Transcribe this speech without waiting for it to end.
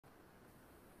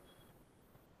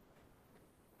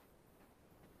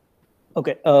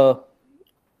Okay.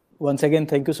 Once again,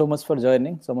 thank you so much for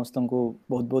joining. समस्तों को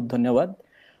बहुत बहुत धन्यवाद.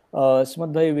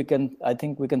 Sumit bhai, I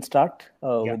think we can start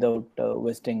without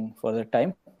wasting further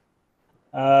time.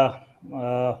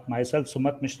 Myself,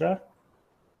 Sumit Mishra,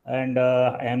 and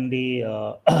I am the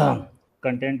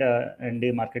content and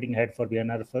the marketing head for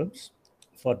BnR Films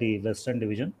for the Western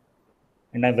Division.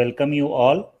 And I welcome you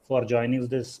all for joining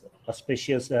this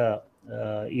auspicious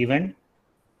event.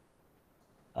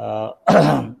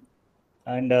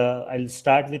 And I'll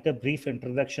start with a brief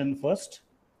introduction first.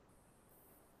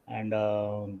 And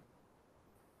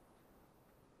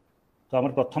तो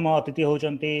आमर प्रथम अतिथि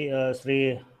होचंती श्री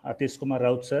आतिश Kumar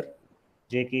Raut sir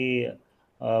जे कि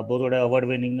बहुत गुड़ा award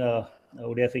winning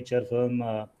Odia feature film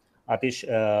आतिश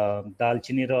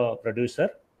दालचीनी रो producer.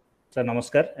 Sir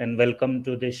नमस्कार and welcome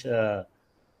to this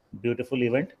beautiful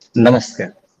event. नमस्कार,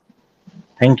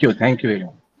 thank you very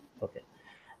much. Okay,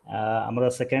 आमर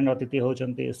सेकेंड अतिथि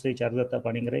होचंती Shri Charudatta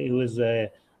Panigrahi, who is a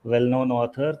well known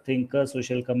author, thinker,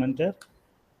 social commenter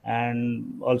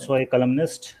and also a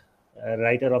columnist, a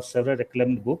writer of several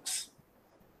acclaimed books.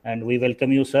 And we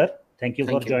welcome you, sir. Thank you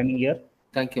for joining here.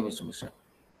 Thank you, Mr. Mishra.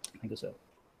 Thank you, sir.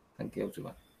 Thank you,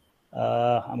 everyone.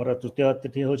 हमारा तृतीय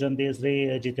अतिथि होचंती श्री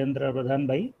जितेंद्र प्रधान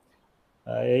भाई.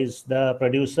 Is the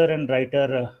producer and writer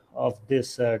of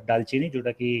this Daalcheeni,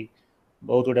 जोटा कि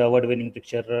बहुत गुड़ा award winning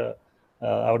picture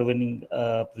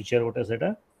होता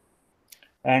सेटा.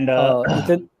 And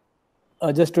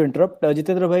just to interrupt,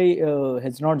 Jitendra bhai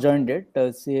has not joined yet.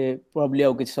 Se probably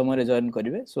au kichhi samay re join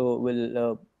karibe. So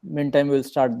we'll meantime we'll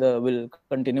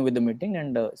continue with the meeting,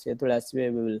 and se thode asbe we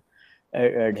will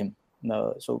add him.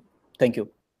 So thank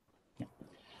you.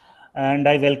 And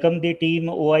I welcome the team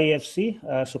OIFC,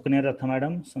 Sukanya Rath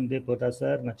madam, Sandeep Hota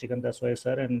sir, Nachiketa Swain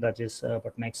sir, and Rajesh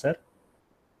Patnaik sir.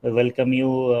 We welcome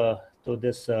you to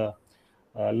this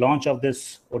launch of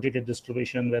this OTT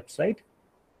distribution website.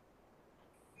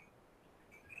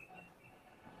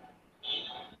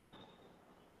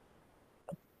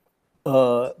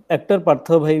 Actor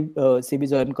Partha bhai से भी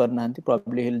join करना है,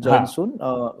 probably he'll join soon.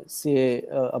 से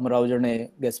हमारा जने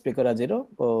guest speaker आजिरो.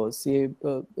 से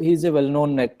he is a well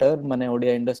known actor माने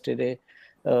Odia industry रे.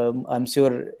 I'm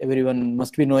sure everyone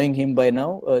must be knowing him by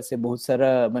now. से बहुत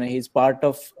सारा माने he is part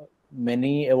of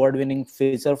many award winning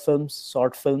feature films,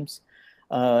 short films.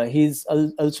 He is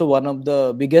also one of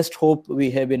the biggest hope we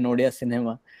have in Odia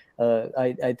cinema.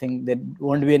 I think there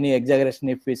won't be any exaggeration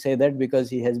if we say that,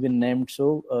 because he has been named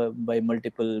so by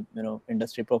multiple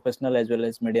industry professional as well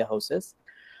as media houses.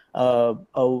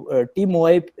 Team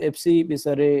OIFC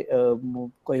विषय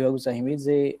कहवाक चाहिए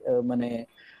जे माने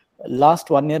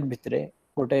last 1 year भितरे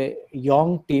गोटे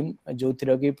young team जो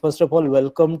थिरा कि first of all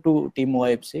welcome to team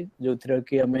OIFC जो थिरा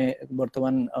कि हमें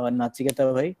वर्तमान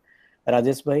नाचिकेता भाई,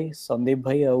 राजेश भाई, संदीप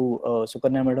भाई और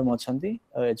सुकन्या मैडम अच्छी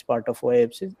as part of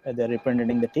OIFC. They are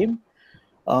representing the team.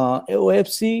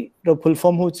 OIFC row full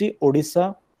form होची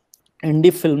Odisha indie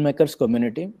film makers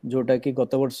community, जोटा कि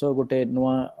गत वर्ष गोटे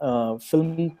नुआ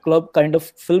film club kind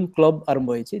of film club आरंभ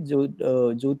होईची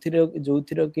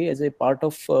जो कि as a part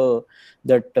of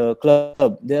that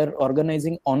club they are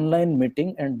organising online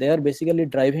meeting and they are basically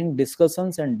driving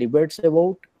discussions and debates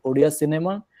about Odia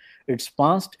cinema, its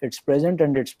past, its present,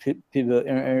 and its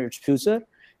future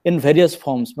in various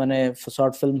forms. माने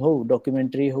short film हो,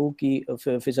 documentary हो कि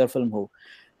feature film हो.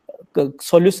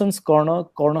 Solutions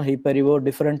कौन ही परिवो,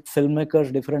 different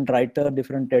filmmakers, different writer,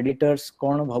 different editors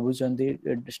कौन भाबुचंदी,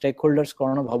 stakeholders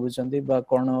कौन भाबुचंदी बा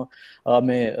कौन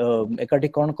में एकाठी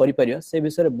कौन करी परिया से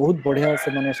विषय बहुत बढ़िया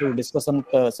से माने सब discussion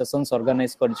sessions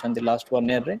organize करिसंदी last 1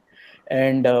 year रे.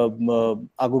 And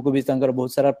आगु को भी तांकर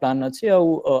बहुत सारा प्लान अछि.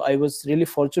 I was really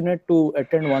fortunate to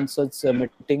attend one such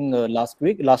meeting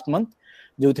last month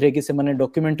जो थरे कि से माने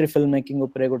डॉक्यूमेंट्री फिल्म मेकिंग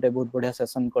ऊपर गोटे बहुत बढ़िया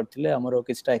सेशन करथिले. हमरो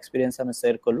किछटा एक्सपीरियंस हमें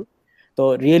शेयर कलु.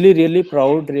 तो really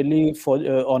proud, really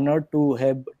honored to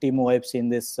have team OIFC in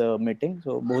this meeting.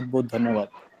 So बहुत बहुत धन्यवाद.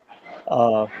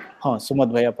 हाँ सुमत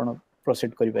भाई आपण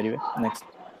प्रोसीड करि परिबे. Next.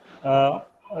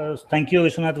 Thank you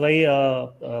Vishwanath bhai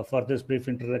for this brief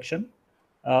introduction.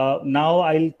 Now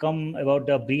I'll come about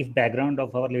the brief background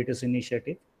of our latest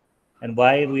initiative and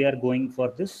why we are going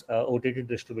for this OTT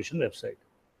distribution website.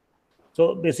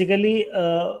 So basically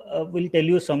we'll tell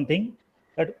you something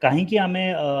that kahin ki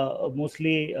ame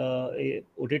mostly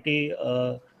OTT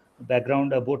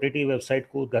background OTT website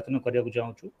ko udghatan kariya ku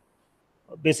jaau chu.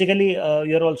 Basically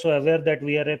you are also aware that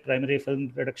we are a primary film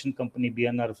production company,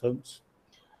 BnR Films,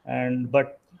 and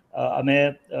but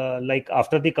like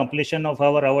after the completion of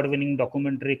our award winning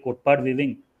documentary Kotpad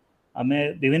Weaving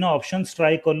ame bibhinna options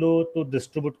try kolu to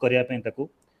distribute kariya pai taku,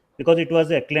 because it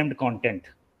was acclaimed content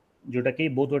jota ki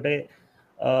bahut gote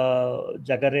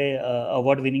जगह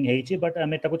award winning है but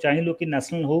आम ताको चाहिलु कि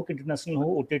national हो कि international हो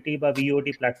OTT बा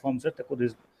VOT platform से ताको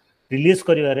release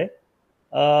करिवारे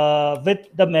with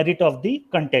the merit of the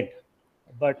content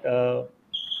but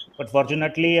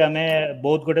fortunately आमे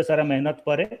बहुत गोटे सारा मेहनत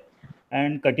पर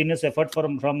and continuous effort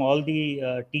from all the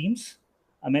teams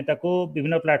आमे ताको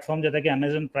विभिन्न प्लेटफॉर्म जैसे कि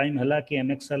अमेजन प्राइम हला कि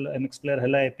एमएक्स प्लेयर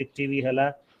हला एपिक टीवी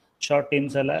हला शॉर्ट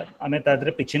टीम्स हला आमे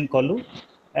तादरे पिचिन कलु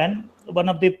and one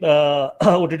of the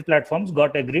OTT platforms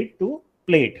got agreed to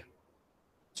play it.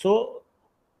 So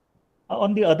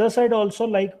on the other side also,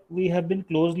 like we have been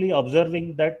closely observing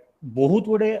that बहुत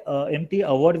गुडे empty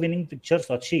award winning pictures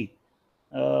अच्छी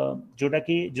जोटा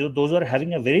कि जो those are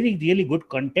having a very really good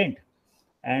content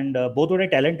and बहुत गुडे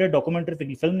talented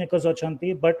documentary filmmakers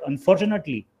अच्छी but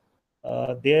unfortunately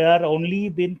they are only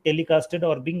been telecasted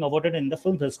or being awarded in the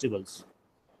film festivals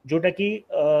जोटा कि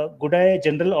गुडाए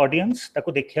जनरल ऑडियंस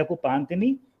ताको देखिया को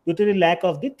पांतिनी due to the lack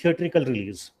of the theatrical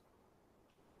release.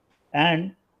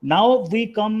 And now we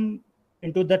come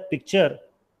into that picture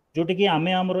जोटा कि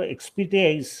आमे हमरो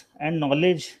expertise and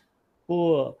knowledge को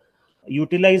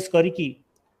यूटिलाइज करिकी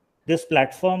दिस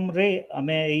प्लेटफॉर्म रे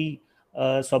आमे एई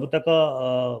सब तक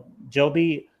जो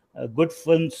भी गुड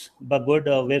फिल्म्स बा गुड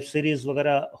वेब सीरीज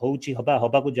वगैरह होउची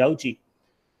हबा को जाउची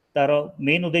तार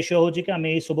मेन उद्देश्य हो कि आम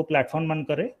सब प्लेटफॉर्म मान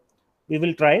करे we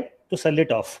will try to cell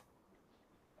it of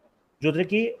जो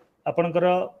कि आपणकर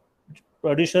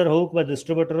प्रोड्यूसर हो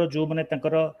डिस्ट्रीब्यूटर जो मैंने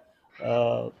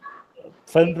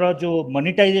फिल्म जो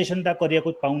मोनेटाइजेशन करिया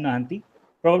को पाउना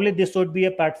probably this would be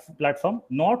a platform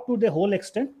not to the whole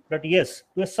extent but yes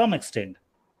to some extent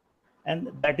and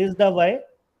that is the why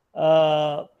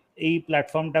a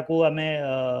platform टा को आमे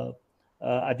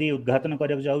आदि उद्घाटन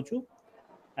करके जाउछु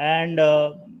and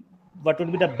what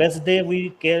would be the best day we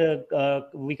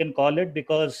can call it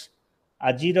because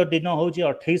ajiro dino hoji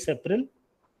 28 April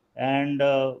and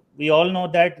we all know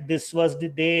that this was the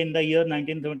day in the year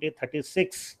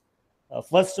 1936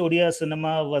 First Odia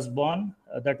Cinema was born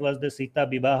that was the Sita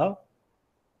Bibhaha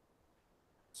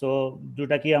so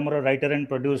जोटा कि हमरो writer and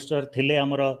producer थिले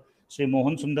हमरो श्री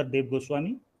मोहन सुंदर देव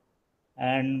Goswami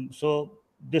and so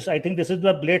this I think this is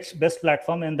the best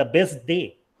platform and the best day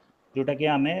जोटा कि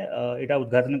आमे एटा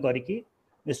उद्घाटन करिकी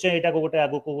निश्चय एटा को गोटे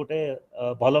आगो को गोटे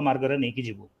भलो मार्ग रे नै कि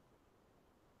जीवो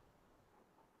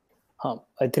हाँ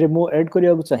एथरे मो ऐड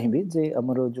करिया को चाहिबी जे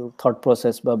हमरो जो थॉट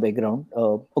प्रोसेस बा background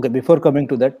okay before coming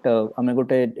to that आमे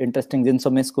गोटे इंटरेस्टिंग जिंस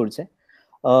मिस करछे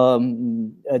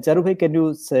Charu bhai can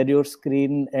you share your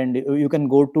screen and you can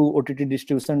go to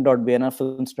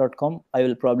ott.distribution.bnrfilms.com I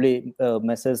will probably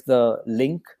message the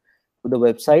link to the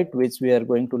website which we are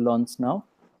going to launch now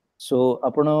so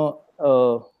apno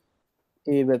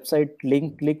A website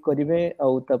link click करिवे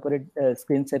आउ तापर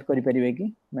screen share करि परिवे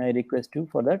कि मैं request you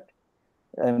for that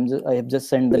I have just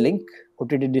sent the link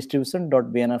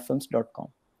ott.distribution.bnrfilms.com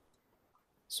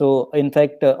so in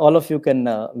fact all of you can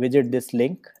visit this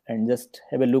link and just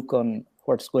have a look on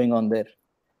what's going on there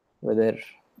whether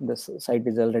the site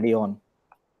is already on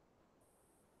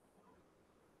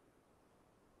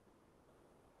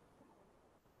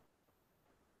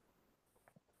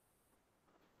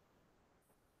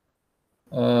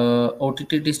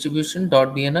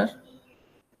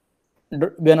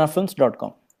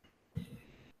OTTdistribution.bnr.bnrfilms.com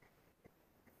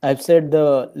I've said the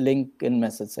link in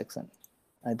message section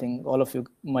I think all of you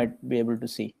might be able to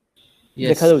see yes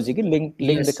देखा जाउची कि link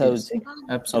yes, देखा yes. जाउची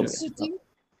absolutely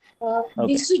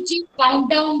switching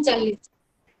countdown चली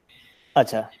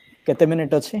अच्छा केते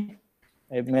minute अछि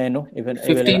मैं no even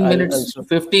 15 minutes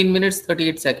 15 minutes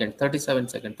 38 seconds 37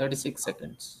 seconds 36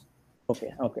 seconds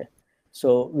okay so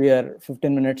we are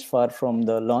 15 minutes far from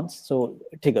the launch so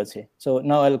ठीक अछि so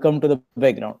now I'll come to the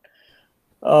background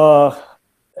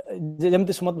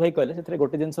जेमति सुमत भाई कहले सेथरे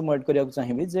गोटे जिंस म ऐड करिया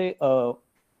चाहिबी जे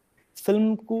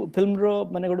फिल्म रो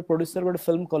माने गोटे प्रोड्यूसर गोटे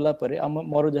फिल्म कला परे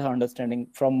मोर जहा understanding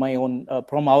from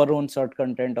our own short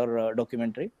content और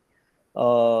डॉक्यूमेंटरी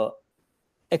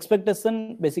एक्सपेक्टेशन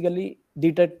बेसिकली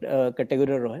दीटा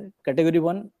कैटेगरी रहे कैटेगरी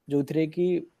 1 जोथरे कि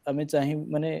हमें चाहि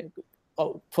माने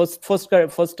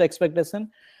फर्स्ट एक्सपेक्टेशन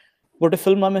गोटे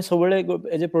फिल्म आमे सबले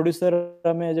एज ए प्रोड्यूसर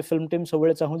आमे एज ए फिल्म टीम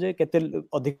सबले चाहू जे केते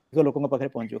अधिक लोकन पाखरे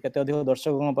पहुंचो केते अधिक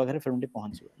दर्शकन पाखरे फिल्म टी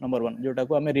पहुंचो नंबर 1 जोटा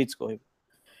को आमे रीच कहब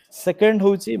सेकंड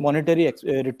होची मॉनेटरी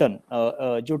रिटर्न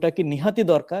जोटा कि निहाती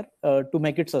दरकार टू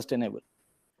मेक इट सस्टेनेबल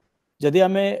जदि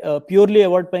आमे प्योरली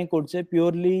अवार्ड पई करछे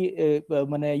प्योरली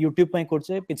माने यूट्यूब पई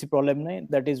करछे किछि प्रॉब्लम नै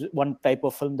that is one type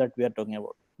of film that we are talking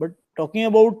about but talking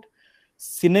about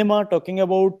cinema talking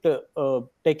about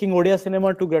taking Odia cinema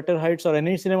to greater heights or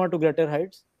any cinema to greater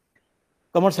heights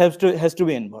commerce has to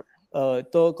be involved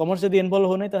तो commerce यदि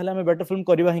involve हो नै ताहले हमें better film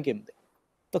करिवा ही केमते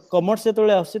तो commerce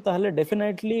जेतले आसी ताहले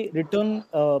definitely return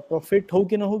profit हो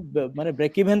कि न हो माने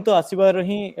ब्रेक इवन तो आसीबार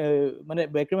ही माने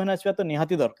ब्रेक इवन आसीबा तो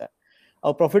निहाती दरकार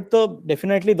और प्रॉफिट तो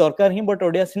डेफिनेटली दरकार ही बट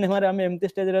ओडिया सिनेमा रे हम एमती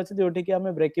स्टेज रे अछि जोठी कि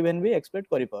हम ब्रेक इवन भी एक्सपेक्ट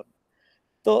करि पार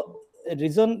तो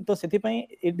रीजन तो सेति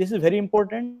पई this is very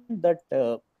important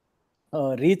that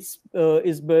reach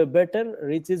is better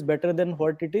reach is better than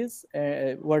what it is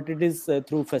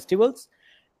through festivals,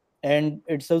 and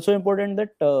it's also important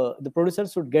that the producer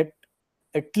should get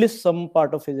at least some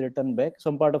part of his return back,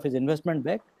 some part of his investment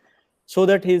back, so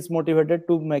that he is motivated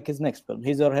to make his next film,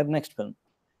 his or her next film.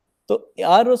 तो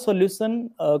यार solution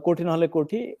कोठी नहले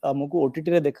कोठी हमको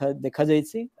OTT रे देखा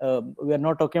जाइछि. We are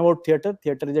not talking about theater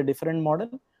is a different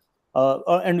model.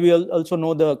 And we also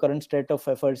know the current state of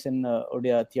affairs in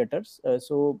Odia theaters,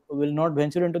 so we will not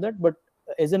venture into that, but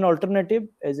as an alternative,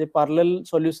 as a parallel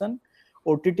solution,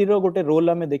 OTT रो गोटे role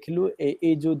आमे देखिलु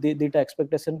ए जो दीटा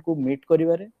expectation को meet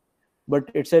करिवारे,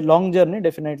 but it's a long journey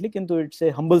definitely, किंतु it's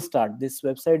a humble start. This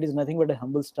website is nothing but a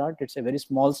humble start. It's a very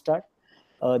small start.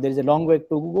 There is a long way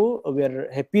to go. We are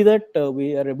happy that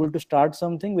we are able to start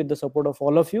something with the support of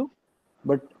all of you,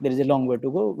 but there is a long way to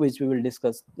go, which we will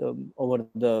discuss over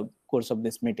the course of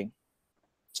this meeting.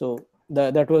 So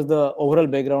that was the overall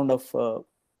background of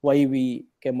why we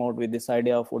came out with this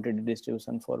idea of OTT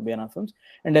distribution for BnR Films,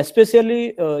 and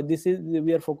especially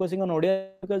we are focusing on Odia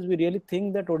because we really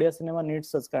think that Odia cinema needs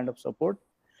such kind of support.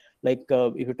 Like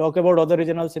if you talk about other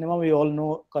regional cinema, we all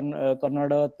know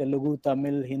Kannada, Telugu,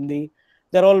 Tamil, Hindi.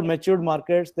 They're all matured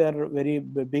markets. They are very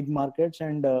big markets,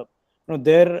 and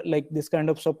there like this kind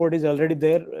of support is already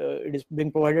there. It is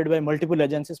being provided by multiple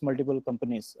agencies, multiple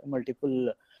companies,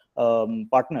 multiple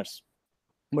partners.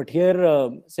 But here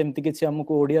semti kichhi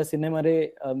हमको Odia cinema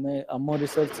रे में हमो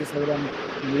research से सब हम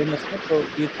मिले नस्ते, so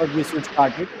we thought we should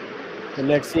start it. So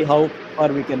let's see how far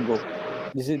we can go.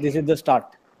 This is the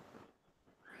start.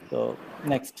 So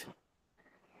next.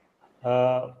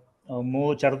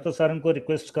 मो Charudatta sir को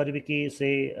रिक्वेस्ट करबी कि से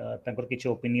तांकर किछ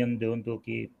ओपिनियन देउंतो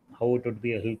कि how it would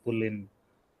be helpful in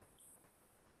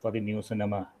for the new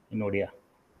cinema in Odia.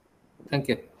 Thank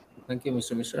you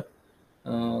Mr. Mishra.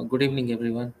 Good evening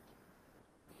everyone.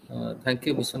 Thank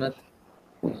you Vishwanath.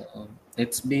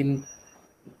 It's been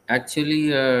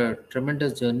actually a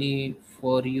tremendous journey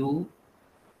for you,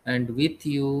 and with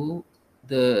you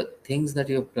the things that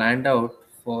you have planned out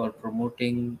for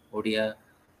promoting Odia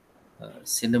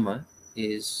cinema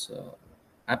is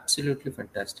absolutely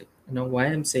fantastic. Now why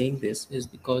I'm saying this is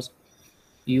because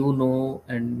you know,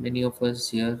 and many of us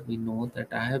here, we know that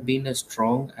I have been a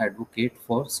strong advocate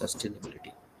for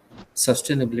sustainability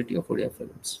of Odia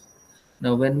films.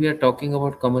 Now when we are talking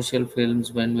about commercial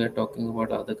films, when we are talking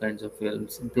about other kinds of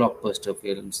films, blockbuster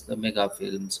films, the mega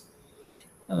films,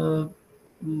 over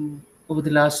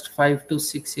the last 5 to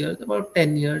 6 years, about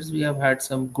 10 years, we have had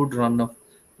some good run of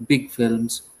big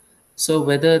films. So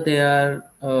whether they are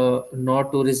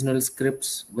not original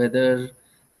scripts, whether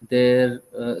their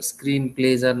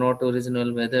screenplays are not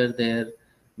original, whether their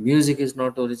music is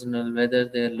not original, whether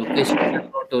their locations are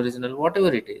not original,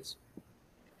 whatever it is,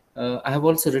 I have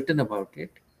also written about it,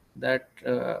 that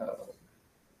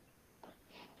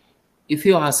if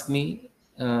you ask me,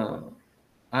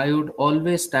 I would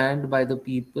always stand by the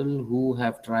people who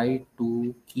have tried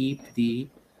to keep the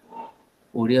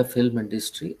Odia film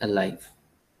industry alive.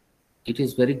 It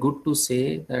is very good to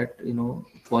say that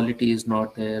quality is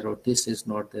not there, or this is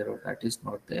not there, or that is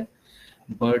not there,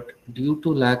 but due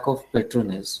to lack of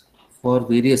patronage for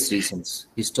various reasons,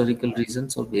 historical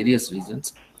reasons or various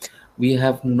reasons, we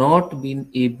have not been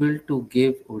able to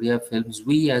give Odia films,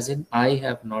 we as in I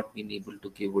have not been able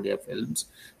to give Odia films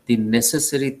the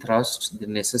necessary thrust, the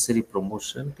necessary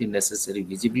promotion, the necessary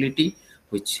visibility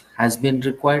which has been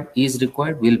required, is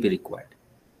required, will be required.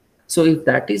 So if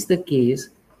that is the case,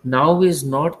 now is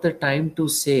not the time to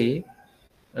say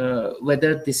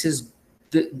whether this is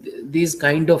these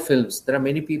kind of films. There are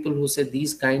many people who say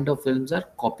these kind of films are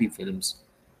copy films.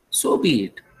 So be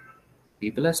it.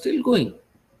 People are still going.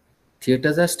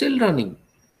 Theaters are still running.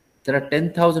 There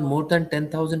are more than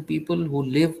 10,000 people who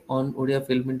live on Odia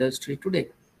film industry today.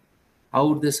 How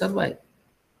would they survive?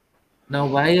 Now,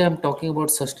 why I'm talking about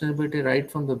sustainability right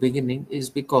from the beginning is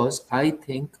because I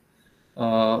think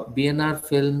BnR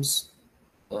Films,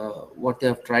 what they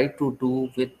have tried to do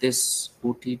with this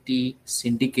OTT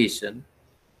syndication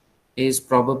is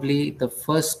probably the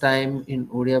first time in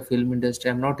Odia film industry.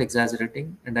 I'm not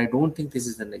exaggerating, and I don't think this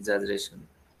is an exaggeration.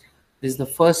 This is the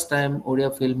first time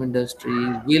Odia film industry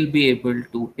will be able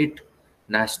to hit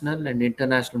national and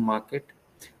international market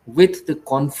with the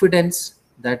confidence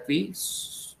that we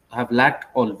have lacked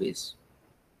always.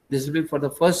 This will be for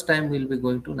the first time we'll be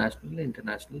going to national and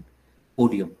international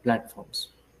podium platforms.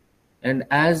 And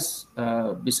as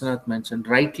Biswanath mentioned,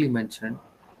 rightly mentioned,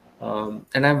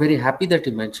 and I'm very happy that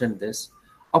he mentioned this,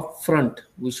 upfront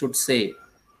we should say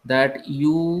that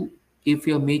if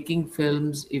you're making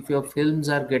films, if your films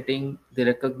are getting the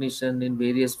recognition in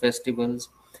various festivals,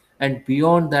 and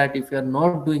beyond that, if you're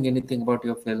not doing anything about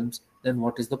your films, then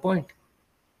what is the point?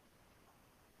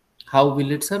 How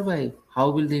will it survive? How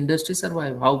will the industry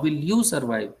survive? How will you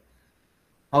survive?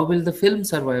 How will the film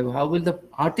survive? How will the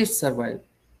artist survive?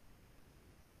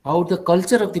 How the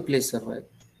culture of the place survive?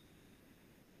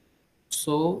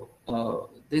 So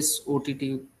this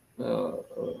OTT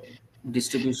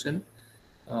distribution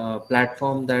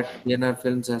platform that BnR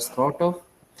Films has thought of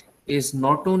is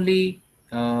not only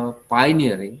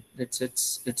pioneering. It's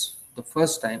the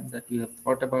first time that we have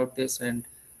thought about this, and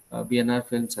BnR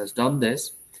Films has done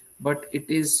this. But it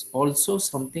is also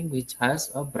something which has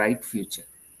a bright future.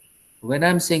 When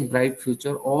I'm saying bright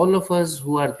future, all of us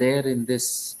who are there in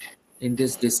this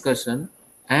discussion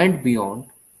and beyond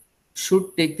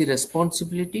should take the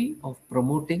responsibility of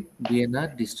promoting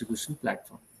BnR distribution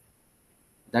platform.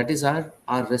 That is our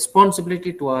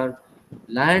responsibility to our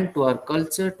land, to our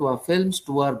culture, to our films,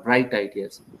 to our bright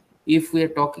ideas. If we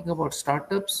are talking about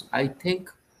startups, I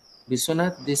think,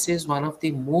 Biswanath, this is one of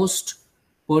the most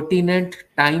pertinent,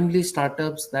 timely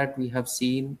startups that we have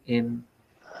seen in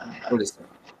Odisha.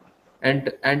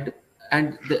 And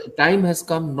the time has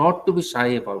come not to be shy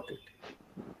about it.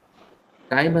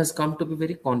 Time has come to be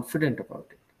very confident about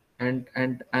it.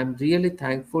 And I'm really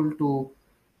thankful to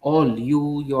all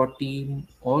you, your team,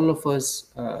 all of us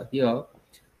here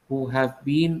who have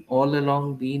been all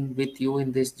along been with you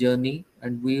in this journey,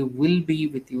 and we will be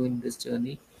with you in this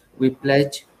journey. We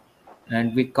pledge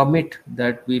and we commit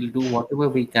that we'll do whatever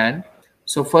we can.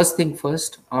 So first thing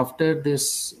first, after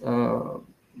this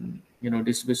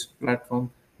distribution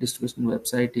platform, distribution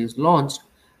website is launched,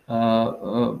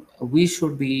 we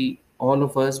should be, all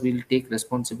of us will take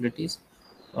responsibilities.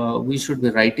 We should be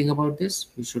writing about this,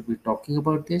 we should be talking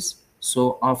about this.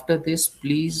 So after this,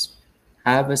 please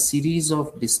have a series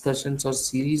of discussions or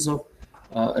series of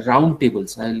round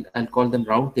tables. I'll call them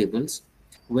round tables,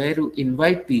 where you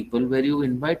invite people, where you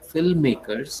invite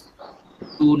filmmakers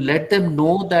to let them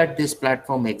know that this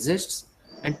platform exists,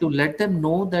 and to let them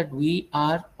know that we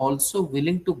are also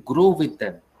willing to grow with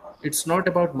them. It's not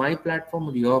about my platform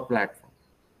or your platform.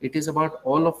 It is about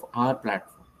all of our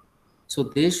platform. So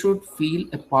they should feel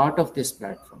a part of this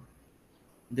platform.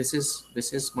 This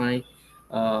is my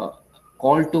uh,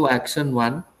 call to action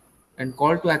one. And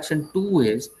call to action two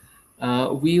is,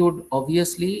 we would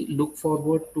obviously look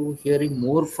forward to hearing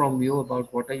more from you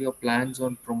about what are your plans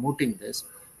on promoting this,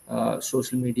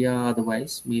 social media,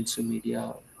 otherwise mainstream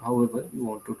media, however you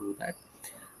want to do that.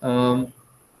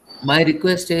 My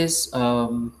request is,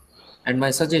 and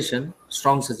my suggestion,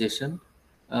 strong suggestion,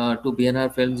 to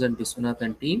BnR Films and Biswanath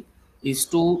and team, is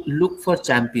to look for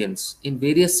champions in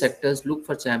various sectors. Look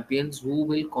for champions who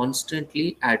will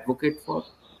constantly advocate for,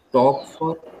 talk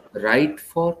for, write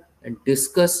for, and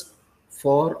discuss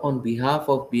for on behalf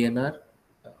of BnR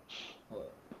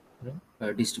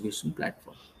distribution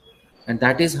platform. And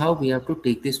that is how we have to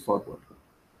take this forward.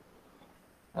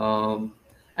 And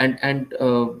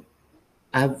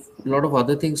I have a lot of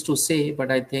other things to say,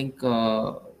 but I think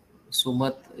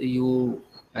Sumat,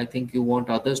 I think you want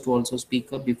others to also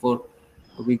speak up before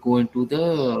we go into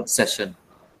the session,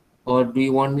 or do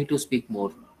you want me to speak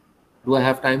more? Do I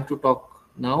have time to talk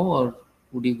now, or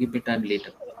would you give me time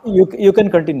later? You can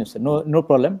continue, sir. No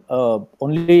problem.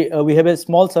 Only we have a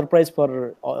small surprise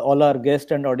for all our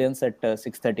guests and audience at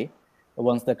 6:30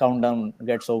 once the countdown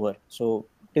gets over. So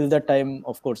till that time,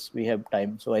 of course, we have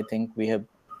time. So I think we have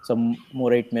some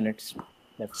more 8 minutes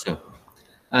left. Sure.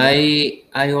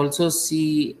 I also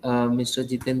see Mr.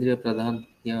 Jitendriya Pradhan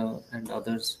here and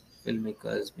others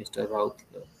filmmakers, Mr. Rout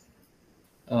here.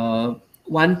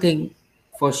 One thing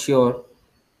for sure,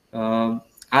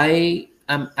 I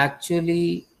am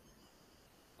actually,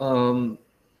 um,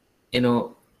 you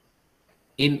know,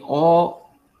 in awe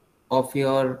of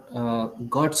your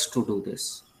guts to do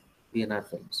this, BnR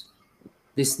Films.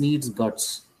 This needs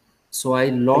guts. So I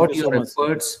Thank laud you so your much, sir.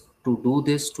 efforts to do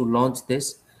this, to launch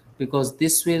this, because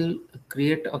this will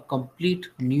create a complete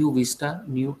new vista,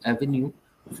 new avenue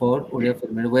for Odia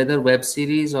film, whether web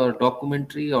series or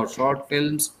documentary or short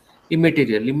films,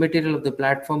 immaterial of the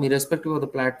platform, irrespective of the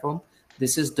platform.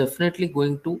 This is definitely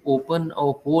going to open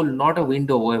a whole, not a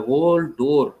window, a whole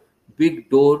door, big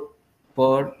door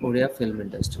for Odia film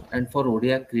industry and for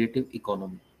Odia creative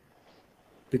economy.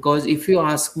 Because if you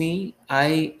ask me,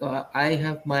 I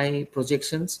have my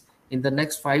projections in the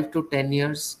next 5 to 10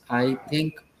 years. I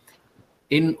think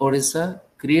in Odisha,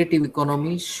 creative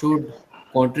economy should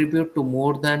contribute to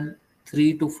more than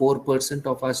 3 to 4%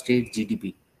 of our state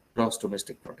GDP, gross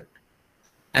domestic product.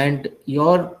 And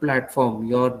your platform,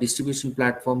 your distribution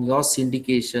platform, your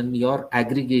syndication, your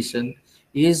aggregation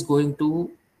is going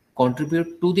to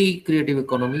contribute to the creative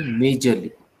economy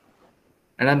majorly.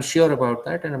 And I'm sure about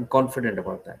that, and I'm confident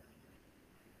about that.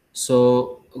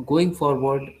 So going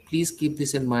forward, please keep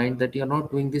this in mind that you're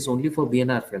not doing this only for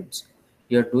BnR Films.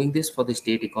 You're doing this for the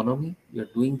state economy. You're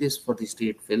doing this for the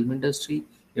state film industry.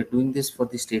 You're doing this for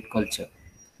the state culture.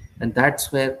 And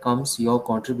that's where comes your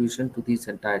contribution to this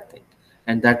entire thing.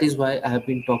 And that is why I have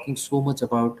been talking so much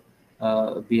about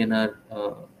BnR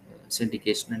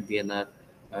syndication and BnR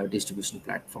distribution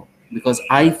platform, because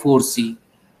I foresee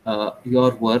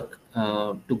your work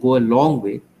to go a long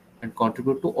way and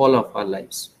contribute to all of our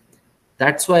lives.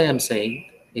 That's why I'm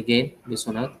saying, again,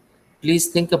 Vishwanath, please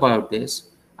think about this.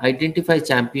 Identify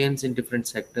champions in different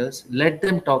sectors. Let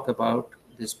them talk about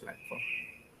this platform.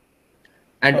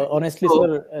 And honestly,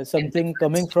 also, sir, something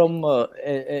coming from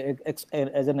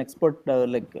as an expert,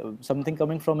 something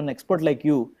coming from an expert like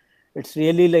you, it's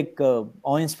really like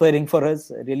awe-inspiring for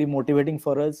us, really motivating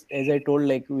for us. As I told,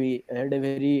 like we had a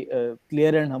very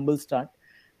clear and humble start,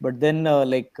 but then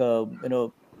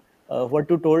what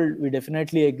you told, we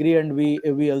definitely agree, and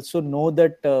we also know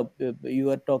that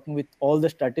you are talking with all the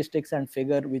statistics and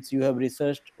figure which you have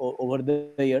researched over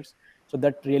the years. So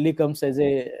that really comes as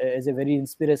a very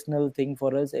inspirational thing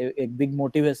for us, a big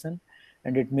motivation,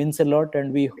 and it means a lot.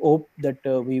 And we hope that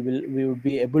we would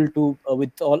be able to,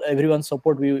 with all everyone's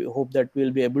support, we hope that we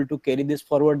will be able to carry this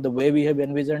forward the way we have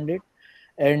envisioned it,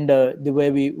 and the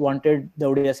way we wanted the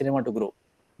Odia cinema to grow.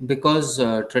 Because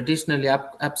traditionally,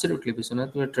 absolutely,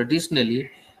 Vishwanath,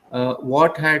 traditionally,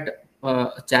 what had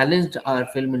challenged our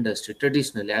film industry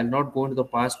traditionally, I'll not go into the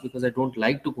past because I don't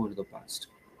like to go into the past.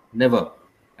 Never.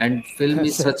 And film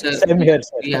is such a, Same here,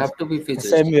 we sir. have to be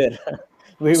futuristic. Same here.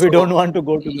 we So, don't want to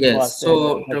go to the yes. past, and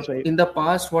So that's why. in the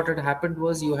past, what had happened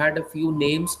was you had a few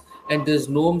names, and those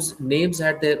names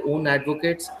had their own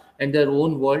advocates and their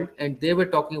own world, and they were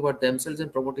talking about themselves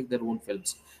and promoting their own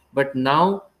films. But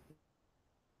now we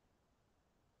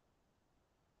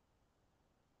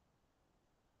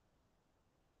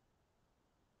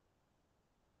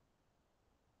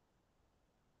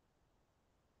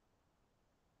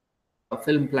have a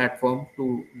film platform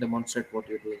to demonstrate what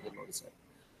you're doing in Odisha.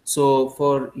 So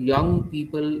for young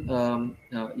people,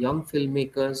 young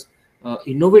filmmakers,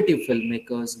 innovative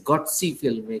filmmakers, gutsy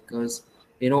filmmakers,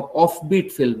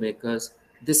 offbeat filmmakers,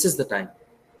 this is the time.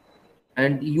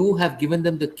 And you have given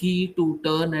them the key to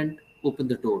turn and open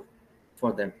the door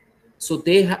for them. So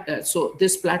so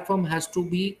this platform has to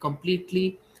be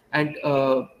completely and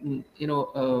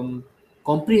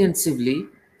comprehensively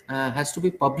has to be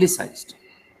publicized.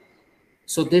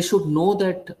 So they should know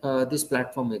that this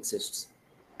platform exists,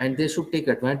 and they should take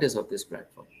advantage of this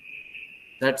platform.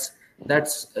 That's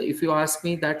if you ask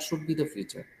me, that should be the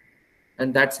future,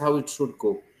 and that's how it should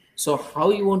go. So how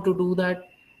you want to do that,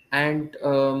 and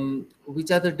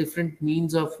which are the different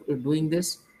means of doing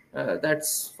this,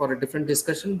 that's for a different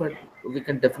discussion, but we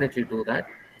can definitely do that.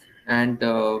 And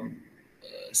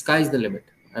sky's the limit,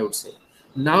 I would say.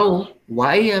 Now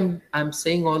why I'm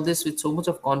saying all this with so much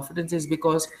of confidence is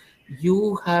because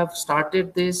you have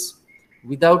started this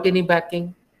without any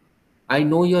backing. I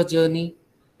know your journey,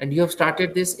 and you have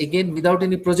started this again without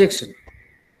any projection.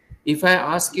 If I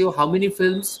ask you how many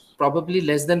films, probably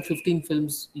less than 15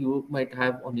 films you might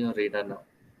have on your radar now.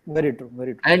 Very true,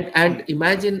 very true. And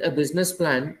imagine a business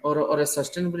plan or a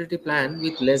sustainability plan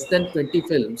with less than 20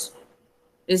 films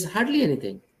is hardly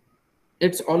anything.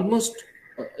 It's almost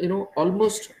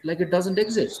almost like it doesn't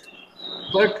exist.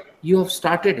 But you have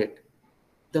started it.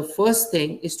 The first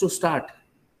thing is to start.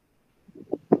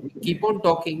 We keep on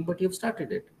talking, but you've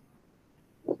started it.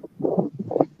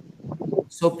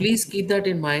 So please keep that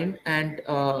in mind, and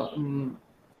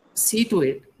see to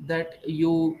it that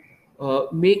you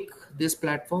make this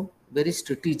platform very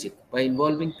strategic by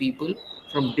involving people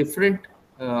from different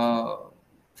uh,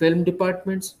 film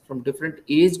departments, from different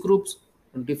age groups,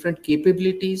 from different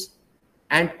capabilities,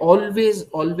 and always,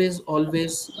 always,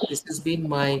 always, this has been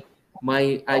my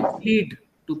I plead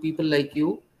to people like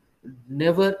you,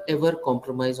 never ever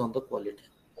compromise on the quality.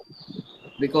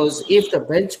 Because if the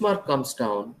benchmark comes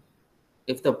down,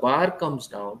 if the bar comes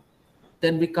down,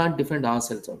 then we can't defend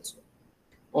ourselves also.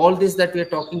 All this that we are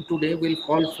talking today will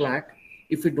fall flat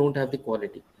if we don't have the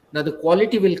quality. Now, the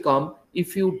quality will come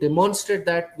if you demonstrate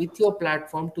that with your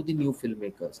platform to the new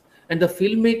filmmakers. And the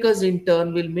filmmakers in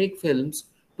turn will make films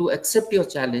to accept your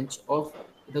challenge of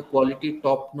the quality,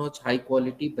 top-notch,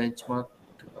 high-quality benchmark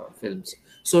films.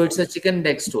 So it's a chicken and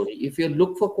egg story. If you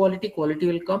look for quality, quality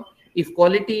will come. If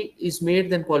quality is made,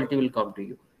 then quality will come to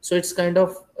you. So it's kind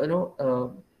of,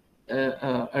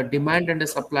 a demand and a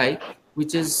supply,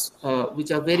 which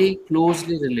are very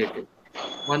closely related.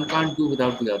 One can't do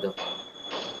without the other.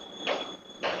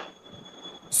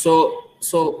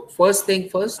 So first thing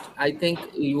first, I think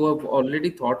you have already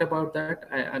thought about that.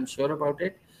 I'm sure about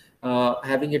it.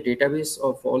 Having a database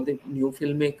of all the new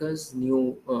filmmakers,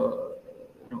 new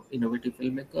innovative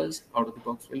filmmakers, out of the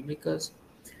box filmmakers,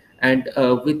 and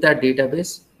with that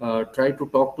database, try to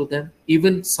talk to them,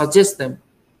 even suggest them,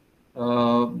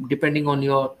 depending on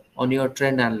your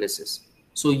trend analysis.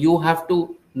 So you have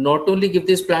to not only give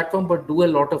this platform but do a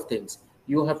lot of things.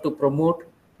 You have to promote,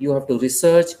 you have to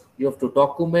research, you have to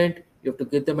document, you have to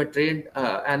give them a trend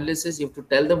analysis, you have to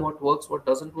tell them what works, what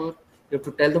doesn't work, you have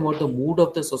to tell them what the mood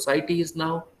of the society is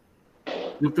now,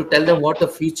 you have to tell them what the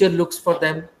future looks for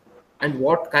them, and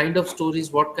what kind of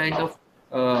stories, what kind of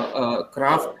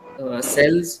craft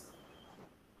sells,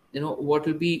 what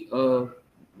will be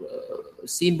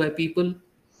seen by people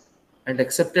and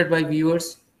accepted by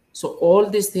viewers. So all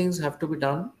these things have to be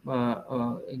done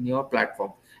in your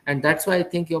platform, and that's why I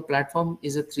think your platform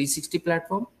is a 360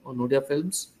 platform on Odia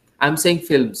Films. I'm saying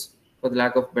films for the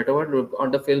lack of better word.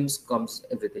 Under films comes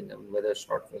everything, I mean, whether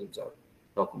short films or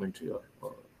documentary or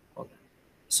that.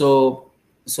 So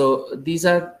these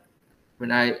are, I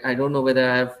mean, I don't know whether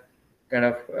I have kind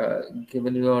of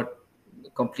given you a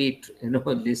complete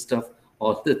list of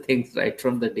all the things right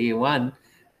from the day one,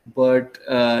 but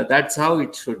that's how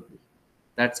it should be.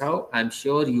 That's how I'm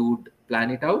sure you would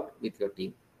plan it out with your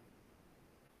team.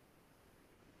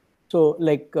 So,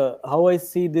 like, how I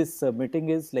see this meeting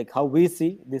is, like, how we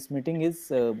see this meeting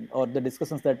is, or the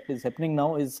discussions that is happening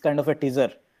now is kind of a teaser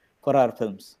for our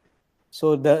films.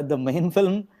 So the main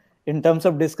film in terms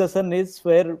of discussion is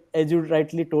where, as you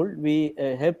rightly told, we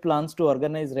have plans to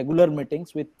organize regular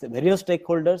meetings with various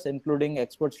stakeholders, including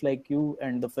experts like you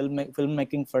and the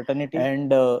filmmaking fraternity,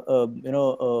 and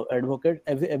advocate,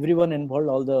 everyone involved,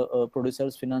 all the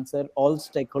producers, financiers, all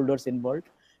stakeholders involved.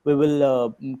 We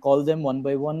will call them one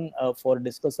by one for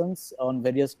discussions on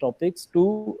various topics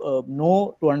to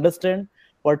understand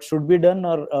what should be done,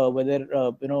 or whether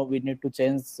we need to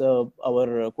change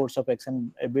our course of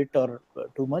action a bit or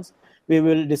too much. We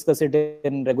will discuss it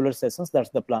in regular sessions. That's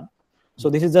the plan.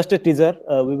 So this is just a teaser.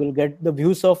 We will get the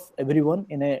views of everyone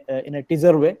in a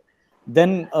teaser way.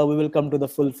 Then we will come to the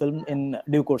full film in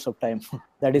due course of time.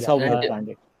 That is how we have planned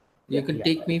it. You can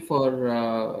take me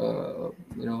for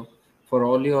for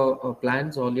all your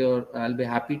plans, I'll be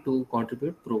happy to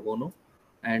contribute pro bono,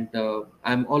 and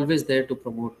I'm always there to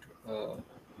promote.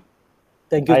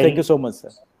 Thank you so much, sir.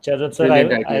 Charudatta sir,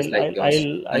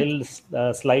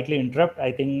 I'll slightly interrupt.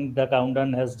 I think the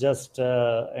countdown has just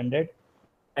ended.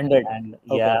 And okay.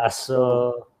 yeah,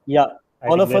 so yeah,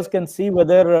 all of us can see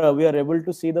whether we are able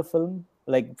to see the film,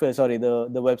 like, sorry, the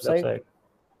website.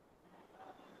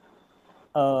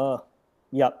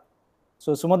 Yeah.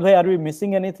 So Sumant bhai, are we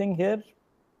missing anything here?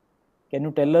 Can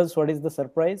you tell us what is the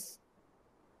surprise?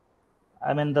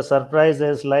 I mean, the surprise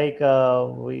is like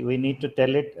we need to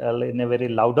tell it in a very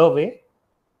louder way.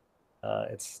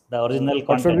 It's the original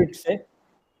content.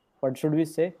 What should we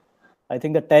say? I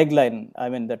think the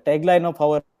tagline of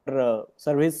our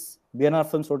service, BnR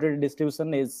Films OTT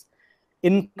distribution, is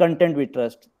 "In content we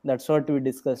trust." That's what we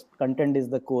discussed. Content is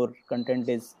the core. Content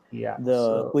is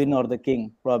the queen or the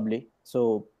king, probably.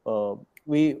 So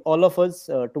we, all of us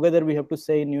together, we have to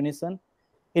say in unison,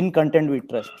 "In content we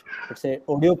trust." It's a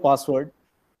audio password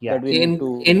that we need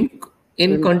to.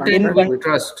 In content we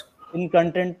trust. In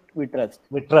content we trust.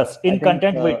 We trust. In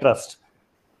content we trust.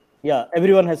 Yeah,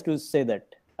 everyone has to say that.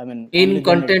 I mean, in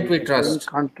content we trust.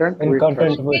 In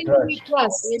content we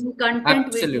trust. In content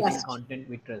we trust. Absolutely. Content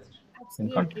we trust.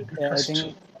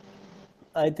 Absolutely.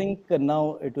 I think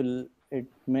now it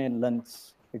may launch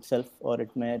itself, or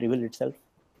it may reveal itself.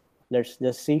 Let's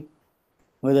just see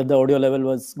whether the audio level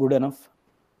was good enough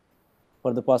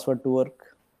for the password to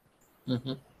work.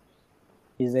 Mm-hmm.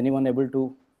 Is anyone able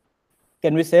to?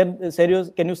 Can you share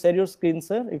your screen,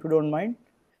 sir, if you don't mind?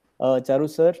 Charu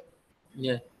sir.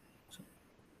 Yeah.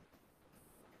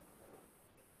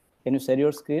 Can you share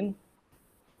your screen?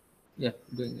 Yeah,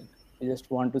 doing it. I just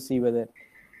want to see whether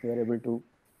you are able to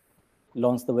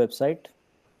launch the website.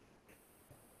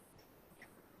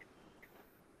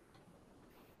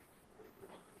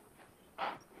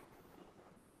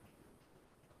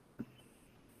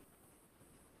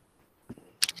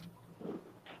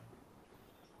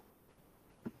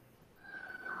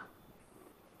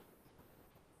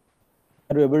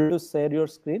 Are you able to share your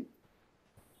screen?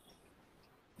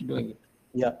 Doing it.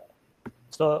 Yeah.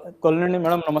 So Kallolini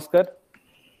madam, namaskar.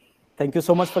 Thank you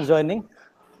so much for joining.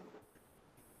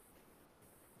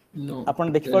 No.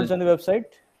 Apan dekhi parchandi website?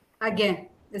 Again,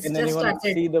 it's Can just anyone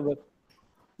started. see the web?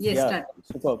 Yes, Yeah, started.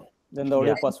 superb. Then the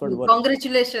audio password works.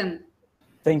 Congratulations.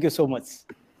 Thank you so much.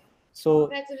 So,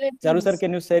 Charu sir,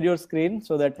 can you share your screen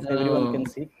so that everyone can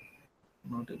see?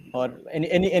 Not able. Or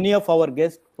any of our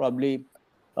guests, probably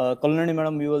Kallolini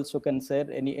madam, you also can share.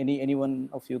 Any one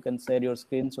of you can share your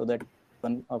screen so that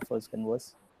one of us can watch.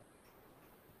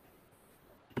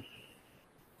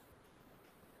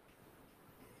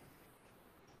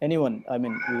 Anyone? I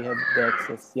mean, we have the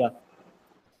access. Yeah.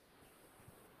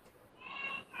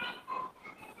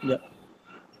 Yeah.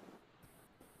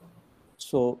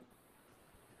 So.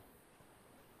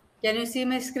 Can you see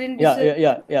my screen?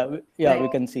 Yeah. We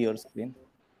can see your screen.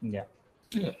 Yeah.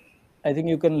 I think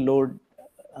you can load.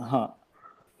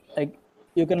 Like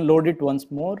you can load it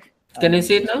once more. Can you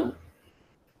see it now?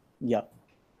 Yeah.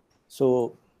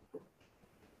 So,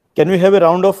 can we have a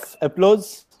round of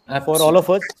applause for all of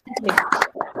us?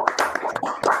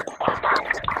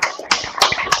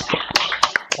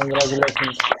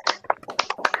 Congratulations.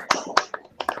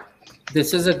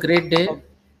 This is a great day.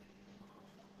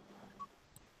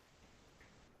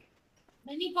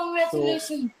 Many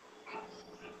congratulations.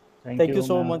 Thank you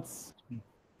so much.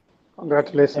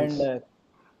 Congratulations. And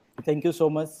thank you so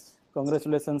much.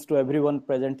 Congratulations to everyone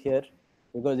present here,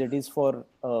 because it is for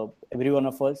every one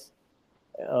of us.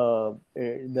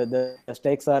 The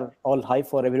stakes are all high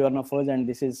for every one of us, and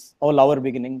this is all our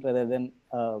beginning rather than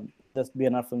just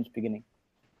BnR Films beginning.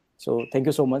 So thank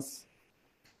you so much.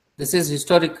 This is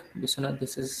historic, Vishwanath.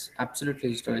 This is absolutely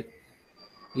historic.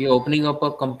 You're opening up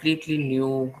a completely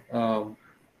new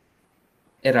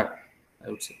era, I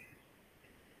would say.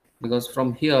 Because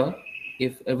from here,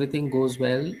 if everything goes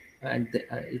well, and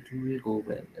it will go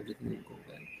well, everything will go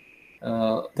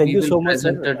well. Thank we you will so much,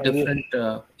 present sir. a different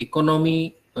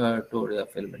economy to Odia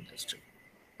film industry.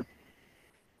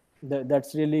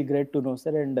 That's really great to know,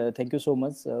 sir, and thank you so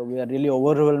much. We are really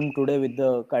overwhelmed today with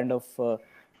the kind of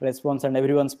response and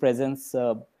everyone's presence.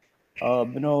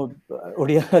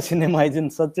 Odia cinema is in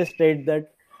such a state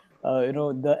that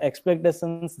the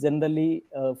expectations generally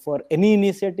for any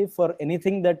initiative, for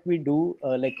anything that we do,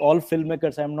 like all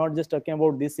filmmakers. I'm not just talking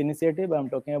about this initiative. I'm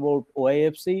talking about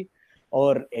OIFC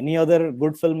or any other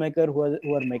good filmmaker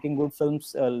who are making good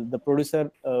films. The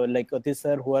producer like Atish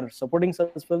sir, who are supporting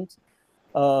such films.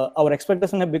 Our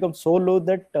expectations have become so low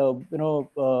that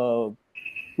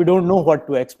we don't know what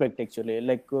to expect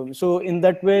actually. So in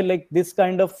that way, like this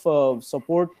kind of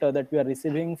support that we are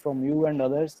receiving from you and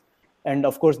others, and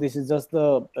of course this is just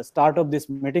the start of this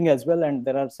meeting as well, and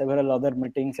there are several other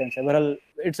meetings and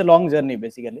it's a long journey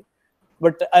basically,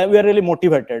 but we are really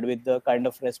motivated with the kind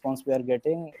of response we are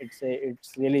getting.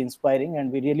 It's really inspiring,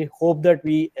 and we really hope that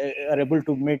we are able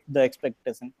to meet the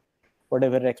expectation.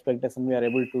 Whatever expectation we are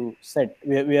able to set,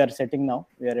 we are setting now,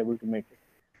 we are able to meet it.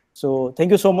 So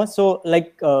thank you so much. So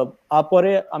like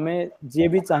apore ame je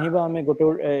bhi chahiba ame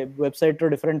goto website ro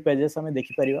different pages ame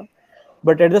dekhi pariba,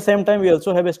 but at the same time we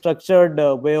also have a structured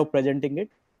way of presenting it.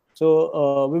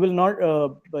 So we will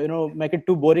not make it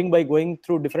too boring by going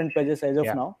through different pages as of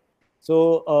now.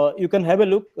 So you can have a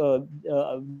look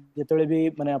jetole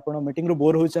bhi mane apno meeting ru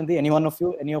bore hoichanti, any one of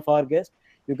you, any of our guests,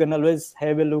 you can always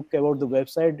have a look about the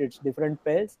website. It's different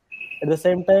page. At the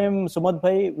same time, Sumad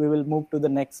bhai, we will move to the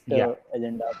next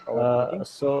agenda of our meeting.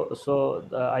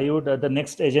 The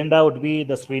next agenda would be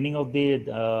the screening of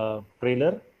the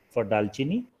trailer for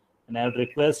Daalcheeni, and I would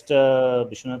request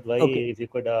Vishwanath bhai, if you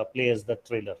could play as the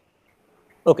trailer.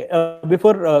 Okay,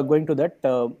 before going to that,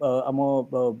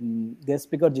 amo guest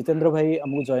speaker Jitendriya bhai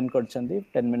amku join karchandi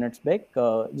 10 minutes back.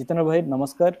 Jitendriya bhai,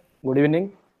 namaskar, good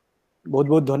evening. बहुत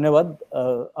बहुत धन्यवाद.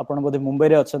 आपण बोधे मुंबई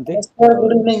रे अछंती.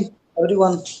 Good evening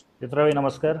everyone. Chitra भाई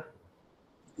नमस्कार.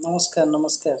 नमस्कार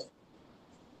नमस्कार.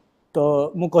 तो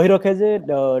मु कहि रखे जे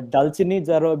डालचीनी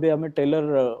जार अबे हमें ट्रेलर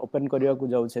ओपन करिया को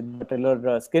जाउ छे,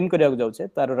 ट्रेलर स्कैन करिया को जाउ छे,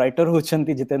 तार राइटर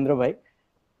होछंती जितेंद्र भाई.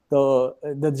 तो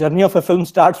the journey of a film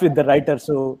starts with the writer,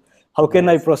 so how can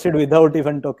I proceed without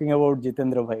even talking about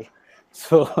Jitendra भाई.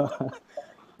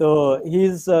 So he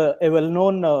is a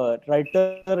well-known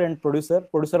writer and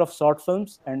producer of short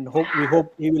films, and we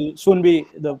hope he will soon be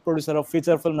the producer of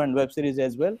feature film and web series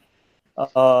as well.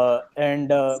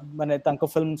 And mane tanko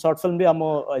short film bhi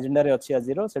amo agenda re achi,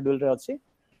 aziro schedule re achi.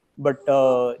 But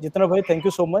Jitendra bhai, thank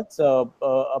you so much.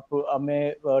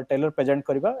 Ame trailer present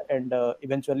kariba, and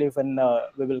eventually when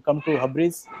we will come to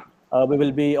Hubris, we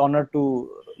will be honored to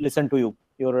listen to you,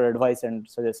 your advice and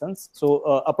suggestions. So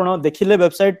apno dekhile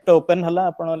website open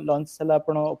hala, apno launch hala,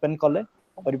 apno open kale,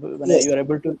 or you are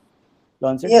able to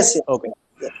launch it? Yes. Okay.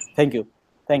 Yes. Thank you.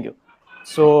 Thank you.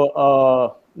 So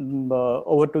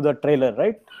over to the trailer,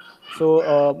 right?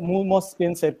 So move more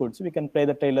screen share could. So we can play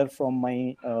the trailer from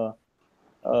my.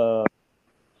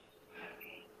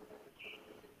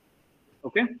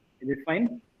 Okay, is it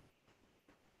fine?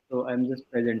 So I'm just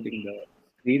presenting the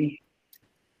screen.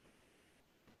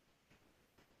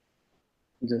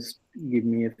 Just give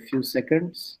me a few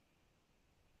seconds.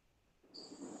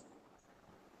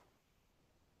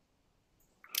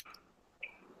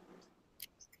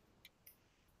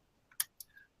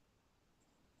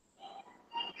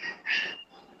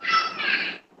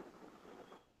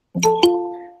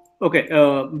 Okay,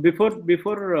 before we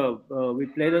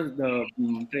play the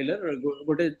trailer,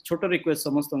 गोटे छोटा request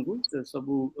समस्त को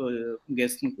सबू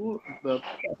guest को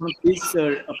अपन please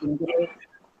अपन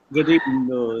जदि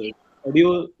audio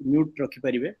mute रखि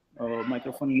परिबे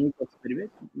microphone mute रखि परिबे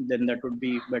then that would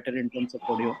be better in terms of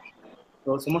audio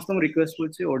तो समस्त रिक्वेस्ट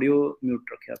होछि ऑडियो म्यूट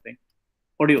रखिया पे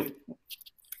audio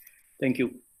thank you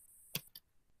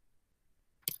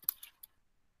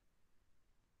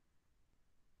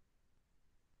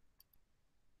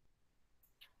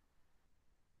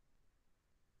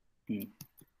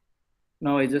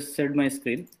Now I just set my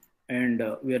screen and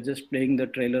we are just playing the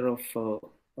trailer of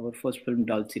our first film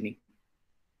Daalcheeni.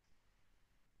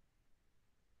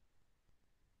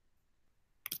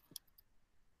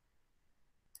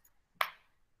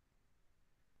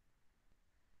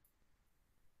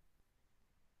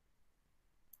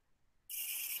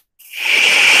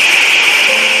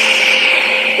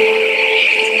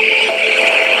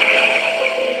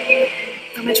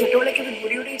 तमे छोट बेले के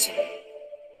गुड़ी उड़े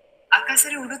आकाश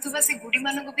रे उड़ुथुबा से गुड़ी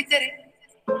मानक भितर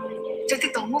जदि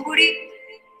तम गुड़ी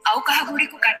आउ कहा गुड़ी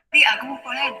को काटी आगु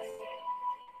पळाए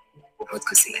बहुत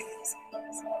खुशी लगे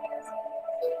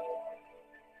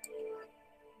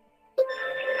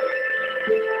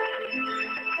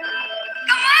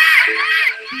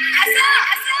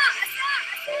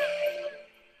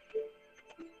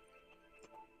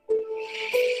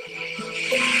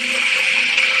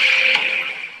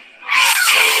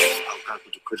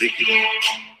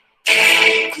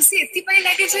खुशी एति पाई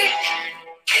लागे जे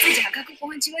से जगह को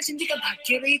पहुंचीवा जिंदी का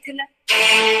भाग्य रही थिला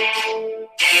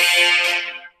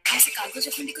ऐसे कागज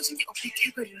खंडी को जिंदी अपेक्षा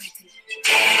कर रही थी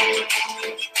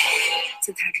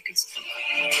so that it is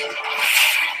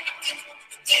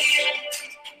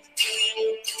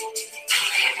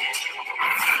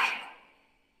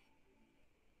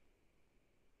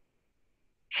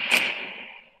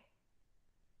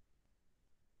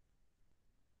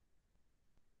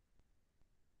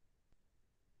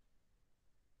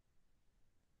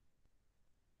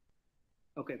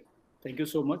Okay, thank you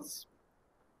so much.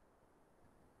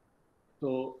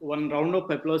 So one round of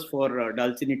applause for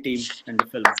Daalcheeni team and the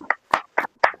film.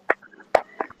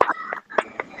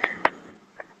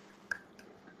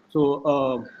 So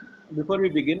before we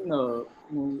begin,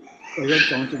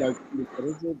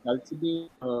 Daalcheeni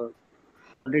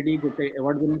already got an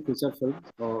award-winning feature film,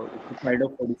 Pride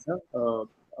of Odisha.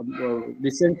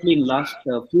 Recently, in last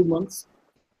few months,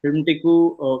 film tiku,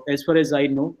 as far as I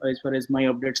know, as far as my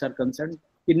updates are concerned,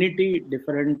 Trinity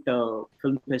different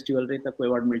film festival re taku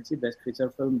award milchi, best feature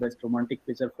film, best romantic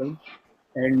feature film,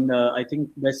 and I think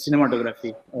best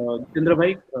cinematography. Jitendra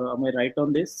bhai, am I right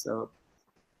on this?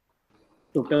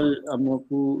 Total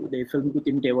amoku the film ku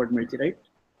 3 award milchi, right?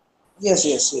 Yes.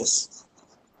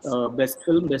 Best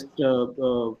film, best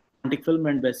romantic film,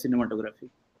 and best cinematography.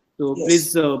 So Yes.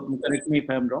 please correct me if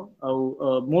I am wrong.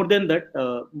 More than that,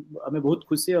 I mean, बहुत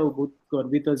खुशी और बहुत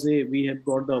गर्वित है we have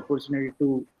got the opportunity to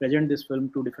present this film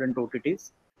to different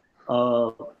OTTs.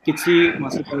 किसी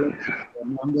मासे पहले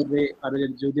नवंबर रे आरो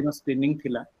जो दिन स्क्रीनिंग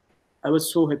थिला, I was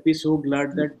so happy, so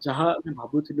glad that जहाँ मैं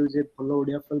भाबु थिलु जे भलो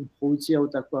ओडिया फिल्म होची आउ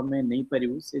ताको हमें नहीं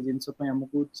परिबु से जिनस पे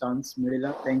हमको चांस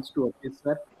मिलेला thanks to Atish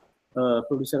sir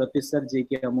producer Atish sir जे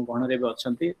के हम गणरे बे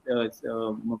अछंती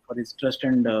for his trust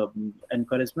and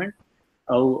encouragement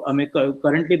आउ हमें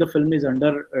currently the film is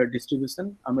under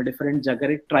distribution हमें डिफरेंट जगह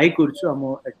रे ट्राई करछु हम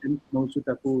अटेम्प्ट नउछु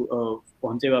ताको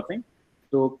पहुंचेबा पे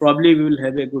तो probably we will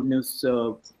have a good news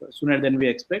sooner than we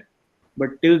expect but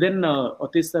till then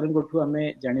Atish sir गोठु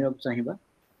हमें जानिबा चाहिबा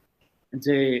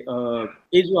जे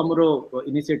ए जो हमरो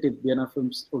initiative BnR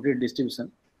Films OTT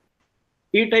distribution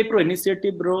ए टाइप रो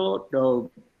इनिशिएटिव रो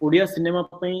ओडिया सिनेमा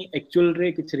पई एक्चुअल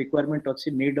रे किछ रिक्वायरमेंट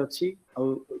अछि नीड अछि आ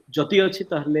जति अछि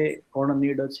ताहले कोन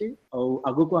नीड अछि आ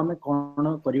आगु को हमें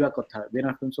कोन करिवा कथा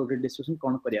BnR Films OTT डिस्ट्रीब्यूशन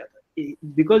कोन करिया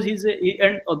बिकॉज़ ही इज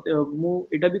एंड मु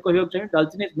एटा भी कहयो चाहे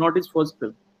डालचीनी is not his first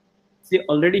film C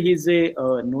already he is a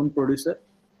known producer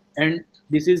and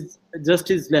this is just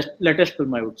his latest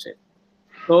film, I would say.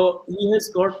 So he has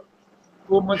got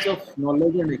so much of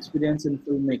knowledge and experience in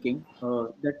filmmaking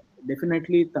that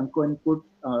definitely तांको input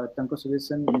तांको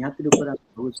suggestion निहाती रूप से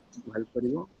बहुत help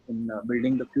करिवो in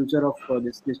building the future of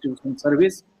this distribution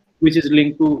service which is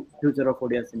linked to future of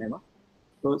Odia cinema.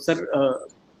 So sir,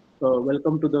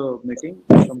 welcome to the meeting,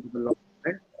 welcome to the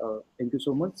launch. Thank you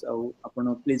so much.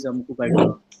 आपण please हमको guide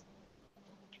करो.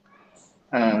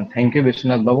 Thank you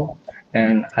Vishwanath Babu.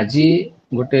 And आज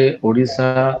गोटे ओडिशा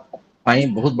पाई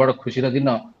बहुत बड़ खुशी दिन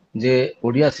जे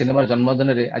Odia cinema जन्मदिन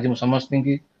रे आज मु समस्त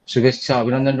की शुभेच्छा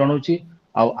अभिनंदन जनाऊँगी.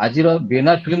 आज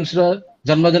BnR फिल्म्स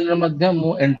जन्मदिन रे मध्य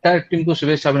मु एंटायर टीम को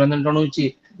शुभेच्छा अभिनंदन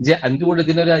जनाऊँगी जे अंतिम गोटे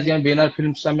दिन रे आज BnR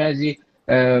फिल्म्स आम आज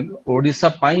ओडिशा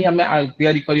पाई आम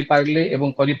तैयारी करि पारले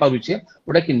एवं करि पारुछे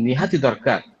ओटा कि निहाती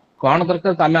दरकार कौन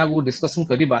दरकार तो आम आगु डिस्कसन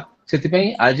करबा.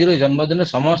 सेति आज जन्मदिन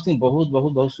समस्त बहुत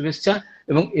बहुत बहुत शुभेच्छा.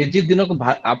 एवं एजी दिन को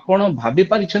आपण भाबी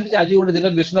पारिछन आज गोटे दिन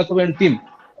विश्वनाथ एंड टीम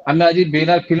आम आज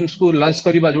BnR फिल्म्स को लॉन्च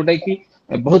करबा जोटा कि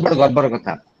बहुत बड़ गर्वर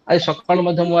कथा. आज सकाळ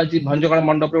मध्य मु आज भंजगण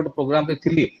मंडप रे प्रोग्राम रे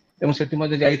थिली एवं सेति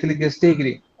मध्य जाईथिली गेस्ट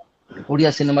हेकरी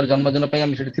ओडिया सिनेमा जन्मदिन पे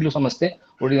आम सेठी थिलु समस्ते.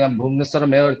 ओडिया भुवनेश्वर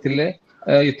मेयर थिले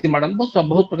इति मैडम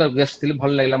बहुत प्रकार गेस्ट थिले.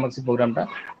 भल लागला मते प्रोग्राम टा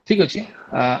ठीक अछि.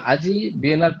 आज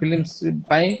BnR फिल्म्स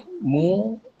पाई मु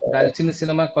दालचीनी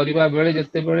सिनेमा करबा बेले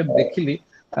जते बेले देखिली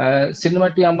सिनेमा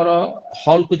टी हमर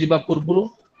हॉल को जिबा पूर्व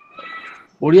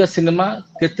ओडिया सिनेमा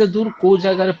केते दूर को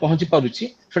जगह रे पहुंची पारुची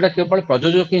सेटा केवल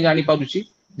प्रयोजक ही जानि पारुची.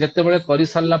 जते बेले करि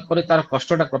सारला परे तार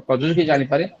कष्टटा प्रयोजक ही जानि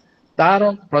पारे. तार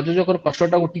प्रयोजकर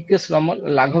कष्टटा को टिके श्रम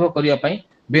लाघव करिया पई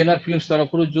BnR फिल्म्स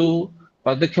तरफ जो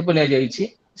पदक्षेप नै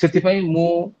जाईची सेति पई मु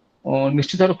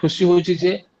निश्चित खुशी होची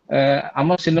जे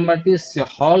आम सिनेमा टी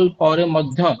हॉल पर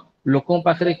मध्य लोकों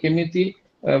पाखरे केमिति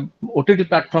OTT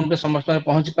प्लेटफॉर्म रे समस्त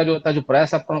पहुंची पारियो ता जो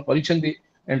प्रयास आपण करिसेंती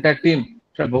एंटायर टीम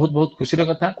से बहुत बहुत खुशी र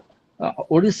कथा.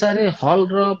 ओडिशा रे हॉल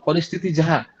रो परिस्थिति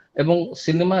जहा एवं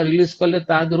सिनेमा रिलीज कले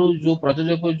ता दरु जो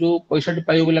प्रयोजक जो पैसा टी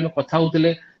पाइयो बोले हम कथा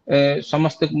होतले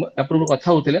समस्त अप्रूव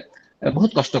कथा होतले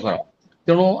बहुत कष्टकर.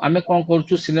 तेणु आम कौन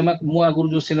करूँ सिनेमा मु आगु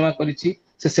जो सिनेमा करिछि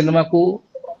से सिनेमा को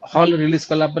हॉल रिलीज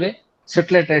कला परे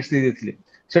सैटेलाइट राइट्स दे देथिले.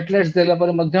 सैटेलाइट देला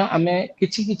परे मध्य आमे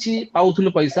किछि किछि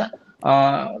पाउथुलु पैसा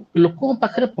लोकों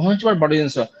पाखरे पहुंचबार बड़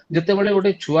जिनस. जते बड़े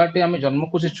गोटे छुआटे आम जन्म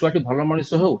को से छुआटी भल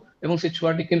मनीष हो एवं से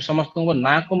छुआटी केम समस्त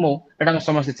ना कमो एटा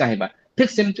समस्त चाहिबा. ठीक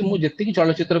सेमति मु जति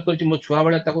चलचित्र करिछि मो छुआ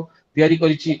बेले ताको तैयारी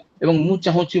करिछि एवं मु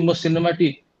चाहूछि मो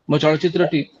सिनेमाटी मो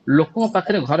चलचित्रटी लोकों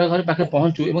पाखरे घर घर पाखरे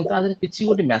पहुंचू एवं तादरे किछि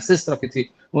गोटे मेसेज रखिथि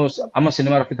आम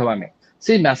सिनेमा रखिथबा आमे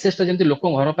से मेसेज ता जंती लोक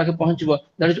घर पाखे पहुंचबो.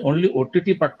 That is only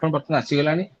OTT platform बर्तन आसी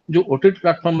गलानी जो OTT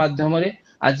प्लेटफॉर्म माध्यम रे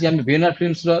आज हम BnR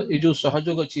फिल्म्स रो ए जो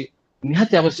सहयोग अछि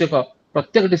निहाती आवश्यक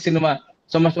प्रत्येक सिनेमा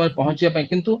समस्त पहुंचिया पई.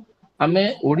 किंतु आमे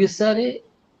ओडिसा रे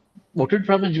OTT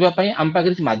प्लेटफॉर्म जिबा पई आम पाखे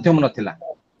किछि माध्यम नथिला.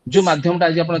 जो माध्यम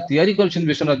आज आप तैयारी कर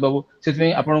विश्वनाथ बाबू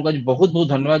से आपको आज बहुत बहुत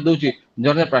धन्यवाद दूची.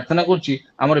 जन प्रार्थना करुच्ची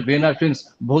आम BnR फिल्म्स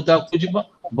बहुत आगे जीव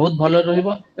बहुत भल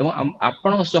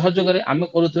रहा सहयोग आम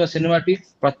करुवा सिनेमाटी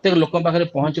प्रत्येक लोक पाखे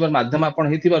पहुंचार माध्यम आप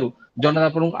जन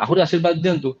आपको आहरी आशीर्वाद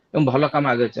दिंतु और भल काम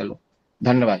आगे चलू.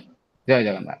 धन्यवाद. जय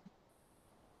जगन्नाथ.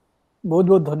 बहुत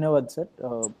बहुत धन्यवाद सर.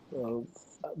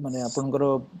 माने आपनकर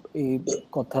ए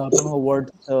कथा आपन वर्ड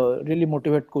रियली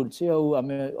मोटिवेट करछि. और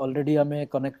आमे ऑलरेडी आमे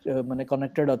कनेक्ट माने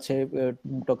कनेक्टेड अच्छे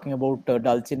टॉकिंग अबाउट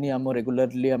दालचीनी. आम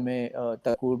रेगुलरली आमे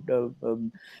ताकू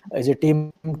एज ए टीम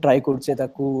ट्राई करछे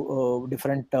ताकू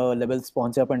डिफरेंट लेवल्स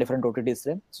पहुंचा पे डिफरेंट OTTs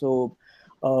रे. So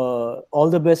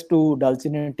all the best to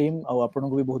दालचीनी टीम. और आपन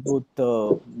को भी बहुत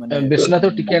बहुत माने विश्वनाथ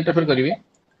टिके इंटरफेयर करिवे.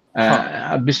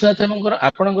 विश्वनाथ हमकर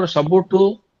आपनकर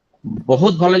सबटू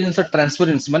बहुत भल जिनस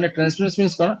ट्रांसपेरेंसी. माने ट्रांसपेरेंसी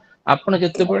मींस कोन आपण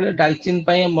जते बळे दालचीन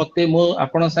पय मते मो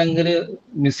आपण संगे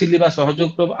मिसिली बा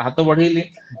सहयोग हाथ बढ़ेली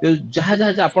जहा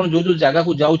जहा आपण जो जो जगह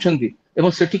को जाउछंती एवं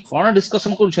सेठी कोन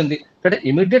डिस्कशन करूछंती सेटा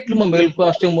इमीडिएटली मो मेल को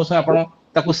आस्ते मो से आपण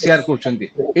ताको शेयर करूछंती.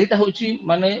 एटा होची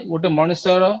माने गोटे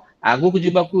मनुष्यर आगु को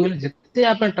जीवा को जते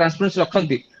आपण ट्रांसपेरेंसी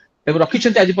रखंती एवं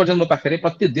रखिछंती आज पर्यंत पाखरे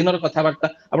प्रति दिनर कथावार्ता.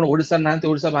 आपण ओडिसा नांते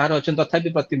ओडिसा बाहर अछन तथापि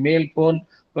प्रति मेल फोन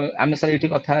आमे सर एठी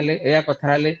कथा हले एया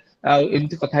कथा हले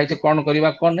एमती कथा है कौन करवा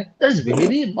कौन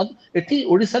भेरी एटी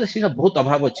ओडिसा रे सीना बहुत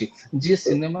अभाव अच्छी. जी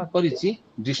सिनेमा करिछि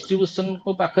डिस्ट्रीब्यूशन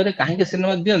को पाखरे काहे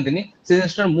सिनेमा दियंतिनी से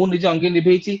जिनिसटा मु निजे अंगे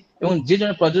निभेछि एवं जे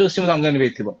जन प्रयोजक से अंगे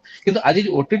निभेथिबो. किंतु आज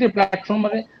OTT प्लेटफॉर्म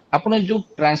रे आपण जो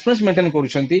ट्रांसपेरेंसी मेंटेन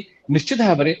करूछंती निश्चित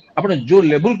भाव में आपण जो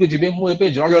लेवल को जिबे मु एबे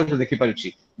जळ जळ देखि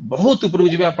पारुछि बहुत ऊपर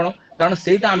जिबे आपण. कारण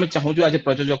सेटा आमे चाहू जो आज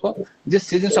प्रयोजक जे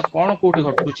से जिनिस कोन कोठी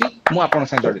घटुछि मु आपण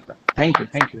संग जडित. Thank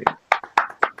you.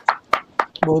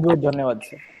 बहुत बहुत धन्यवाद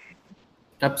sir.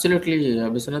 Absolutely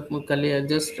Vishwanath मुकाली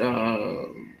just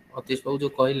Atish बाबू जो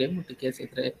कहले मुझे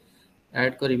से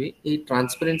ऐड करी ये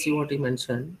ट्रांसपेरेंसी व्हाट ही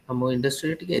मेंशन हम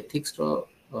इंडस्ट्री टिके एथिक्स रो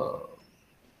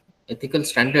एथिकल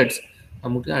स्टैंडर्ड्स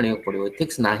आमुके आनिया पड़ो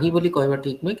एथिक्स नाही बोली कहबा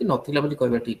ठीक न कि नथिला बोली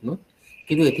कहबा ठीक न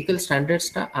किंतु एथिकल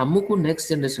स्टैंडर्ड्स टा आमुको नेक्स्ट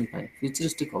जनरेशन पाई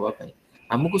फ्यूचरिस्टिक होबा पाई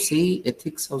आमुको सेही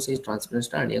एथिक्स और सेही ट्रांसपेरेंस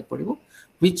टा आनिया पड़ो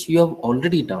which you have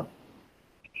already done.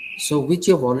 So which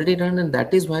you have already done, and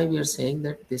that is why we are saying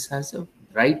that this has a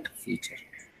bright future.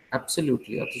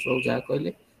 Absolutely. Atish babu jaha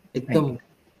kahile ekdam.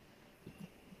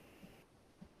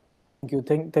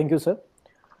 Thank you, sir.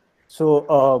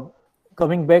 So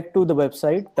coming back to the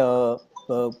website,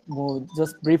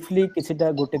 just briefly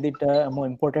किछिटा गोटे दिटा मो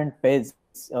important page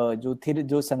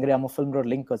जो संगरे आम film रो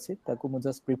link अछि ताकू मु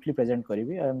just briefly present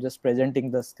करिवि. I am just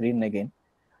presenting the screen again.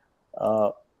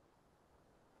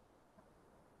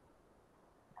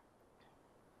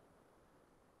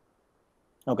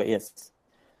 Okay, yes.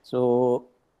 So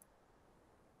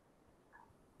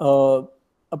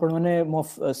आपण माने मो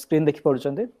स्क्रीन देखि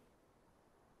पड़छन्ते.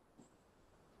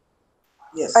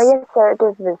 Yes. Yes, sir, it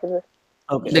is visible.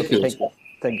 Okay,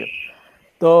 thank you.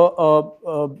 So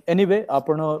anyway,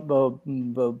 आपण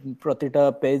प्रतिटा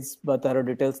पेज बा तार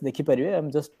डिटेल्स देखि परिवे. I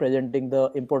am just presenting the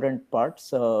important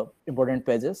parts, important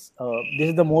pages. This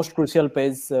is the most crucial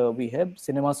page we have,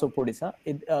 Cinemas of Odisha.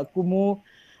 कुमु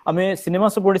आमे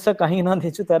Cinemas of Odisha काहे ना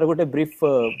देछु तार गोटे brief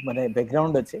माने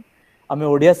बैकग्राउंड अछि. आमे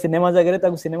Odia cinema जगरे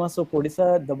Taku Cinemas of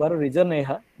Odisha दबार reason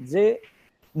एहा जे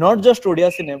not just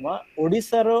Odia cinema,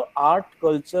 Odisha ro art,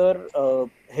 culture,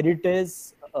 heritage,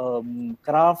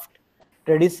 craft,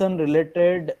 tradition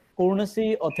related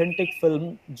कौनसी authentic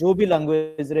film जो भी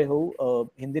language रे हो,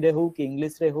 हिंदी रे हो कि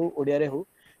इंग्लिश रे हो, ओडिया रे हो,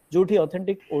 जोठी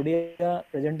authentic ओडिया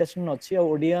presentation अच्छी और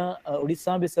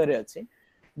ओडिशा विषय रे अच्छी,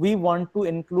 we want to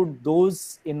include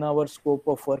those in our scope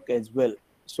of work as well.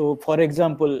 So for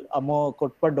example, Amo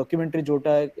COTPA documentary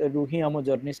जोटा रूही आमो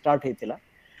journey start हेतिला.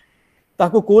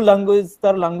 ताको को लैंग्वेज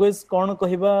तार language cone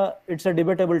कहिबा it's a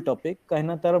debatable topic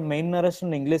काहेना तार मेन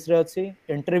नरेशन इंग्लिश रे अछि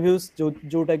इंटरव्यूज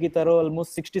जोटा कि तार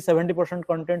ऑलमोस्ट 60-70%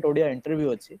 कंटेंट ओडिया इंटरव्यू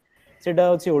अछि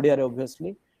सेटा अछि ओडिया रे ऑब्वियसली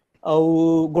आ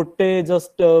गोटे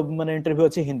जस्ट माने इंटरव्यू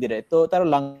अछि हिंदी रे तो तार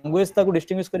लैंग्वेज ताको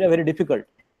डिस्टिंग्विश करिया very difficult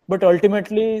but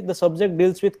ultimately the subject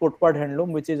deals with Kotpad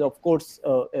handloom which is of course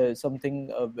something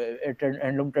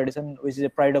handloom tradition which is a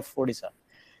pride of Odisha.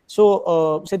 So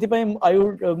sethipai I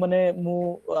would mane mu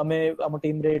ame am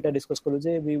team re eta discuss kolu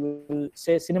je we will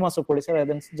say Cinemas of Odisha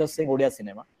rather than just saying Odia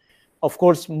cinema. Of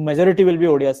course majority will be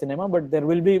Odia cinema but there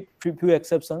will be few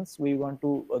exceptions. We want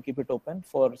to keep it open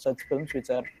for such films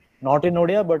which are not in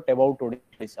Odia but about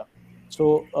Odisha.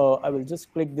 So I will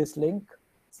just click this link,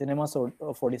 Cinemas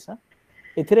of Odisha.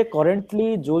 एथिरे currently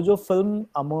जो film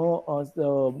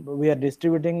Amo we are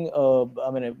distributing I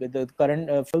mean the current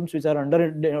films which are under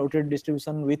OTT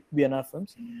distribution with BnR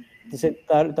Films जैसे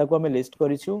ताको हमें list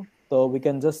करिछु तो we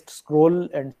can just scroll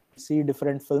and see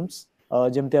different films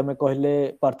जेमते हमें कहले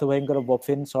Partha भाईंकर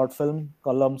बफिन short film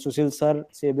कलम सुशील sir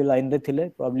से भी लाइन रे थिले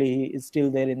probably he is still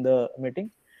there in the meeting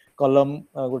कलम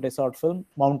गोटे short film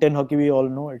Mountain Hockey we all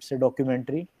know it's a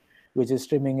documentary which is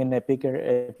streaming in Epic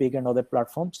and other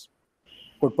platforms.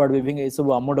 Kotpad weaving is a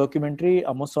amo documentary,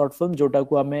 amo short film, jota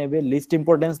ko ame ebe least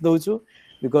importance douchu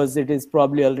because it is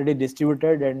probably already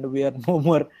distributed and we are no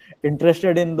more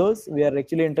interested in those. We are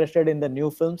actually interested in the new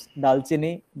films.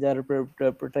 Daalcheeni, jar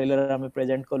trailer ame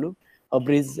present kolu.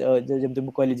 Hubris, jemte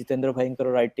mu कहली Jitendriya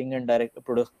bhainkar writing and direct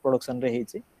production re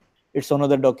heichi. It's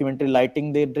another documentary,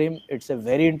 Lighting Their Dream. It's a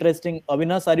very interesting.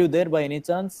 Avinash, are you there by any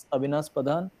chance? Avinash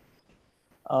Pradhan.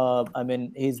 I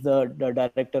mean, he's the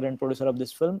director and producer of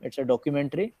this film. It's a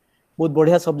documentary. बहुत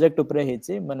बढ़िया subject उपरे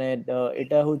हेछि माने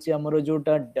एटा होछि हमरो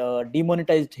जोटा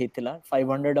demonetised हेतिला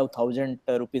 500 और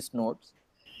 1000 rupees notes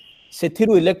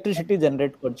सेथिरु electricity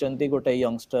generate करचंती गोटे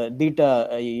youngster दीटा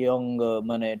young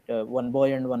माने one boy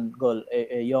and one girl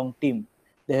a young team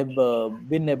they have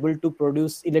been able to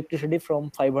produce electricity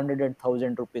from 500 and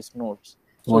 1000 rupees notes.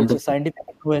 So wonderful. It's a scientific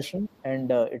innovation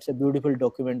and it's a beautiful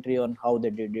documentary on how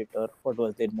they did it or what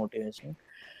was their motivation.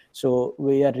 So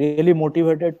we are really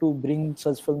motivated to bring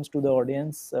such films to the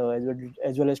audience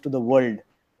as well as to the world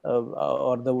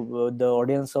or the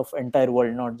audience of entire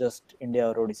world, not just India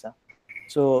or Odisha.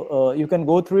 So you can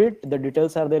go through it. The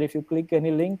details are there. If you click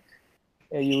any link,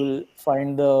 you will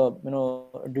find the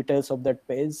details of that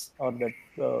page or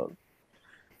that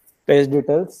page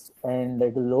details, and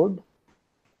it will load.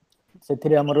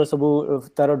 सेथिरे हमरो सब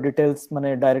तारो details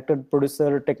माने director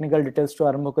producer technical details to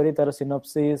आरंभ करी तारो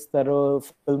synopsis तारो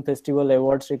film festival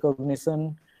awards recognition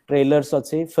trailers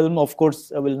अच्छी film of course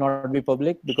will not be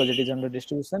public because it is under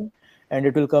distribution and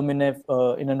it will come in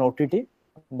an OTT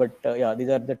but yeah these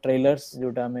are the trailers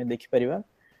जोटा हमें देखि परिबा.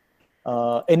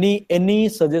 Any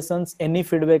suggestions, any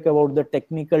feedback about the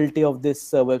technicality of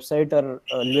this website are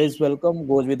always welcome,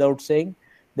 goes without saying.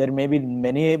 there may be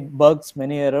many bugs,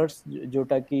 many errors,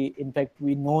 jota ki in fact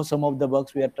we know some of the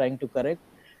bugs we are trying to correct.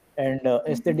 And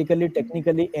aesthetically,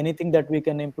 technically, anything that we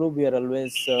can improve, we are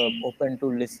always open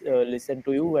to listen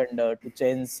to you and to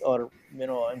change or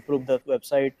improve the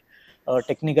website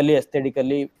technically,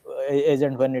 aesthetically, as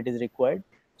and when it is required.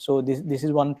 So this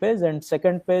is one page, and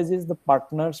second page is the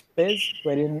partners page,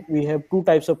 wherein we have two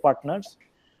types of partners.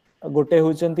 गोटे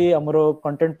होचंती हमरो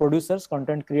content producers,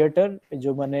 content creator,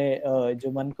 जो माने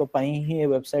जो मान को पाई ही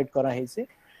website करा है से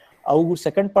आउ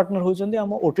सेकंड पार्टनर होचंती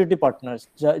हम ओटीटी पार्टनर्स,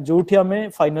 जोठी हमें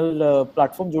फाइनल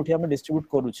प्लेटफॉर्म जोठी हमें डिस्ट्रीब्यूट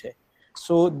करू छे.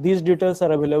 So these details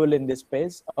are available in this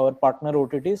page. Our partner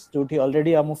OTTs जोठी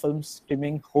already हम फिल्म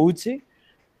स्ट्रीमिंग होउची,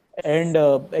 and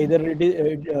either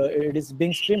it is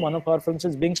being streamed, one of our films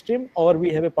is being streamed, or we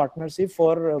have a partnership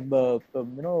for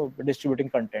distributing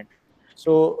content.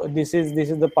 So this is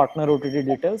the partner OTT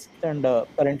details, and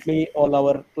currently all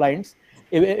our clients,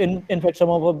 in fact some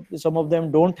of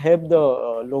them don't have the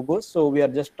logos, so we are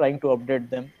just trying to update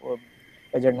them.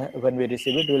 When we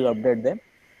receive it, we will update them.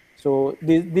 So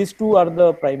these two are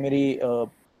the primary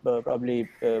probably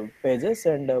pages,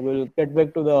 and we'll get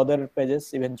back to the other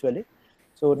pages eventually.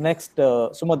 So next,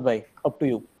 Sumit bhai, up to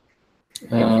you.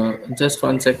 Just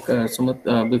one sec,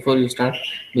 Sumit, before you start,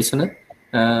 Vishwanath,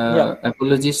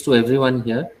 apologies to everyone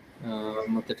here.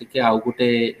 मते टिके आउ गुटे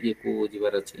ये को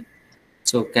जिवार अछि.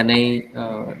 So can I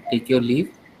take your leave?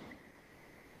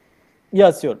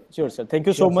 Yeah, sure, sir. Thank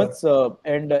you so much.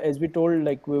 And as we told,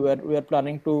 like we are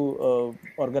planning to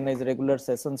organize regular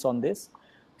sessions on this.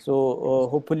 So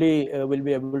hopefully we'll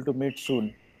be able to meet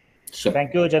soon. Sure.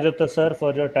 Thank you, Charudatta sir,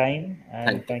 for your time,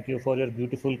 and thank you for your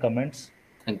beautiful comments.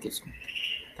 Thank you so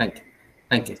much.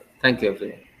 Thank you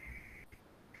everyone.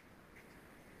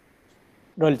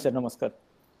 Rohil sir, namaskar.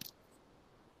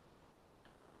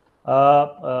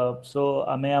 So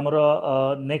आमे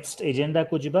हमरो next agenda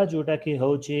को जिबा जोटा कि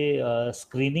होची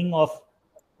screening of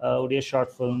Odia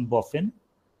short film Boffin.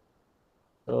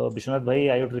 तो विश्वनाथ भाई,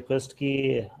 I would request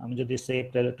कि हम जदी से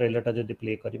ट्रेलर टा जदी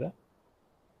प्ले करिबा.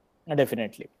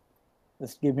 Definitely.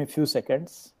 Just give me a few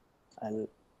seconds.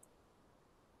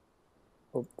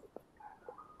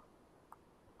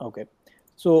 Okay.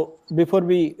 So before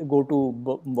we go to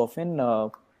Boffin, I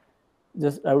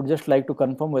would just like to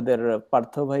confirm whether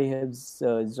Partha bhai has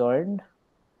joined.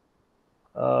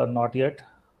 Not yet.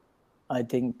 I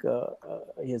think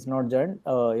he has not joined.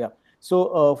 Yeah.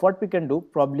 So what we can do,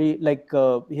 probably, like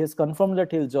he has confirmed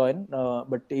that he'll join,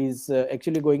 but he's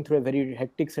actually going through a very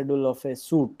hectic schedule of a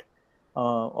shoot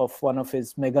of one of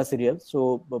his mega serials.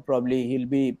 So probably he'll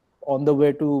be on the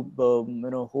way to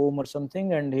home or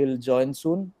something, and he'll join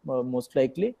soon, most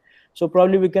likely. So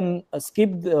probably we can skip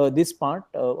this part,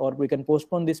 or we can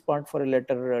postpone this part for a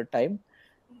later time,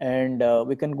 and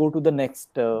we can go to the next.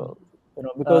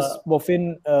 Because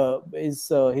Boffin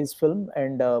is his film,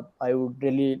 and I would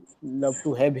really love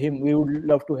to have him. We would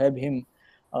love to have him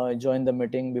join the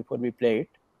meeting before we play it.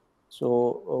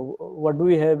 So what do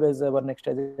we have as our next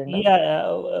agenda?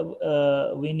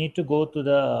 Yeah, we need to go to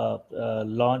the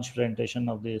launch presentation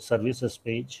of the services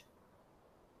page.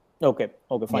 Okay,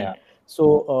 fine. Yeah.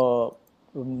 So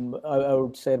I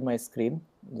would share my screen.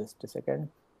 Just a second.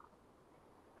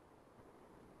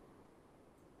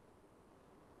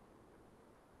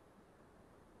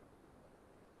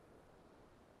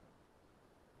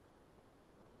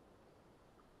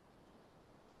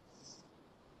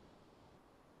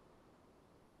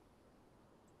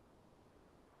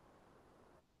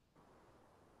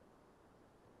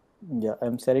 Yeah,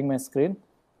 I'm sharing my screen.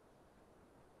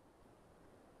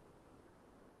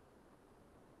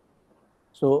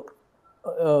 So,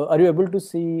 are you able to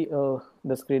see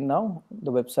the screen now?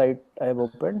 The website I have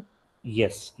opened?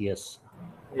 Yes.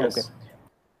 Okay.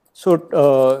 So,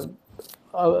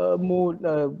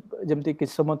 जमती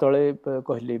किस समय तले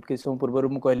कहली किस समय पूर्व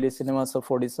मु कहली सिनेमास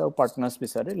ऑफ ओडिशा पार्टनर्स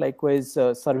विषय लाइकवाइज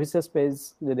सर्विसेज पेज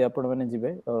जदि आपण माने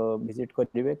जिवे विजिट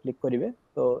करिवे क्लिक करिवे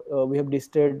तो we have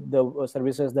listed the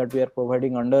services that we are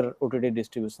providing under OTT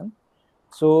distribution.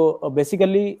 So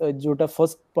basically जोटा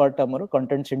फर्स्ट पार्ट हमरो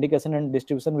content syndication and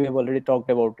distribution we have already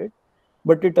talked about it,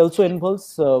 but it also involves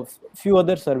few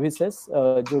other services,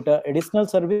 jota additional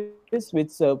service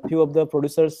which few of the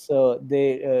producers they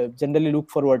generally look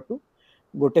forward to.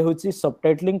 गोटे होची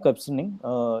subtitling captioning,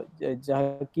 जहा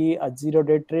कि आजिरो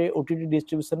date रे OTT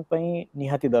distribution पई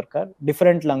निहाती दरकार,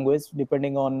 different language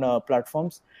depending on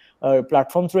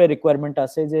platforms रे requirement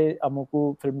आसे जे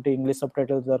हमकु फिल्म टे इंग्लिश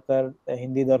सबटाइटल्स दरकार,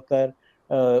 हिंदी दरकार,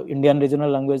 इंडियन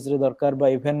रीजनल लैंग्वेज रे दरकार, बा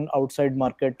even outside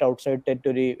market, outside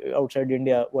territory, outside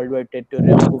India, world wide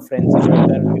territory हमको फ्रेंच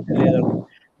दरकार, इटाली दरकार.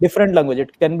 different language.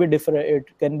 It can be different.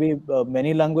 It can be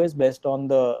many languages based on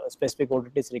the specific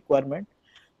OTT's requirement.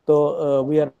 So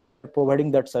we are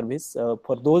providing that service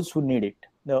for those who need it.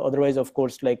 Otherwise, of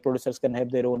course, like producers can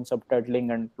have their own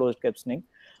subtitling and closed captioning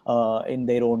in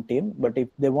their own team. But if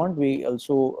they want, we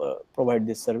also provide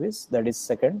this service. That is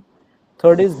second.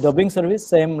 Third is dubbing service.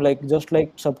 Same like just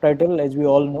like subtitle, as we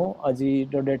all know. Aji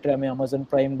date ame Amazon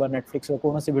Prime ba Netflix ro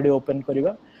kono se video open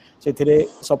kariba. Sethire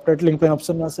subtitling pe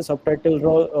option ase, subtitle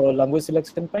ro language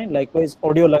selection pe, likewise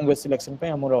audio language selection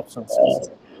pe amor options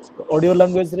ase. Audio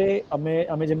language रे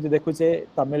आमे जेमति देखुचे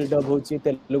Tamil dub होची,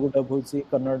 Telugu dub होची,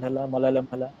 कन्नड़ हला, मलयालम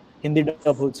हला, Hindi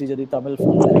dub होची, जदि Tamil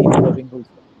film हेले Hindi dubbing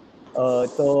होची।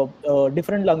 तो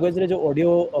डिफरेंट लैंग्वेज रे जो ऑडियो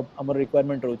हमर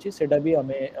रिक्वायरमेंट रोची सेटा भी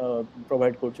आमे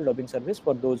provide करछु dubbing service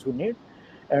for those who need.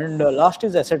 And last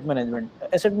is asset management.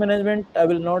 Asset management, I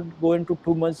will not go into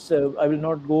too much. I will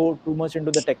not go too much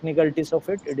into the technicalities of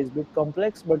it. It is a bit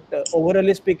complex, but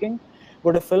overall speaking,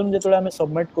 गोटे film जेतले आमे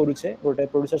submit करूछे, गोटे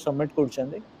producer submit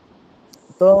करूछन्ते,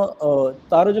 तो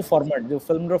तारो जो format, जो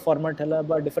film रो format हला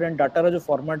बा different data रो जो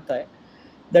format थाए,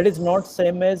 that is not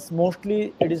same as, mostly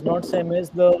it is not same as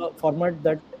the format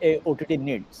that a OTT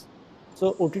needs.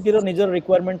 So OTT रो निजर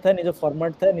रिक्वायरमेंट थाए, निजर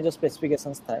फॉर्मेट थाए, निजर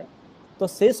स्पेसिफिकेशंस थाए। तो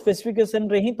से स्पेसिफिकेशन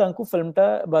रे ही तांकु फिल्मटा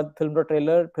बा फिल्म रो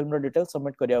ट्रेलर, फिल्म रो डिटेल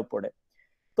सबमिट करिया पड़े।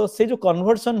 तो से जो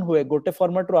कन्वर्सन हुए गोटे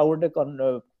फॉर्मेट रो आउटे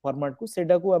फॉर्मेट को,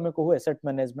 सेटा को हमें कहू एसेट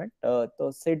मैनेजमेंट।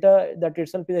 तो सेटा that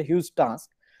itself is a huge task,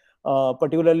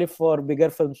 particularly for bigger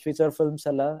films, feature films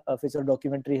हला, फीचर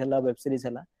डॉक्यूमेंटरी हला, वेब सीरीज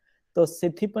हला। तो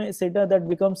सेथि पय सेटा that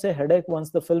becomes a headache once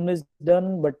the film is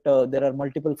done, but there are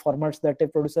multiple formats that a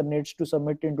producer needs to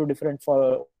submit into different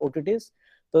OTTs.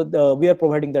 So we are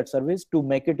providing that service to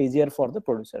make it easier for the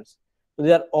producers. So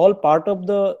they are all part of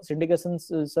the syndication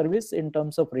service in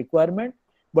terms of requirement,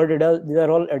 but these are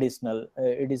all additional.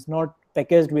 It is not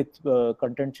packaged with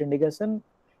content syndication.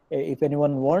 If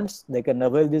anyone wants, they can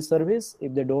avail this service.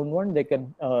 If they don't want, they can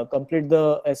complete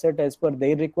the asset as per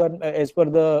their requirement, as per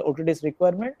the OTT's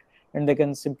requirement, and they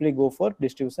can simply go for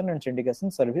distribution and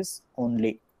syndication service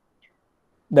only.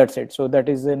 That's it. So that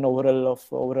is an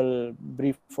overall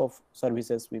brief of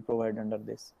services we provide under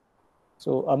this.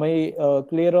 So am I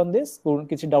clear on this?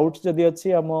 किछि doubts जदि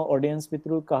अछि हम audience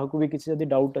भितरु काहकु भी किछि जदि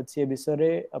doubt अछि ए विषय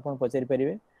रे आपण पचारि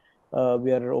परिबे.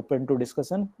 We are open to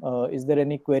discussion. Is there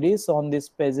any queries on these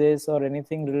pages or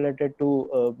anything related to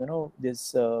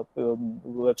this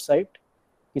website?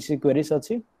 किछि queries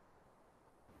अछि?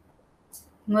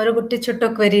 मोर गुटे छोटो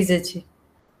क्वेरीज अछि।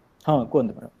 हां कोन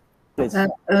मैडम प्लीज।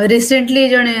 रिसेंटली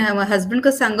जने हस्बैंड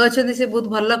को संग अछथि से बहुत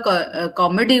भल्ला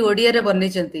कॉमेडी ओडिया रे बनै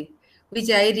छथि,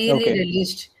 which I really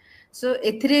released. So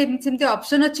एथरे सेमते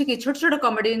option अछि कि छोट छोट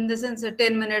comedy in the sense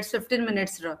 10 minutes 15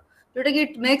 minutes रो, जोटा कि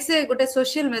इट मेक्स ए गोटे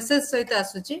सोशल मेसेज सहित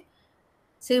आसुची,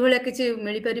 से भले किछि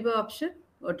मिली परिबो ऑप्शन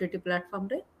ओटीटी प्लेटफॉर्म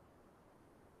रे?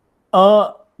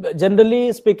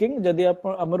 जनरली स्पीकिंग जदि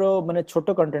हमरो माने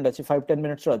छोटो कंटेंट अछि 5-10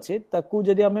 मिनिट्स रो अछि, ताकू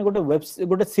जदि हमें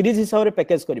गोटे सीरीज हिसाब रे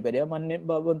पैकेज करि परिया, माने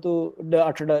बाबंतु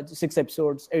 8टा 6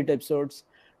 episodes 8 episodes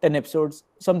 10 episodes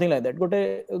something like that,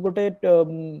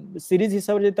 गोटे सीरीज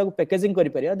हिसाब रे ताकू पैकेजिंग करि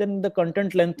परिया, then the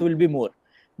content length will be more,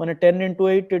 माने 10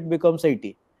 into 8 it becomes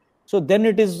 80. So then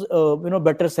it is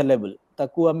better sellable,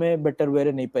 ताकू हमें better way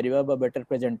रे नहीं परिबा बा better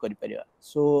present करि परिबा.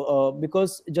 So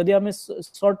because जदि हमें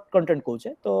short content कहूचे,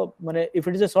 तो माने if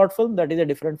it is a short film, that is a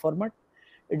different format.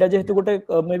 इटा जेहेतु गोटे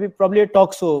maybe probably a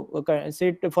talk show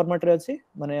set format रे अछि,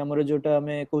 माने हमर जोटा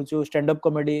हमें कहूचु stand up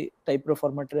comedy type रो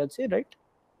format रे अछि, right?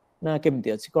 ना केमति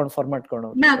अछि कोन फॉर्मेट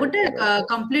कोन? ना गोटे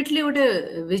कंप्लीटली गोटे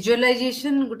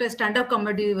विजुअलाइजेशन गोटे स्टैंड अप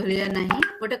कॉमेडी भलिया नाही,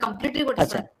 गोटे कंप्लीटली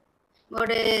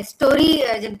गोटे स्टोरी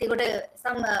जेमति गोटे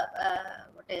सम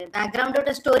गोटे बैकग्राउंड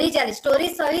गोटे स्टोरी चली, स्टोरी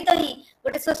सहित ही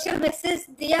गोटे सोशल मेसेज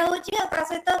दिया होची, आ ता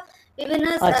सहित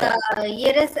विभिन्न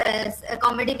ये रे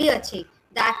कॉमेडी भी अछि,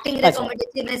 द एक्टिंग रे कॉमेडी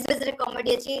अछि, मेसेज रे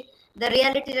कॉमेडी अछि, द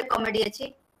रियलिटी रे कॉमेडी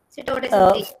अछि, सेटा गोटे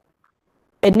सती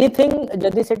anything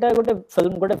जदि सेटा गोटे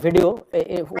फिल्म गोटे video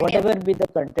whatever be the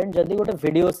content, जदि गोटे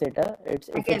वीडियो सेटा it's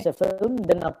a film,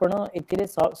 then आपण इथिरे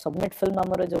सबमिट फिल्म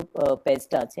हमर जो पेज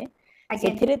ता अछि,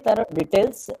 सेथिरे तार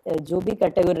डिटेल्स जो भी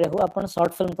कैटेगरी रे हो आपण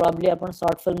शॉर्ट फिल्म probably आपण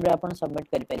शॉर्ट फिल्म रे आपण सबमिट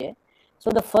करि परिए. So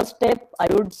the first step I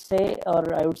would say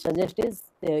or I would suggest is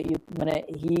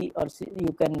he or she,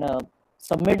 you can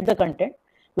submit the content,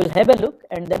 we'll have a look,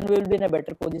 and then we will be in a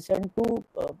better position to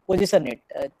position it,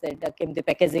 the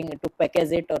packaging, to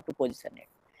package it or to position it.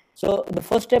 So the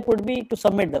first step would be to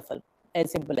submit the film,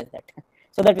 as simple as that,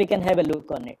 so that we can have a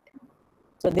look on it.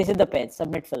 So this is the page,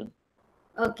 submit film.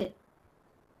 Okay.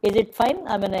 is it fine?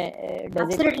 I mean, does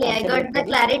absolutely it I got the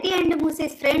clarity and mu se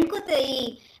friend ko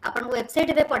upon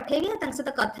website पे पठेबी तांग सहित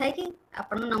कथा है कि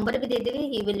अपन number भी दे देबी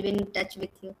he will be in touch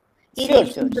with you. He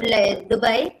lives in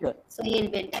Dubai, so he will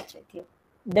be in touch with you.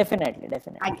 Definitely.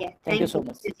 Okay, Thank you so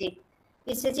much.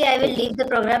 Vishwaji, I will leave the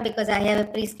program because I have a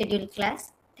pre-scheduled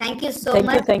class. Thank you so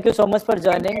much. Thank you so much for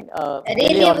joining.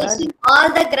 Really wishing all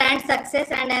the grand success,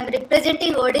 and I am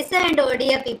representing Odisha and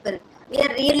Odia people. We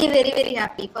are really very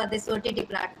happy for this OTT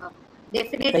platform.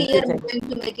 Definitely you are going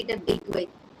to make it a big way.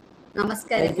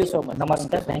 Namaskar. Thank you so much.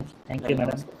 Namaskar. Thank you,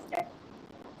 madam.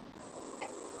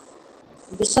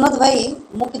 Vishwanath भाई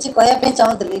मु किछि कहया पे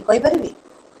चाहतली कहि परबी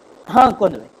हां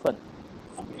कोन भाई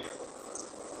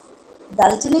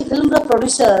दालचीनी film रो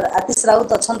producer आतिश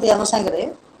राउत अछंती हम संगे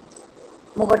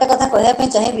मु गोटे कथा कहया पे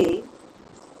चाहेबी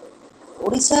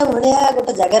ओडिशा भड़िया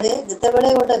गोटे जगह रे जते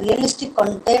बेले गोटे रियलिस्टिक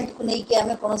कंटेंट को नै कि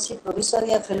हमें कोनोसी प्रोड्यूसर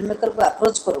या फिल्म मेकर को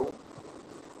अप्रोच करू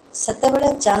सेते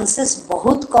बेले चांसेस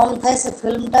बहुत कम थाए से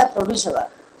फिल्मटा प्रोड्यूस होबा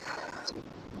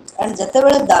एंड जते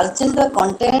बेले दालचीनी रो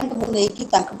कंटेंट मु नै कि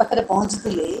तांक पाखरे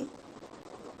पहुंचतिले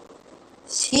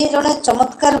सी जने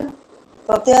चमत्कार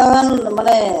प्रतिभावान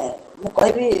माने मु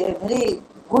कहबी very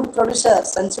good producer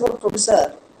sensible producer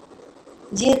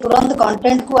जी तुरंत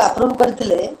कंटेंट को अप्रूव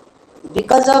करथिले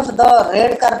because of the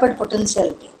red carpet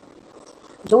potentiality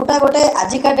जोटा गोटे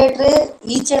आजिका डेट रे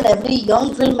each and every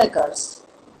young film makers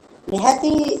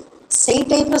निहाती सेही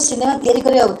टाइप रो सिनेमा तैयारी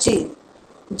करिया उचित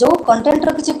जो कंटेंट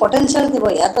रो किछि पोटेंशियल दिबो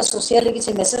या तो सोशली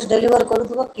किछि मेसेज डिलीवर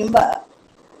करथबो किंबा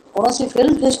कोनोसी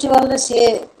फिल्म फेस्टिवल रे से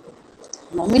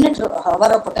नॉमिनेट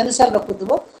हवार पोटेंशियल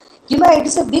रखुथबो किंबा it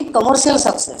is a big commercial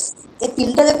success ए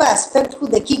तीनटा जक एस्पेक्ट को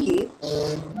देखि कि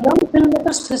यंग फिल्म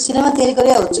मेकर्स सिनेमा तैयारी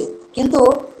करिया उचित किंतु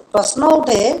प्रश्न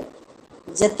उठे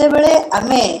जेते बेले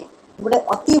आमे गोटे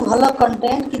अति भल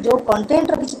कंटेंट कि जो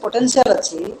कंटेंट रो किछि पोटेंशियल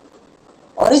अछि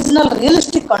ओरिजिनल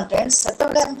रियलिस्टिक कंटेंट सेते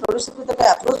बेले हम प्रोड्यूसर को तके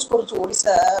अप्रोच करछु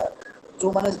ओडिसा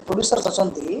जो माने प्रोड्यूसर्स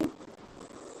अछंती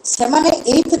से माने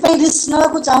एथि पई रिस्क नवा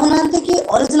को चाहू नांते कि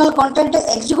ओरिजिनल कंटेंट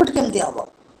एग्जीक्यूट केमति हबो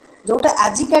जोटा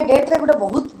आजिका डेट रे गोटे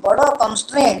बहुत बड़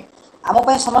कंस्ट्रेंट आम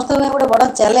पई समस्त गोटे बड़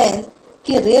चैलेंज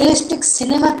कि रियलिस्टिक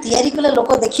सिनेमा तैयारी कले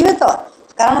लोक देखिबे तो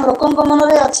कारण लोकन को मन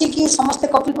रे अछि कि समस्त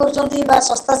कॉपी करचंती बा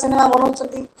सस्ता सिनेमा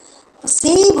बनाउचंती तो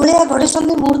सेही भलिया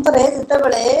घडिसंती मुहूर्त रे जते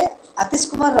बेले आतिश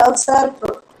कुमार राउत सर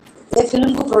ए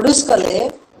फिल्म को प्रोड्यूस कले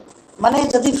माने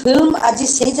जदि फिल्म आज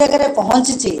सेही जगह रे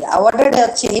पहुंची छि अवार्डेड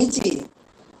अछि छि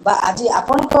बा आज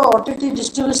आपन को ओटीटी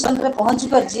डिस्ट्रीब्यूशन रे पहुंची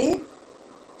परछि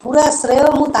पूरा श्रेय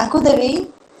मु तांको देबी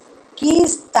कि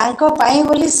तांको पाई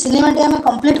बोली सिनेमा टे हम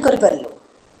कंप्लीट करि परलु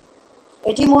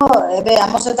एठी मो एबे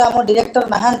हम सहित हम डायरेक्टर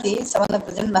नहांती समान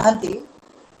प्रेजेंट नहांती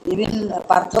इवन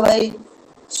पार्थ भाई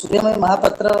सूर्यमय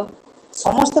महापात्र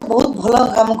समस्त बहुत भल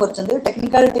काम करछन्ते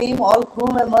technical team all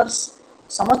crew members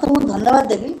समस्त को धन्यवाद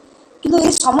देबी किंतु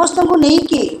ए समस्त को नै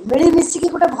कि मिली मिसी कि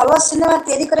गोटे भल सिनेमा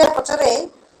तैयारी करे पछरे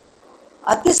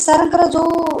आतिश सरकर जो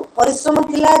परिश्रम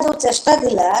थिला जो चेष्टा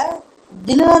थिला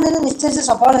दिन ना दिन निश्चय से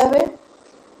सफल हेबे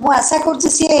मु आशा करछि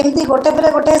सी एमती गोटे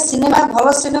पर गोटे सिनेमा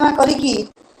भल सिनेमा करी कि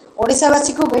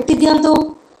ओडिसावासी को भेटी दियंतु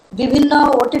विभिन्न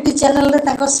ओटीटी चैनल रे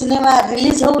तांको सिनेमा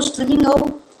रिलीज हो स्ट्रीमिंग हो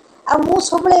आ मु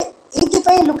सबले एथि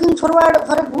पई looking forward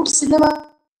for a good cinema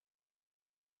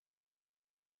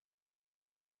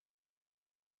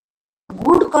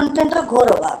good content रो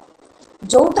घोर अभाव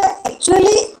जोटा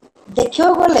एक्चुअली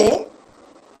देखियो गले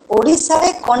ओडिसा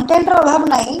रे कंटेंट रो अभाव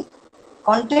नाही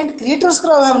कंटेंट क्रिएटर्स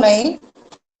रो अभाव नाही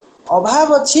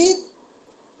अभाव अछि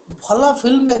भल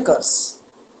फिल्म मेकर्स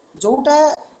जोटा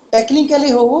टेक्निकली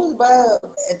हो बा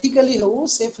एथिकली हो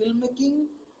से फिल्म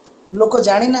मेकिंग लोक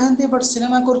जानि नाहंती बट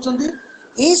सिनेमा करचंती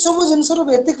ए सब जिंस रो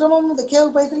व्यतिक्रम हम देखिया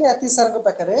पाइतली आतिश सर के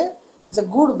पाखरे जे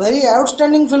good very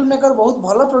outstanding film maker बहुत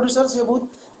भल प्रोड्यूसर से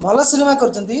बहुत भल सिनेमा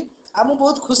करचंती आ मु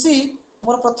बहुत खुशी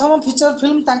मोर प्रथम फीचर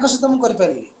फिल्म तांको सहित मु करि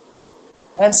पारिली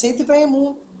एंड सेति पई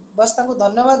मु बस तांको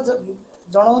धन्यवाद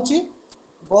जणाउची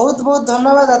बहुत बहुत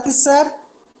धन्यवाद आतिश सर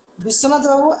विश्वनाथ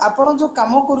बाबू आपण जो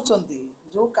काम करूचंती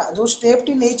जो स्टेप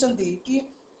टी नेचंती कि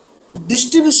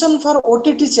डिस्ट्रीब्यूशन फॉर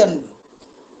ओटीटी चैनल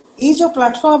ई जो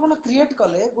प्लेटफॉर्म आपण क्रिएट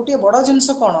कले गोटे बड़ जिंस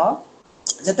कोन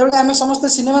जते बेले हमें समस्त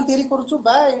सिनेमा तैयारी करूछु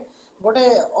बा गोटे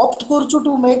opt करूछु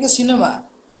to make a cinema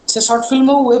से शॉर्ट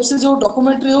फिल्म हो वेब सीरीज हो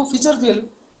डॉक्यूमेंट्री हो फीचर फिल्म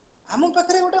हम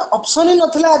पाखरे गोटे ऑप्शन ही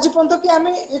नथिला आज पर्यंत कि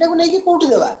हमें एटा को नै कि कोठी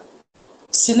देबा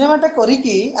सिनेमाटा करी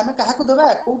कि हमें काहा को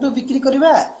देबा कोठी बिक्री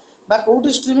करबा बा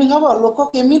कोठी स्ट्रीमिंग हबो लोक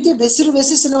केमिति बेसी रु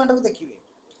बेसी सिनेमाटा को देखिबे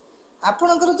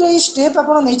आपनकर जो स्टेप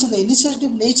आपण नैछन इनिशिएटिव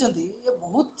नैछन ये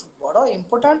बहुत बड़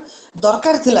इंपोर्टेंट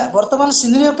दरकार थिला वर्तमान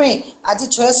सिनेमा पे आज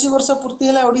 86 वर्ष पूर्ति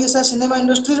हला ओडिसा सिनेमा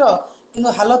इंडस्ट्री रो किंतु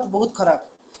हालत बहुत खराब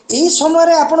एही समय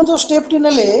रे आपण जो स्टेप टी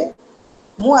नेले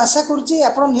ମୁଁ ଆଶା କରୁଛି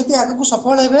ଆପଣ ନିହାତି ଆଗକୁ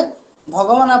ସଫଳ ହେବେ।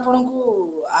 ଭଗବାନ ଆପଣଙ୍କୁ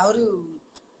ଆହୁରି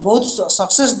ବହୁତ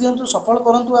ସକ୍ସେସ୍ ଦିଅନ୍ତୁ, ସଫଳ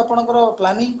କରନ୍ତୁ ଆପଣଙ୍କର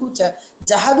ପ୍ଲାନିଂକୁ।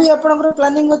 ଯାହା ବି ଆପଣଙ୍କର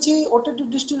ପ୍ଲାନିଂ ଅଛି OTT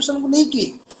ଡିଷ୍ଟ୍ରିବ୍ୟୁସନକୁ ନେଇକି,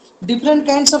 ଡିଫରେଣ୍ଟ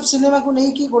କାଇଣ୍ଡସ୍ ଅଫ୍ ସିନେମାକୁ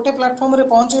ନେଇକି ଗୋଟେ ପ୍ଲାଟଫର୍ମରେ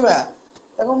ପହଞ୍ଚେଇବା,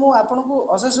 ଏବଂ ମୁଁ ଆପଣଙ୍କୁ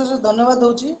ଅଶେଷ ଅଶେଷ ଧନ୍ୟବାଦ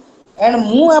ଦଉଛି। ଏଣ୍ଡ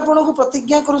ମୁଁ ଆପଣଙ୍କୁ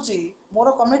ପ୍ରତିଜ୍ଞା କରୁଛି, ମୋର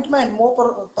କମିଟମେଣ୍ଟ ମୋ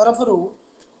ତରଫରୁ,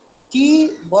 କି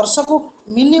ବର୍ଷକୁ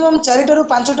ମିନିମମ୍ 4ଟାରୁ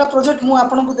 5ଟା ପ୍ରୋଜେକ୍ଟ ମୁଁ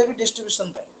ଆପଣଙ୍କୁ ଦେବି ଡିଷ୍ଟ୍ରିବ୍ୟୁସନ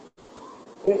ପାଇଁ।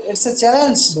 ଇଟ୍ସ ଏ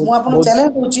ଚ୍ୟାଲେଞ୍ଜ, ମୁଁ ଆପଣଙ୍କୁ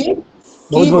ଚ୍ୟାଲେଞ୍ଜ ଦଉଛି କି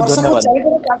ବହୁତ ବର୍ଷକୁ ଧନ୍ୟବାଦ।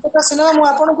 4ଟାରୁ 5ଟା ସିନେମା ମୁଁ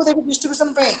ଆପଣଙ୍କୁ ଦେବି ଡିଷ୍ଟ୍ରିବ୍ୟୁସନ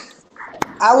ପାଇଁ।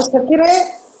 ଆଉ ସେଥିରେ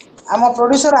ଆମ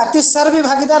ପ୍ରୋଡ୍ୟୁସର ଆତିଶ ସାର୍ ବି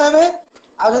ଭାଗିଦାର ହେବେ।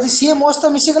 ଆଉ ଯଦି ସିଏ ମୋ ସହିତ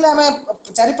ମିଶିଗଲେ ଆମେ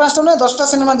 4-5ଟା ନୁହେଁ 10ଟା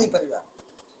ସିନେମା ଦେଇପାରିବା।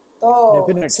 ତ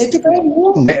Definitely, ସେଥିପାଇଁ ମୁଁ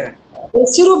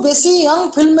ବେଶୀରୁ ବେଶୀ ୟଙ୍ଗ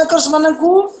ଫିଲ୍ମ ମେକର୍ସ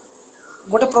ମାନଙ୍କୁ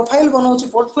ଗୋଟେ ପ୍ରୋଫାଇଲ ବନଉଛି,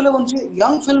 ପୋର୍ଟଫୋଲିଓ ବନଉଛି।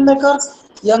 Young film makers,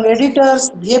 young editors,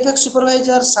 VFX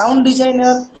supervisor, sound ଡିଜାଇନର,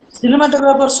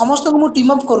 ସିନେମାଟୋଗ୍ରାଫର ସମସ୍ତଙ୍କୁ ମୁଁ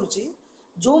ଟିମ୍ ଅପ୍ କରୁଛି।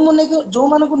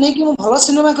 ଯୋଉମାନଙ୍କୁ ନେଇକି ମୁଁ ଭଲ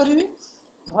ସିନେମା କରିବି,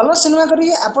 ଭଲ ସିନେମା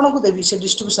କରିକି ଆପଣଙ୍କୁ ଦେବି ସେ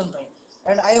ଡିଷ୍ଟ୍ରିବ୍ୟୁସନ ପାଇଁ।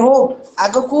 ଏଣ୍ଡ ଆଇ ହୋପ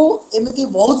ଆଗକୁ ଏମିତି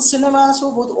ବହୁତ ସିନେମା ଆସୁ,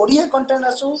 ବହୁତ ଓଡ଼ିଆ କଣ୍ଟେଣ୍ଟ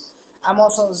ଆସୁ, ଆମ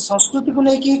ସଂସ୍କୃତିକୁ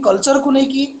ନେଇକି, କଲଚରକୁ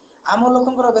ନେଇକି, ଆମ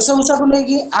ଲୋକଙ୍କର ବେଶଭୂଷାକୁ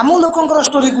ନେଇକି, ଆମ ଲୋକଙ୍କର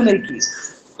ଷ୍ଟୋରିକୁ ନେଇକି।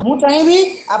 ମୁଁ ଚାହିଁବି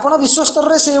ଆପଣ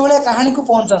ବିଶ୍ୱସ୍ତରରେ ସେଇଭଳିଆ କାହାଣୀକୁ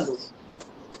ପହଞ୍ଚାନ୍ତୁ।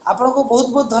 ଆପଣଙ୍କୁ ବହୁତ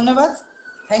ବହୁତ ଧନ୍ୟବାଦ।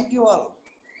 Thank you all.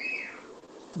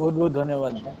 बहुत बहुत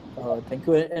धन्यवाद थैंक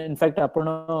यू इनफैक्ट आपण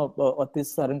अतीश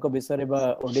सर विषय बा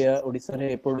ओडिशा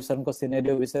रे प्रोड्यूसर को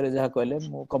सिनेरियो विषय जहाँ कहले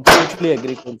मु कंप्लीटली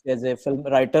एग्री करछि as a film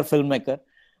writer film maker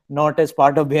not as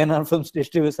part of BnR Films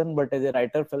distribution but as a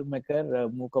writer film maker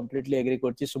मु कंप्लीटली एग्री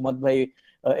करछि। सुमत भाई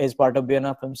as part of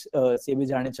BnR Films से भी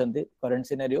जानि छथि करंट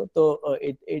सिनेरियो तो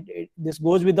it this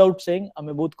goes without saying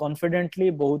हमें बहुत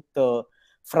कॉन्फिडेंटली बहुत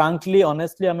फ्रांकली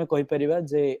ऑनेस्टली हमें कहि परिबा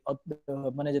जे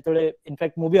माने जेतले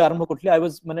इनफैक्ट मूवी आरंभ करथली आई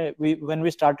वाज माने when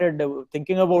we started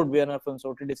thinking about BnR Films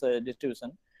OTT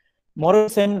distribution more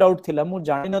same doubt थिला मु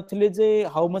जानि नथली जे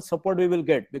how much support we will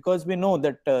get because we know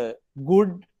that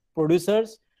good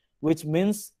producers which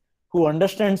means who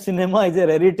understand cinema is a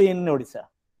rarity in Odisha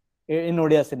in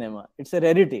Odia cinema it's a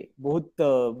rarity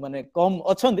बहुत माने कम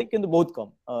अछंती किंतु बहुत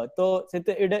कम तो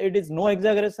सेते it is no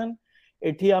एग्जागरेशन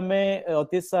एठी आमे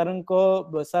अतीश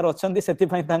सार अछंती सेति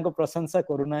पई तांको प्रशंसा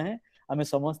करूना है आमे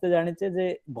समस्त जानिचे जे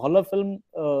भलो फिल्म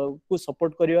को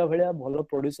सपोर्ट करिवा भलिया भलो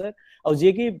प्रोड्यूसर आ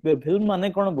जे की फिल्म माने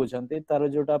कोन बुझंती तारो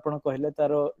जोटा आपण कहले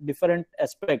तारो डिफरेंट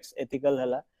एस्पेक्ट्स एथिकल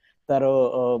हला तारो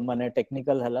माने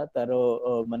टेक्निकल हला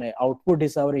तारो माने आउटपुट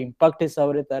हिसाब रे इंपैक्ट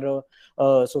हिसाब रे तारो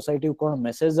सोसाइटी को कोन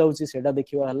मेसेज जाउची सेटा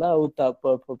देखिवा हला और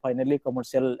फाइनली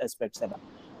कमर्शियल एस्पेक्ट्स हला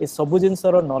ए सब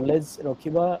जिनसर नॉलेज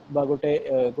रखिबा बा गोटे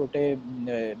गोटे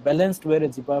बैलेंस्ड वे रे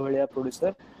जिबा भलिया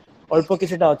प्रोड्यूसर अल्प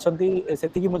किछटा अछंती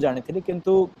सेति की मु जानिथिली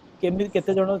किंतु केमि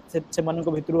केते जण से मानक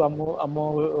भितरु आम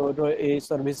ए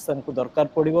सर्विस को दरकार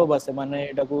पड़िबो बा से माने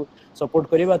एटा को सपोर्ट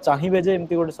करिबा चाहिबे जे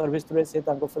एमती गोटे सर्विस थ्रू से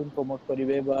तांको फिल्म प्रमोट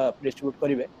करिवे बा डिस्ट्रीब्यूट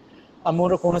करिवे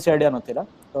आमर कौन से आइडिया नथिला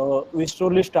तो वी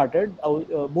स्लोली स्टार्टेड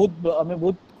बहुत आमे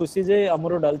बहुत खुशी जे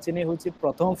हमरो डालचीनी होची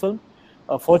प्रथम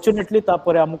फिल्म फॉर्चुनेटली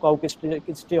तापर हमको आउ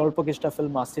किछटी अल्प किछटा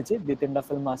फिल्म आसी दी तीनटा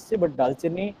फिल्म आसी बट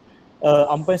डालचीनी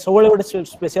आम पे सब गोटे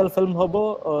स्पेशल फिल्म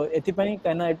हम एथिपाई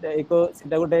कहीं एक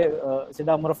सेटा गोटे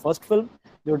सेटा हमर फर्स्ट फिल्म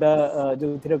जोटा जो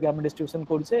थी कि आम डिस्ट्रीब्यूशन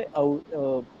करूचे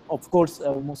ऑफ कोर्स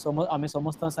आम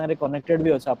समस्त संगे कनेक्टेड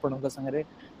भी अच्छे आपण संगे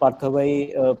पार्थ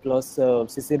भाई प्लस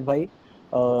शिशिर भाई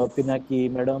Pinaki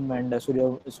madam and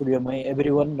सूर्यमय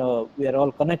everyone we are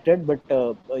all connected but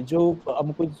जो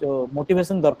हमको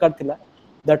मोटिवेशन दरकार थिला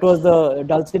that was the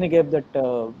Daalcheeni gave that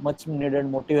much needed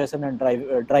motivation and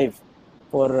drive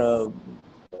for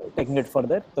taking it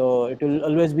further so it will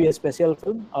always be a special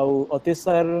film ଆଉ Atish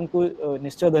sir ଙ୍କୁ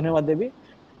ନିଶ୍ଚୟ ଧନ୍ୟବାଦ ଦେବି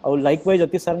ଆଉ ଲାଇକୱାଇଜ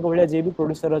ଅତୀଶ ସାର୍ ଙ୍କ ଭଳିଆ ଯେ ବି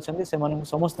ପ୍ରୋଡ୍ୟୁସର ଅଛନ୍ତି ସେମାନଙ୍କୁ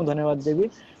ସମସ୍ତଙ୍କୁ ଧନ୍ୟବାଦ ଦେବି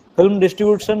फिल्म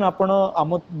डिस्ट्रीब्यूशन आपण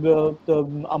आम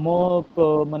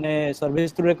माने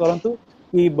सर्विस थ्रू रे करंतु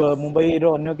कि मुंबई रो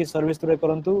अन्य की सर्विस थ्रू रे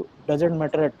करंतु doesn't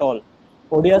matter at all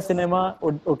Odia cinema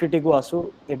OTT को आसु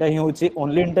एटा ही होची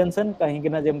ओनली इंटेंशन काहे कि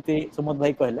ना जेमती सुमत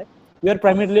भाई कहले we are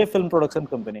primarily film production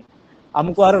company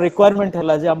हमको आर रिक्वायरमेंट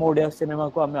हला जे हम ओडिया सिनेमा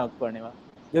को हमें आगु आनिबा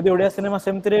जदि ओडिया सिनेमा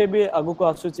सेमती रे भी आगु को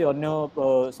आसुची अन्य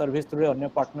सर्विस थ्रू रे अन्य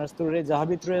पार्टनर्स थ्रू रे जहां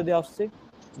भी थ्रू रे आसुची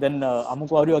then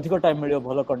हमको और अधिक टाइम मिलियो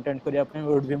भलो कंटेंट करिया पे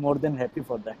we would be more than happy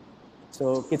for that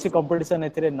so किछि कंपटीशन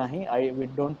एथिरे नाही we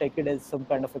don't take it as some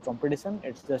kind of a competition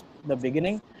it's just the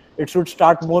beginning it should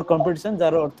start more competition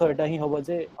jar अर्थ एटा ही होबो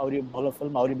जे और भलो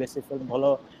film और बेसी film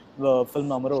भलो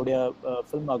film हमर ओडिया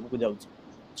फिल्म आगु को जाउची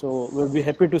so we would be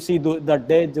happy to see that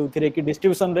day जो थिरे कि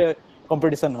डिस्ट्रीब्यूशन रे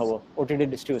कंपटीशन होबो OTT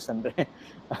डिस्ट्रीब्यूशन रे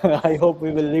I hope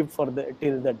we will live for the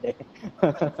till that day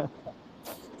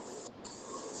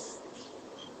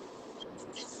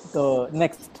तो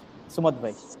नेक्स्ट सुमत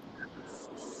भाई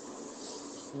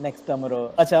नेक्स्ट हमरो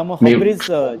अच्छा हम हब्रिस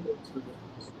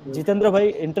जितेंद्र भाई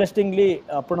इंटरेस्टिंगली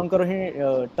आपणकर ही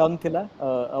टर्न थिला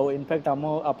इनफैक्ट हम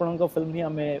आपणक फिल्म ही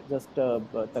हमें जस्ट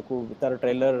ताकू तार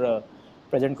ट्रेलर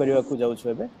प्रेजेंट करबा को जाउछु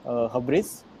एबे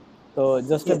हब्रिस तो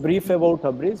जस्ट अ ब्रीफ अबाउट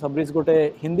हब्रिस हब्रिस गोटे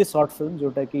हिंदी शॉर्ट फिल्म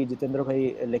जोटा कि जितेंद्र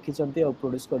भाई लिखि चंती और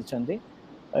प्रोड्यूस कर चंती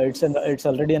it's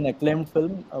already N acclaimed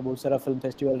film बहुत सारा फिल्म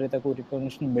फेस्टिवल रे ताकू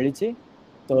रिकॉग्निशन मिली छी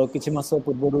तो किछि मास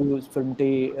पूर्व फिल्म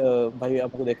टी भाई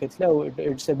आपको देखैथिले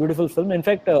it's a beautiful film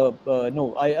in fact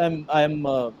no I am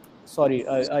sorry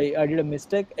I did a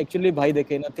mistake actually भाई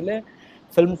देखे नथिले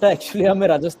फिल्म टा एक्चुअली हमें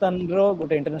राजस्थान रो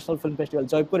गोटे international film festival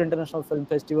Jaipur international film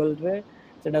festival रे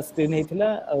सेटा screen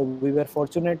हेथिला we were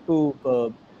fortunate to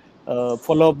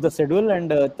follow up the schedule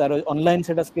and तार online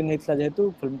सेटा screen हेथिला जेतु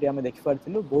film T हमें देखि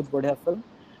पारथिलु बहुत बढ़िया फिल्म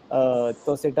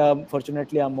तो सेटा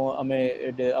फॉर्चुनेटली हम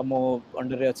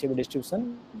अंडर रे अछि डिस्ट्रीब्यूशन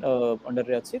अंडर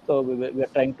रे अछि तो we are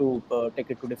trying to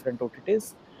take it to different OTTs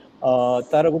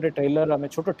तार गोटे ट्रेलर हमें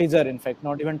छोटो teaser in fact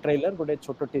not even trailer गोटे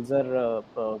छोटो टीजर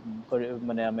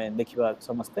माने हमें देखिबा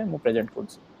समस्ते मु प्रेजेंट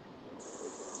करछि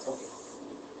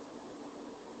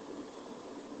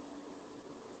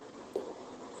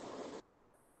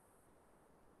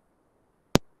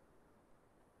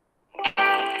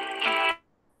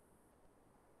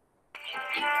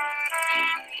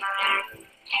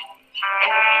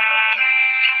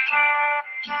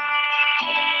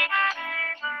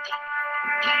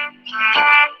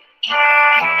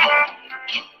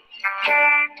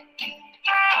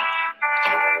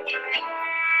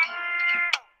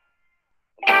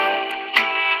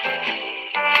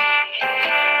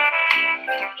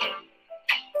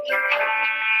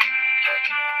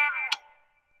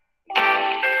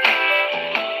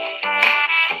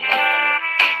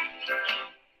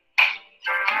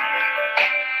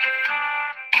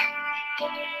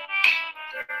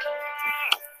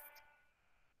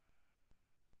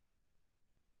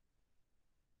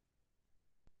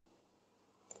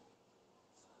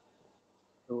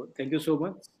So thank you so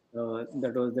much.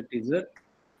 That was the teaser.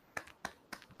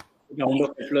 Round of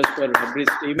applause for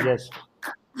Hubris team. Yes.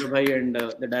 Bhai and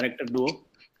the director duo.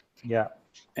 Yeah.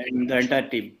 And the entire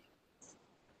team.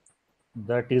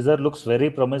 The teaser looks very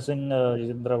promising,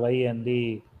 Jitendra Bhai and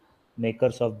the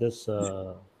makers of this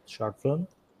short film.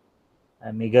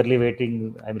 I'm eagerly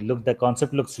waiting. I mean, look, the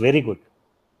concept looks very good.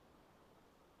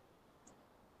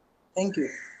 Thank you.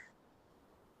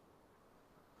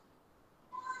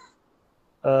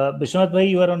 Bishwanath Bhai,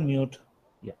 you are on mute.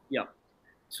 Yeah. Yeah.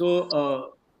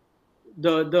 So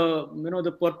the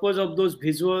the purpose of those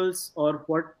visuals or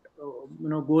what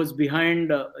goes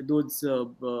behind those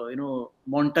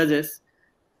montages.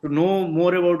 To know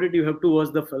more about it, you have to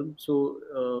watch the film. So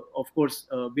of course,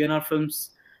 BnR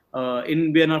Films.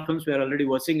 In BnR Films, we are already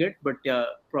watching it, but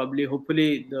probably,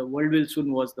 hopefully, the world will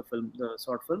soon watch the film, the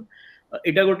short film.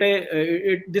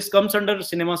 This comes under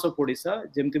Cinemas of Odisha.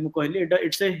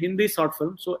 It's a Hindi short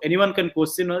film, so anyone can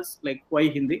question us like why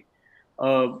Hindi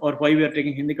or why we are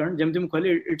taking Hindi content.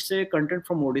 It's a content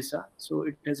from Odisha, so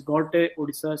it has got a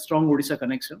strong Odisha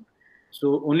connection.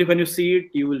 So only when you see it,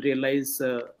 you will realize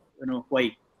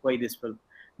why this film.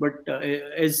 But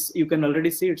as you can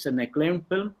already see, it's an acclaimed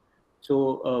film.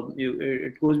 So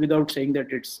it goes without saying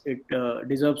that it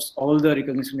deserves all the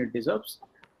recognition it deserves.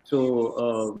 So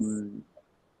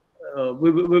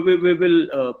we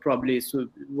will probably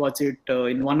watch it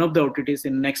in one of the OTTs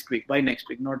in next week. By next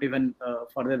week, not even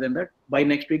further than that. By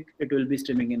next week, it will be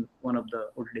streaming in one of the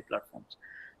OTT platforms.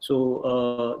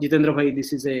 So Jitendra Bhai,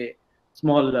 this is a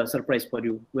small surprise for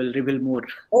you. We'll reveal more.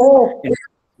 Oh,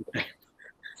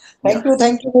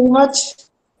 thank you very much.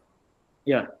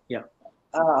 Yeah.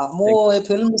 ମୁଁ ଏ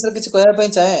film ବିଷୟରେ କିଛି କହିବା ପାଇଁ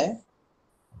ଚାହେଁ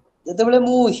ଯେତେବେଳେ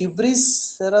ମୁଁ ହିବ୍ରିସ୍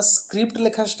ର script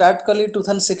ଲେଖା start କଲି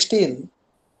 2016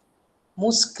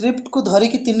 ମୁଁ ସ୍କ୍ରିପ୍ଟ କୁ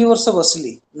ଧରିକି 3 ବର୍ଷ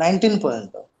ବସିଲି 19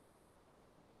 ପର୍ଯ୍ୟନ୍ତ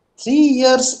 3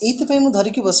 ଇୟର୍ସ ଏଇଥିପାଇଁ ମୁଁ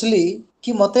ଧରିକି ବସିଲି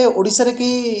କି ମତେ ଓଡ଼ିଶାରେ କି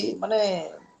ମାନେ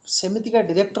ସେମିତିକା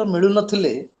ଡିରେକ୍ଟର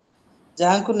ମିଳୁନଥିଲେ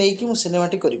ଯାହାଙ୍କୁ ନେଇକି ମୁଁ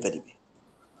ସିନେମାଟି କରିପାରିବି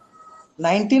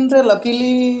 19 ରେ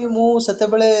ଲକିଲି ମୁଁ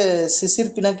ସେତେବେଳେ ଶିଶିର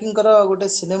ପିନାକିଙ୍କର ଗୋଟେ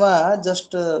ସିନେମା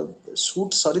ଜଷ୍ଟ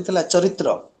ସୁଟ୍ ସରିଥିଲା ଚରିତ୍ର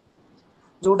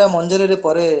जोटा मंजरी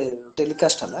परे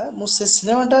टेलीकास्ट हला मु से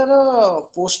सिनेमाटार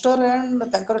पोस्टर एंड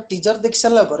तांकर टीजर देख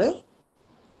सारा परे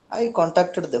आई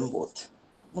कांटेक्टेड देम बोथ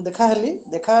मु देखा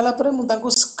हला परे मु तांको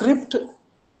स्क्रिप्ट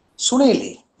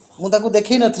सुनेली मु तांको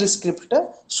देखै नथि स्क्रिप्ट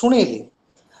सुनेली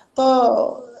तो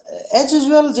एज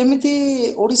यूजुअल जेमिति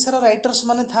ओडिसा रा राइटर्स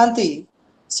माने थांती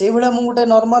से बेला मु गोटे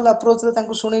नॉर्मल अप्रोच रे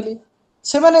तांको सुनेली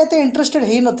से माने एते इंटरेस्टेड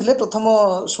हेई नथिले प्रथम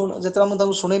जेतरा मु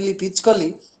तांको सुनेली पिच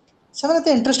कली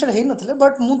से इंटरेस्टेड है नथिले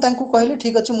बट मु तांको कहली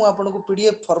ठीक अछि मु आपन को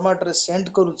पीडीएफ फॉर्मेट रे सेंड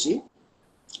करूची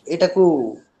एटा को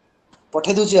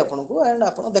पठे दूची आपनको एंड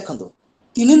आपण देखंतु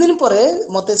 3 दिन परे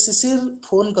मते शिशिर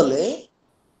फोन कले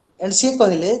एंड सी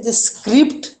कहले जे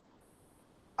स्क्रिप्ट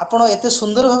आपण एते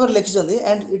सुंदर भाव लिखिछंदी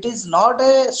and it is not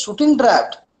a shooting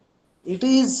draft it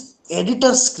is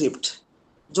editor script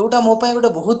जोटा मो पाए गोटे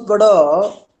बहुत बड़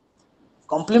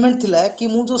कॉम्प्लीमेंट थिला कि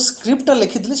मु जो स्क्रिप्ट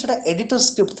लिखिथली सेटा एडिटर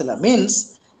स्क्रिप्ट थिला means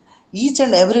each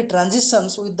and every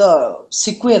transitions with the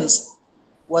sequence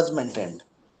was maintained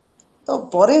तो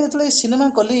परे जतले सिनेमा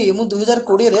कली मु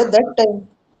 2020 रे दैट टाइम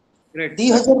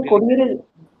 2020 रे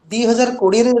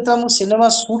 2020 रे जता मु सिनेमा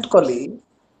शूट कली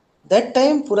दैट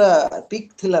टाइम पूरा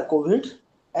पीक थिला कोविड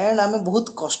एंड आमे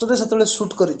बहुत कष्ट रे सेतले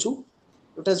shoot करिचु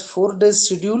it was 4 days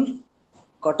schedule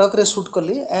Cuttack रे शूट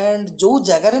कली एंड जो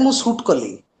जगह रे मु शूट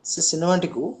कली से सिनेमाटी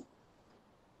को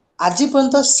आज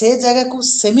पर्यंत से जगह को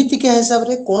सेमिति के हिसाब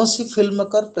रे कोनोसी फिल्म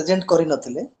मेकर प्रेजेंट करि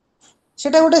नथिले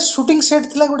सेटा गोटे शूटिंग सेट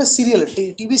थिला गोटे serial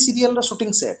TV serial row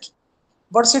shooting set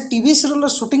but से टीवी सीरियल रो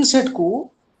शूटिंग सेट को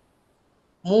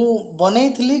मु बनै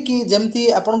थिली कि जेमती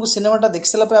आपन को सिनेमाटा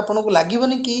देखसला पे आपन को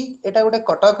लागिबनी कि एटा गोटे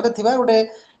कटक रे थिबा गोटे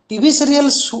टीवी सीरियल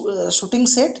शूटिंग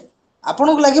सेट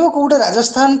आपन को लागिबो कोटे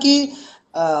राजस्थान की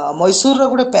मैसूर रो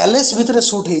गोटे पैलेस भितर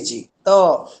शूट हेची तो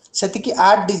सेति की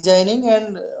आर्ट डिजाइनिंग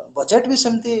एंड बजट भी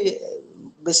सेमती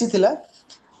बेसी थिला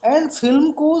एंड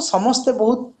फिल्म को समस्त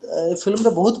बहुत फिल्म रे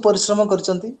बहुत परिश्रम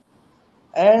करचंती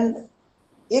एंड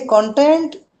ये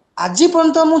कंटेंट आज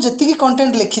पर्यंत मु जति की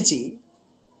कंटेंट लिखिची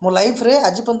मो लाइफ रे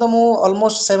आज पर्यंत मु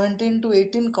ऑलमोस्ट 17 to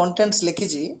 18 कंटेंट्स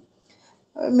लिखिची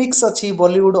मिक्स अछि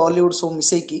बॉलीवुड हॉलीवुड सब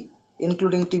मिसै की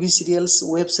including TV serials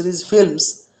web series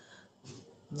films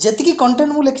जति की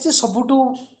कंटेंट मु लिखिची सबुटू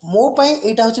मो पई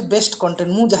एटा होची बेस्ट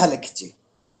कंटेंट मु जहा लिखिची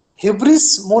Hubris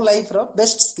मो लाइफ रो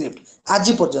बेस्ट स्क्रिप्ट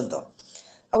आज पर्यंत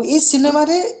अब ए सिनेमा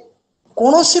रे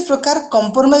कोनोसी प्रकार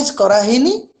कंप्रोमाइज करा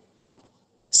हेनी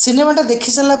सिनेमाटा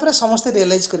देखि सला पर समस्त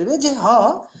रियलाइज करिवे जे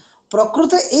हां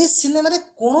प्रकृत ए सिनेमा रे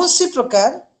कोनोसी प्रकार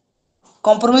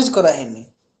कंप्रोमाइज करा हेनी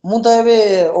मु तो एबे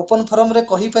ओपन फोरम रे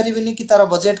कहि परिबिनी कि तार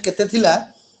बजट केते थिला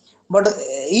but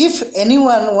if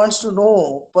anyone wants to know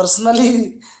personally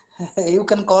you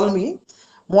can call मी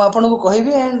मु आपन को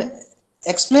कहिबी and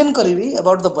explain करिवी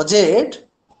about the budget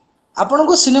आपन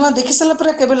को सिनेमा देखि सला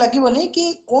पर केबे लागिबनी कि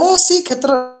कोनोसी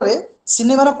क्षेत्र रे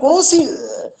सिनेमा रो कोनोसी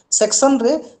सेक्शन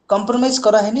रे कंप्रोमाइज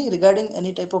करा हेनी regarding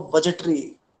any type of budgetary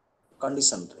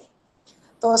condition रे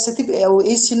तो सेति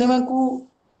ए सिनेमा को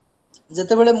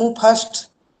जते बेले मु फर्स्ट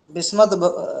विश्वनाथ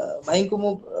भाई को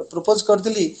मु प्रपोज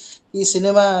करदिली कि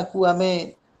सिनेमा को आमे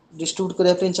डिस्ट्रीब्यूट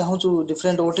करिया पे चाहू छु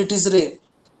डिफरेंट ओटीटीज रे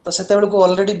तो सेते बेले को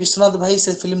ऑलरेडी विश्वनाथ भाई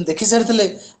से फिल्म देखि सारथिले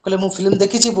कहले मु फिल्म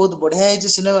देखिछि बहुत बढ़िया है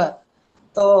सिनेमा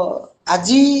तो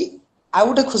आज आ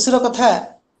गोटे खुशी कथा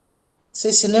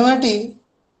से सिनेमाटी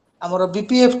आमर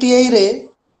बीपीएफटीआई रे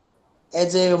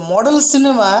as a model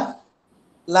cinema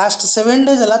last 7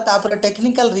 days हला तापर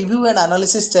टेक्निकल रिव्यू एंड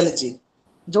एनालिसिस चलिछि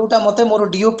जोटा मते मोर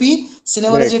डीओपी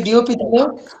सिनेमा रे जे डीओपी थिले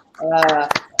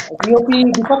DOP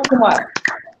Deepak Kumar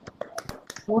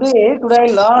today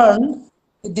I learn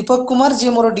Deepak Kumar J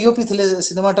more DOP थिले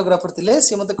सिनेमाटोग्राफर थिले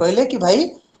से मते कहले कि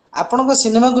भाई आपण को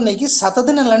सिनेमा को नेकी 7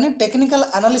 दिन हलानी टेक्निकल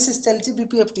एनालिसिस चलछि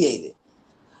बीपीएफटीआई रे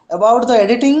about the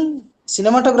editing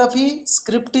cinematography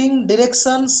scripting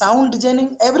direction sound designing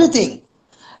everything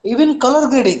even color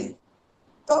grading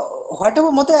तो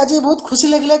व्हाटएवर मते आज बहुत खुशी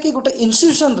लागला कि गोटे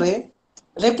इंस्टीट्यूशन रे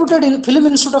reputed film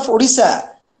institute of Odisha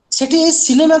Sethi A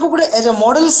cinema को गोटे एज अ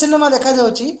मॉडल सिनेमा देखा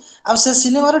जाउची आ से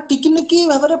सिनेमा रो टिकनिकी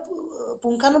भाबरे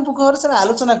पुंखानुपुंख से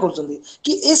आलोचना करछंदी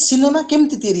कि ए सिनेमा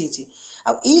केमति तैयारी हिची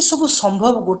आ ए सब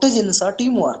संभव गोटे जिनस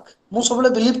टीम वर्क मु सबले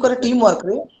बिलीव करे टीम वर्क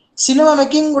रे सिनेमा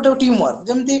मेकिंग गोटे टीम वर्क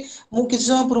जमती मु किछ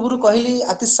समय पूर्व कहली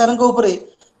आतिश सर को ऊपर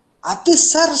आतिश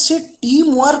सर से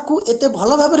टीम वर्क को एते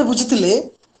भलो भाबरे बुझितिले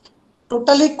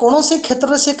टोटली कौन से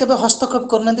क्षेत्र से केबे हस्तक्षेप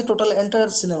करना टोटल एंटायर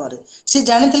सिनेमा रे से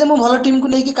जानिथिले मु भलो टीम को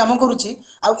लेके काम करूची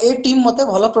आ ए टीम मते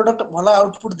भलो प्रोडक्ट भलो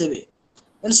आउटपुट देबे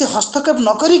एन से हस्तक्षेप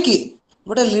न करी कि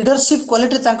गोटे लीडरशिप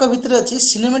क्वालिटी तांको भितर अछि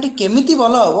सिनेमाटी केमिति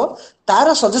भलो हबो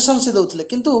तार सजेशन से दउथिले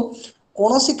किंतु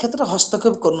कौन से क्षेत्र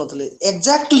हस्तक्षेप करनथिले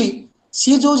एग्जैक्टली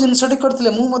सी जो जिनसटी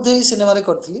करथिले मु मध्ये ई सिनेमा रे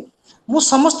करथिली मु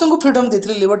समस्त को freedom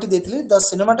देथिली liberty देथिली the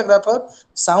cinematographer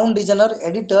sound designer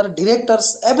editor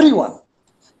directors everyone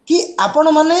कि आपण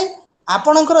माने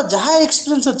आपणकर जहा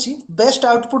एक्सपीरियंस अछि बेस्ट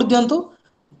आउटपुट दियंतु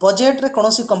बजट रे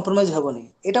कोनोसी कंप्रोमाइज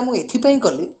हेबोनी एटा मु एथि पई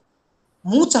करली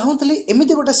मु चाहूतली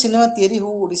एमिति गोटे सिनेमा तयारी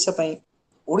हो ओडिसा पई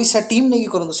ओडिसा टीम नेकी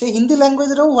करंतु से हिंदी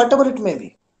लैंग्वेज रे व्हाटएवर इट मे बी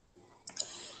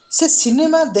से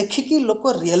सिनेमा देखिकी लोक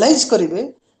रियलाइज करिवे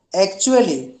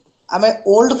एक्चुअली आमे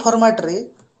ओल्ड फॉर्मेट रे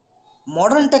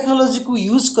मॉडर्न टेक्नोलॉजी को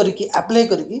यूज करके अप्लाई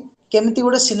करके केमिति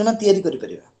गोटे सिनेमा तयारी करि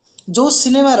परिबा जो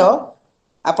सिनेमा रो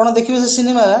आपण देखिबे से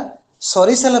सिनेमा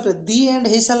सरी साला परे दी एंड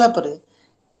हे साला परे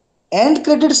एंड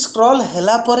क्रेडिट स्क्रॉल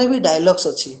हैला परे भी डायलॉग्स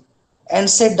अछि एंड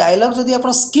से डायलॉग जदि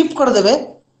आपण स्किप कर देबे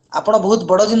आपण बहुत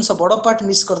बड़ जिंस बड़ पार्ट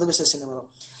मिस कर देबे से सिनेमा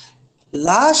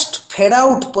लास्ट फेड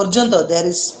आउट पर्यंत there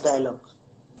is dialogue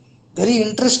very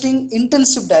interesting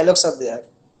intensive dialogues are there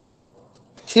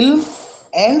film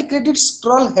end credit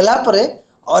scroll hela pare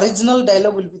original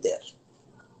dialogue will be there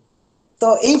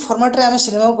तो एई फॉर्मेट रे आमे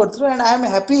cinema करथरो and I am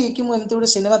happy कि मु एमते गोटे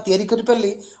सिनेमा तयारी करि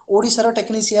परली ओडिसा रो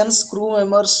technicians crew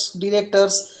members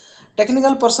directors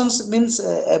technical persons means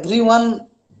everyone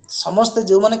समस्त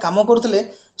जो माने काम करथले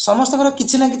समस्त कर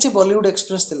किछि ना किछि बॉलीवुड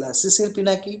एक्सपीरियंस थिला शिशिर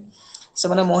पिनाकी से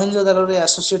माने मोहनजोदारो रे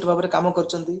एसोसिएट भाबरे काम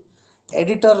करचंती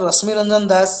एडिटर रश्मि रंजन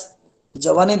दास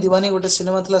जवानी दीवानी गोटे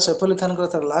सिनेमा थिला सैफ अली खान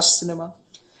कर last cinema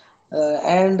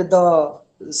and the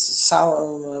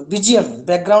BGM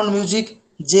background music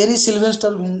Jerry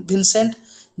Sylvester Vincent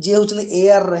J होचनी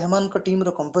AR Rahman का टीम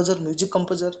रो composer music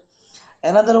composer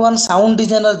another one sound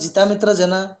designer जीता मित्र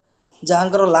जना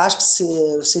जहांकर लास्ट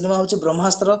सिनेमा होची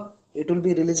ब्रह्मास्त्र it will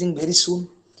be releasing very soon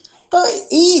तो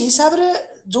ई हिसाब रे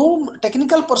जो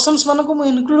टेक्निकल पर्सन्स मान को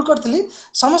इनक्लूड करथली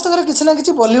समस्त कर किछि ना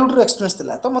किछि बॉलीवुड रो एक्सपीरियंस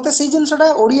थिला तो मते सेही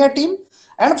जिंसटा Odia team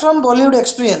and from Bollywood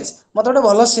experience मते गोटे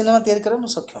भलो सिनेमा तयारी करे मु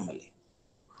सक्षम मिली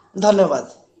धन्यवाद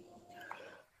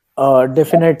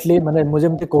डेफिनेटली माने मुझे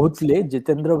मते कहउतले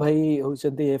जितेंद्र भाई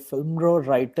होचंती ए फिल्म रो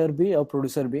राइटर भी और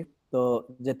प्रोड्यूसर भी तो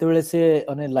जेतेबेले से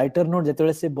अने लाइटर नोट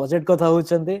जेतेबेले से बजट कथा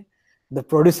होचंती द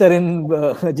प्रोड्यूसर इन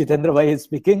जितेंद्र भाई इज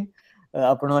स्पीकिंग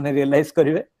आपण माने रियलाइज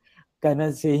करिवे काना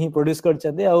से ही प्रोड्यूस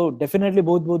करचंती आ डेफिनेटली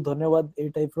बहुत बहुत धन्यवाद ए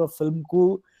टाइप रो फिल्म को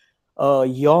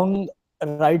यंग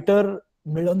राइटर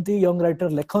मिलंती यंग राइटर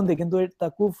लेखंती किंतु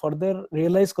ताकू फर्दर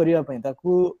रियलाइज करिया पई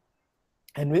ताकू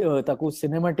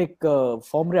सिनेमैटिक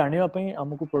फॉर्म रे आनिया पई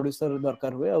हमकु प्रोड्यूसर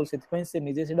दरकार हुए और सेति पई से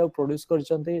निजे सेडा प्रोड्यूस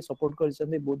करचंती सपोर्ट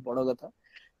करचंती बहुत बड़ कथा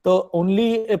तो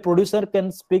only a producer can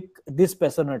speak this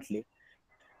passionately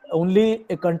only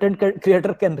a content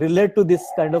creator can relate to this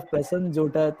kind of person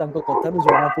jota tanko katha ru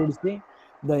jona pudsi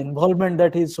the involvement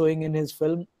that he is showing in his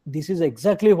film this is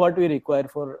exactly what we require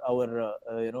for our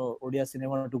Odia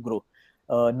cinema to grow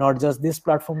not just this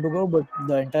platform to grow but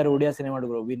the entire Odia cinema to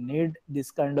grow we need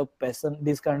this kind of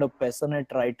passionate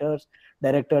writers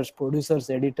directors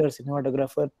producers editors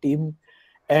cinematographer team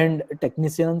and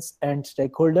technicians and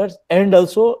stakeholders and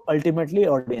also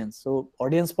ultimately audience so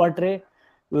audience part re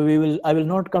I will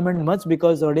not comment much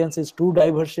because audience is too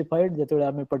diversified jetole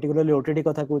ame particularly OTT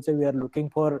katha koche we are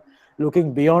looking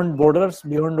beyond borders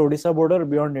beyond Odisha border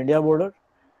beyond India border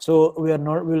so we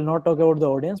will not talk about the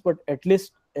audience but at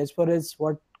least as far as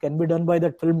what can be done by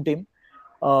that film team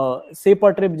say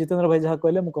part re Jitendra bhai jaha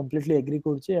कहले मैं completely agree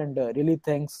करछि and really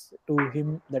thanks to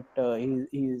him that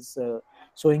he is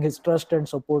showing his trust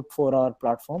and support for our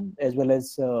platform as well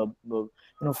as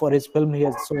for his film he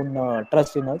has shown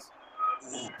trust in us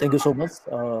thank you so much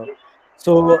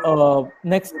so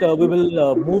next we will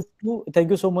move to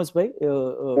thank you so much bhai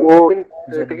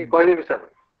टिके कहली sir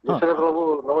Vishwanath बाबू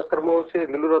नमस्कार मो से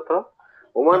नीलू रथ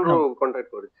Oman रो contact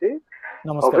करछि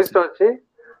office अछि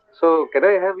so can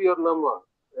I have your number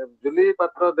जुली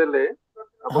पात्र देले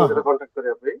आपन से कांटेक्ट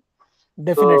करिया पे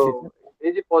definitely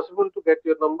is it possible to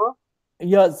get your number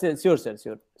yes sure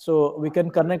so we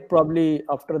can connect probably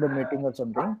after the meeting or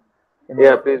something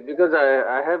yeah please because I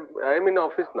am in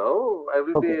office now I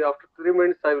will be after 3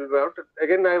 minutes I will be out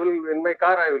again I will in my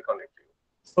car I will connect you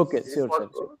okay sure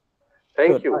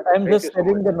thank you I am just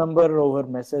sharing the number over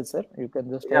message sir you can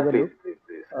just have a look please.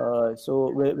 So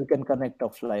we can connect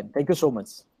offline thank you so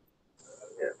much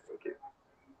yeah thank you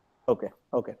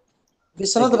okay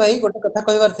Vishwanath भाई गोटे कथा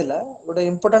कहबार थिला गोटे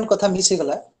important कथा miss हे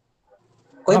गला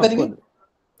कहि परिबे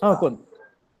हां कोन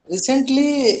रिसेंटली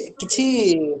किछि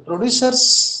प्रोड्यूसर्स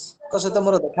को सहित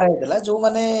मोर देखा हेतला जो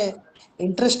माने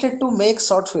interested to make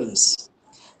short films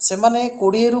से माने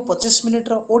 20 रु 25 मिनिट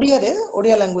रो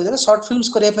ओडिया लैंग्वेज रे शॉर्ट फिल्म्स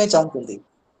करिया पय चाहउतंती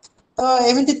तो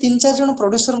एमिति 3-4 जन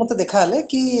प्रोड्यूसर मते देखा हले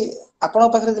कि आपण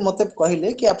पाखरे मते कहिले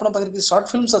कि आपण पाखरे कि शॉर्ट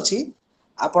फिल्म्स अछि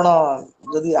आपण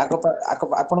जदी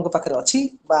आपण को पाखरे अछि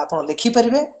बा आपण लिखि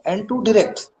परिबे and to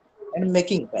direct and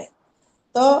making पाए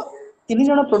तो 3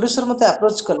 जन प्रोड्यूसर मते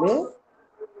अप्रोच करले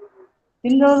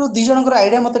 3 जन रु 2 जन को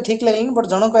आईडिया मते ठीक लागले बट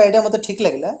जन को आईडिया मते ठीक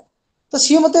लागला तो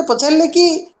सी मते पचारले कि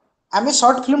आमे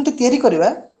शॉर्ट फिल्म टी तयारी करबा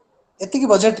एति की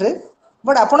बजट रे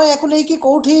बट आपण याकु नै कि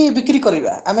कोठी बिक्री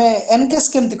करबा आमे एनकेस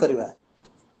केमति करबा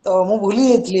तो मु भूली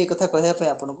एतली ए कथा कहया पे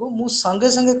आपण को मु संगे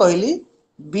संगे कहली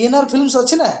BnR Films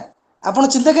अछि ना आपण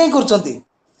चिंता काई करचंती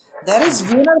there is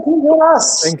BnR Films for us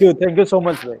thank you so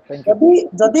much भाई थैंक यू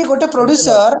जदी गोटे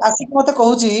प्रोड्यूसर आसी मते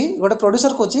कहूची गोटे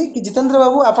प्रोड्यूसर कहूची कि जितेंद्र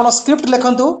बाबू आपण स्क्रिप्ट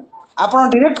लेखंतु आपण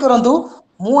डायरेक्ट करंतु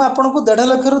मु आपन को 1.5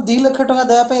 लाख रु 2 लाख टका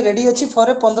देवा पे रेडी अछि फॉर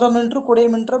ए 15 मिनिट रु 20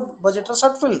 minute row budget row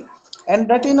short film and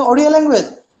that in Odia language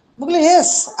Mughal e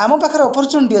yes आम पाखरे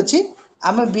अपॉर्चुनिटी अछि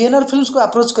आमे बीएनआर फिल्म्स को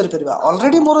अप्रोच करि परबा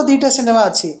ऑलरेडी मोर दीटा सिनेमा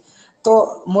अछि तो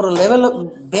मोर लेवल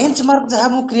बेंचमार्क जहा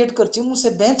मु क्रिएट करछि मु से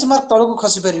बेंचमार्क तळ को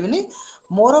खसी परिबिनी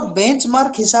मोर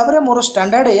बेंचमार्क हिसाब रे मोर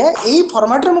स्टैंडर्ड है एई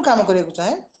फॉर्मेट रे मु काम करिया को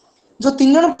चाहे जो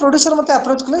 3 जन प्रोड्यूसर मते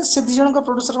अप्रोच कले से 2 जन का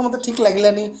प्रोड्यूसर को मते ठीक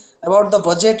लागिलानी about the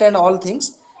budget and all things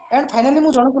and finally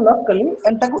मु जन को लव कली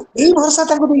एंड ताको एई भरोसा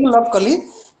ताको देई लव कली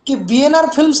कि बीएनआर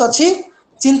फिल्म्स अछि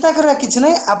चिंता करबा किछ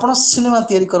नै आपण सिनेमा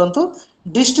तयारी करंतु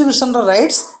distribution row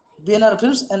rights BNR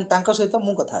films and तांको सहित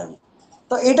मु कथा हेबी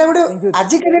तो एटा गुडे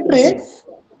आज के डेट रे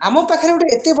आम पाखरे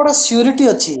गुडे एते बडा सिक्योरिटी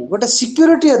अछि गोटे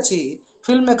सिक्योरिटी अछि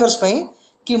फिल्म मेकर्स पई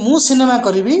कि मु सिनेमा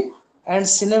करिवि एंड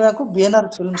सिनेमा को बीएनआर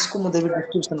फिल्म्स को मु देबी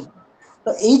डिस्ट्रीब्यूशन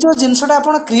तो एई जो जिंसटा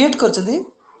आपण क्रिएट करछथि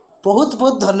बहुत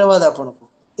बहुत धन्यवाद आपण को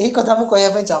एई कथा मु कहया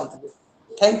पई चाहथि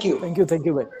थैंक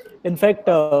यू भाई in fact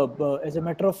as a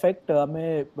matter of fact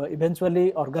हमें इवेंचुअली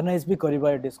ऑर्गेनाइज भी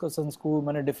करबा डिस्कशंस को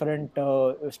माने डिफरेंट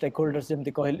स्टेक होल्डर्स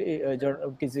जेमति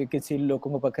कहली किसी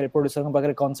लोकन पाखरे प्रोड्यूसर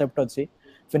पाखरे कांसेप्ट अछि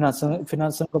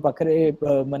फाइनेंस को पाखरे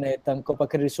माने तांको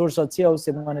पाखरे रिसोर्स अछि और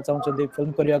से माने चाहउछथि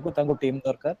फिल्म करिया को तांको टीम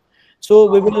दरकार so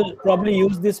we will probably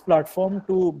use this platform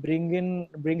to bring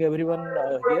everyone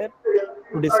here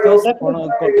to discuss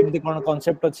केमती कोन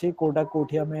कांसेप्ट अछि कोडा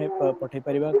कोठी हमें पठै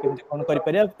परिबा केमती कोन करि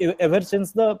परिबा ever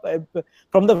since the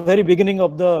from the very beginning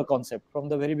of the concept from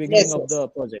the very beginning of the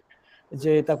project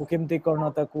जे ताको केमती कोन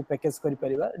ताको पैकेज करि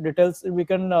परिबा डिटेल्स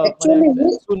we can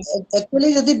एक्चुअली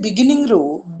यदि बिगिनिंग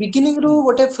रो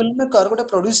गोटे फिल्म मेकर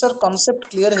गोटे प्रोड्यूसर कांसेप्ट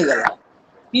क्लियर हे गला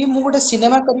कि मु गोटे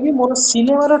सिनेमा करबी मोर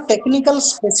सिनेमा रो टेक्निकल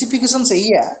स्पेसिफिकेशन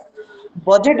सेहिया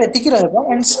बजेट एतिकी रहबो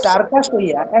एंड स्टार कास्ट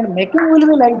होइया and making will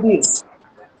be like this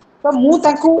तो मु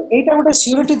ताको एटा गोटे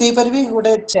सिक्योरिटी दे परबी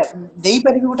गोटे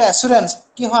एश्योरेंस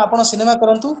कि हां आपण सिनेमा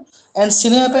करंतु एंड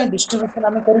सिनेमा पे डिस्ट्रीब्यूशन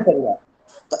हमें करि परिबा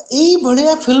तो एई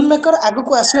बढ़िया फिल्म मेकर आगु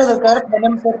को आसीबा दरकार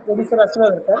फाइनेंसर प्रोड्यूसर आसीबा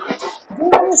दरकार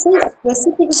जो माने से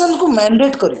स्पेसिफिकेशन को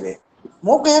मैंडेट करिवे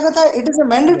मो कहया कथा इट इज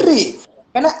अ मैंडेटरी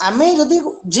कहना आमे जदी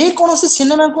जे कोनोसी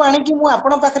सिनेमा को आनी कि मु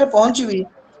आपण पाखरे पहुंचबी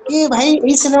कि भाई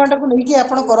एई सिनेमाटा को लेके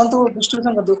आपण करंतु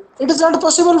डिस्ट्रीब्यूशन करदु it is not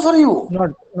possible for you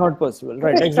not possible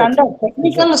right exactly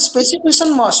technical specification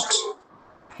must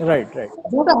right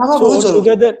जोटा हवा बहुत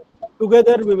जरूरी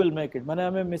together we will make it माने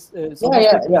हमें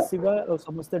समस्त मिसिबा और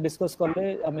समस्त डिस्कस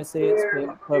करले हमें से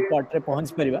पार्ट रे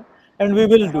पहुंच परिबा and we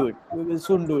will do it we will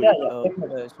soon do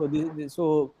it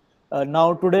so now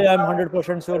today I am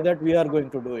 100% sure that we are going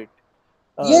to do it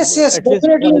yes at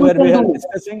definitely least whatever we are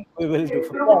discussing we will do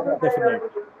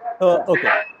definitely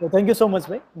okay so thank you so much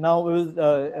bhai now we will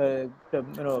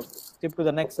skip to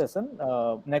the next session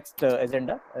next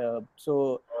agenda so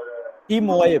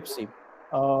team OIFC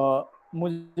मु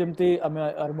जेमती आमे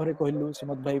आरंभरे कहलु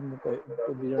सुमत भाई मु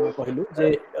बिजन कहलु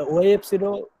जे OIFC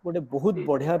रो गोटे बहुत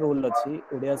बढ़िया रोल अछि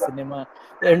Odia cinema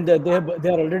and they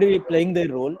are already playing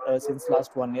their role since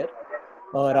last 1 year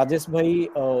Rajesh भाई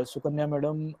सुकन्या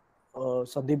मैडम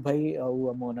संदीप भाई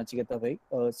और मो नचिकेता भाई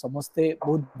समस्ते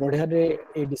बहुत बढ़िया रे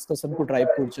ए डिस्कशन को ड्राइव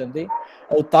करछन्ते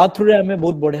और ता थ्रू रे हमें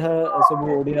बहुत बढ़िया सब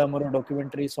ओडिया हमर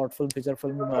documentary short film feature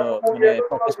film माने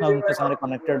प्रोफेशनल के साथ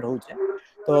कनेक्टेड होचे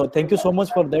तो thank you so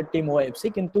much for that team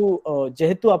OIFC किंतु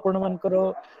जेहेतु आपण मानकर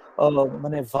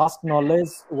माने vast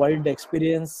knowledge wide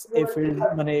experience a field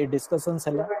माने डिस्कशंस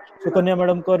हला सुकन्या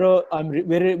मैडम कर I am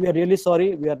we are really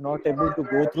sorry we are not able to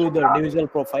go through the individual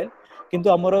profile किंतु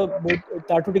हमर बहुत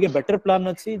ताटू टिके बेटर प्लान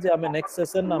अछि जे हमें नेक्स्ट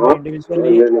सेशन हम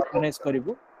इंडिविजुअली ऑर्गेनाइज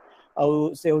करिवु आ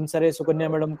से अनुसार सुकन्या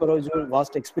मैडम को जो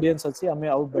वास्ट एक्सपीरियंस अछि हमें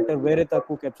आउ बेटर वे रे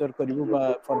ताकू कैप्चर करिवु बा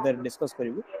further discuss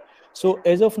करिवु so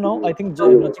as of now I think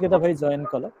Nachiketa bhai join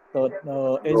kala so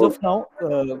as of now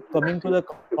coming to the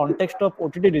context of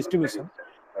OTT distribution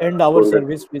and our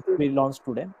service which we launched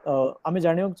today ame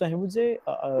janiyo chahibu je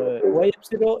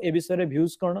OIFC ro e bisare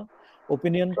views kono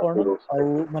opinion कोन आ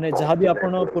माने जहां भी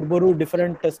आपण पूर्वरु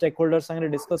different stake holder संगे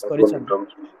discuss करि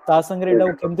छथि ता संगे एटा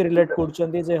केमति relate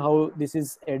करछन्ती J how this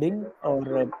is adding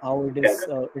और how it is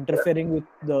interfering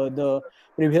with the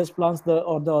previous plans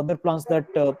or the other plans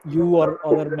that you or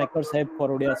other makers have for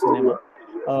Odia cinema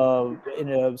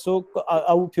so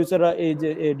our future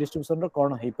a distribution ro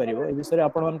कोन हे परिबो ए विषय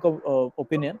आपण मान को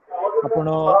opinion आपण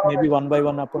maybe one by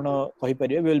one आपण कहि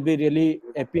परिबे we will be really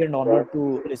happy and honored to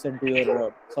listen to your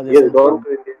suggestions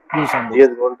he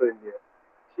has gone to India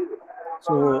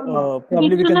so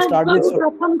probably we can start with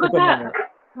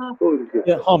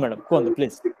हाँ madam कौन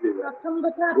प्लीज प्रथम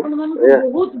कथा आपण मन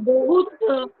बहुत बहुत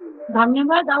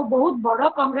धन्यवाद आ बहुत बड़ा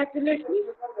कांग्रेचुलेशन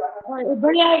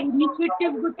एभलिया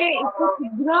इनिशिएटिव गोटे एते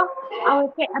शीघ्र आ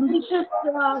एते एम्बिशियस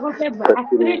गोटे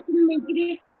एस्पिरेशन लेकरी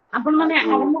आपण माने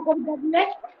आरंभ कर दिले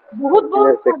बहुत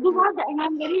बहुत साधुवाद and I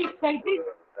am very excited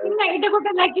कि एटा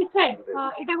गोटे लाइक यू सेड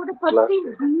एटा गोटे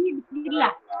पर्सीव नीड थिला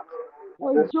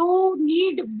जो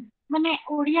नीड माने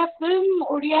Odia film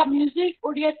Odia music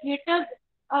Odia theatre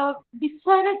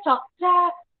विषय चर्चा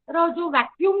रो जो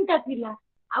वैक्यूम ता थिला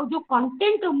आ जो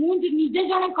कंटेंट मु निजे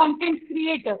जने कंटेंट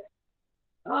क्रिएटर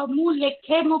मु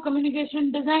लेखे मु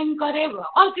कम्युनिकेशन डिजाइन करे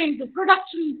ऑल काइंड ऑफ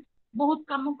प्रोडक्शन बहुत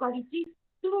काम करिछि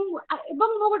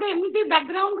एवं मो गोटे एमती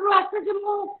बैकग्राउंड रो आसे जे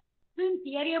मु फिल्म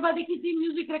तैयारी हबा देखिछि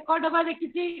म्यूजिक रिकॉर्ड हबा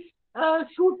देखिछि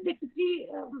shoot देखिछि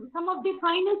some of the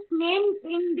finest names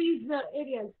in these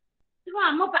areas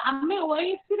तो आमे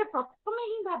ओआईएफसी रे प्रथम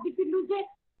ही भाबिथिलु जे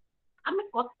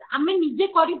आमे निजे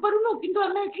करि परुनु किंतु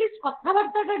आमे एटलीस्ट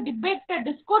कथावार्ता डिबेट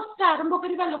डिस्कोर्स आरंभ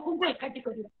करिबा लोकन को एकाठी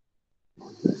करिबा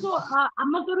So,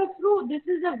 Amathurasru, this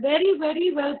is a very,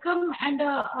 very welcome and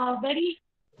a very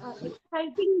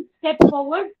exciting step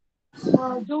forward.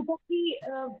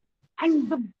 And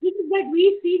the thing that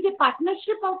we see the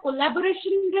partnership or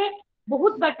collaboration रे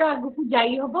बहुत बाटा आगु को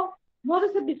जाई होबो मोर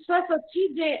से विश्वास अछि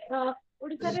जे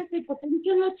ओडिसा रे से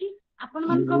पोटेंशियल अछि आपण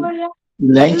मन को बलिया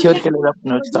लाइन शेयर केले अपन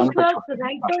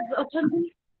राइटर्स अछंती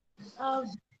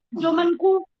जो मन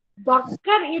को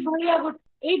दरकार ए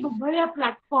भलिया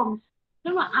प्लेटफॉर्म्स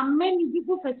तेणु आमे निजी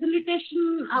को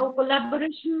फैसिलिटेशन आ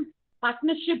कोलैबोरेशन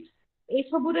पार्टनरशिप ए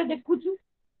सब रे देखुछु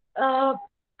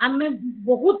आमे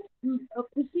बहुत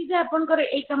खुशी जे अपन करे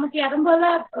ए काम के आरंभ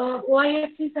होला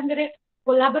ओआईएफसी संगे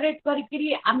कोलैबोरेट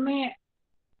करिकरी आमे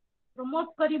प्रमोट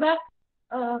करिबा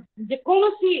जे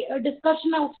कोनोसी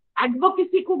डिस्कशन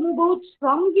एडवोकेसी को मु बहुत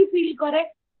स्ट्रांगली फील करे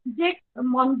जे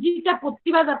मंजीटा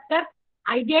पोतिबा दरकार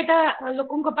आइडियाटा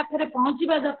लोकन को पाखरे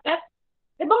पहुंचीबा दरकार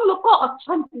एवं लोक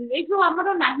अच्छी ए जो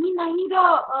आमर नाही नाही रो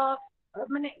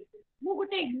माने मु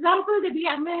गोटे एग्जांपल देबी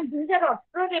आमे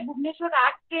 2018 रे भुवनेश्वर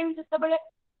आर्ट ट्रेन जते बेले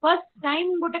फर्स्ट टाइम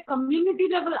गोटे community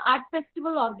level art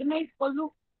festival organise कलु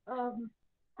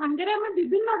संगरे आमे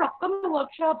विभिन्न रकम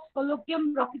वर्कशॉप्स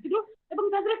कोलोकियम रखिथिलु एवं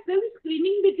तादरे फिल्म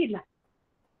स्क्रीनिंग भी थिला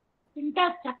तीनटा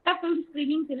चारटा फिल्म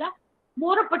स्क्रीनिंग थिला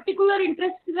मोर पर्टिकुलर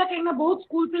इंटरेस्ट थिला केना बहुत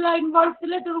स्कूल पिला इन्वॉल्व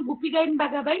थिले तो गुपी गाइन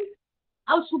बागाबाई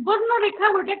और सुवर्ण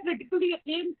रेखा गोटे critically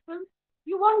acclaimed film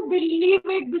you won't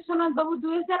believe it Vishwanath Babu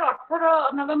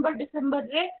 2018 November December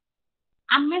रे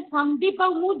आमे संदीप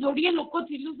और मु जोड़िए लोक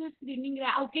थिलु से स्क्रीनिंग रे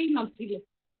आ केही नथिले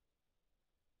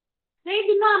से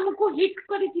दिन हमको हिट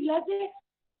करिथिला जे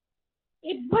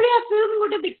एभलिया फिल्म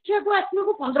गोटे देखिया को आसलो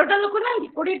को 15टा लोक नांती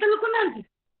 20टा लोक नांती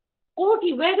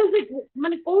कोठी वेयर इज इट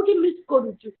माने कोठी मिस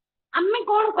करूछु आमे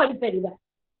कोन करि परिबा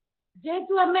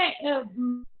जेतु आमे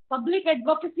पब्लिक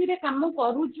एडवोकेसी रे काम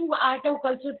करूछु आर्ट और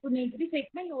कल्चर को नेकरी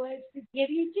सेटमे ओएफसी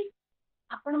थियरी छि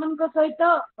आपण मन को सहित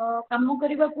काम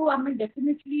करिबा को हम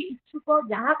डेफिनेटली इच्छुक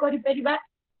जहा करि परिबा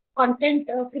कंटेंट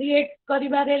क्रिएट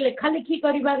करिबा रे लेखा लेखी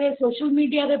करिबा रे सोशल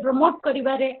मीडिया रे प्रमोट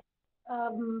करिबा रे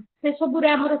से सब रे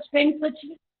हमर स्ट्रेंथ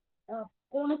अछि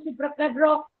कोनोसी प्रकार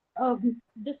रो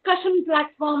डिस्कशन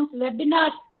प्लेटफॉर्म्स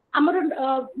वेबिनार हमर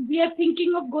we are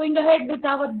thinking of going ahead with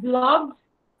our blogs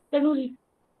तेनु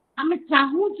हमें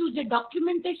चाहूँ जे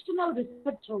डॉक्यूमेंटेशन और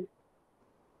रिसर्च हो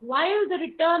while the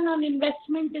return on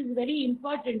investment is very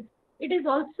important it is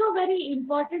also very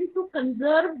important to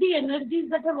conserve the energies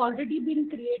that have already been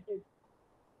created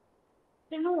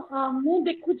तेनु मु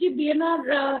देखुची BNR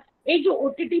ए जो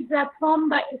OTT platform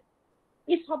बा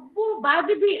ए सब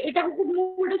बाद भी एटा को मु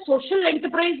गोटे social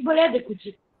enterprise भलिया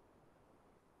देखुची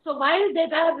so while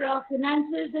there are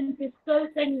finances and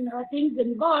fiscals and things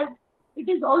involved it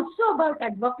is also about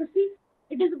advocacy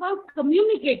it is about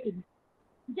communicating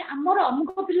जे हमर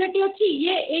अमुक पिलाटी अछि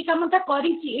ये ए कामटा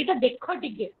करिछि एटा देख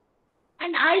टिके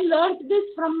and I learned this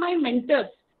from my mentors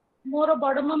मोर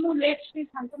बड़ मामू लेट श्री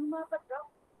शांतनु पत्र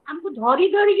हमको धरी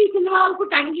धरी की सिनेमा हॉल को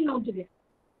टांगी नउथिले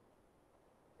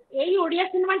एई ओडिया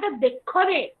सिनेमाटा देख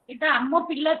रे एटा हम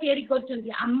पिला तयारी करछन्ती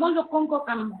हम लोकन को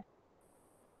काम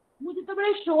मु जते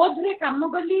बळे शोज रे काम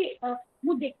करली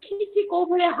मु देखिछि को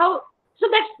भले how so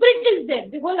that spirit is there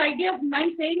the whole idea of my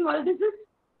saying all this is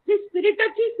this spirit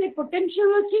achi se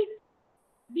potential achi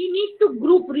we need to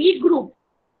regroup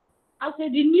as a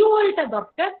renewal ta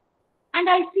doctor and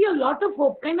I see a lot of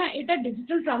hope kaina eta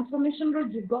digital transformation ro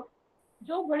jugo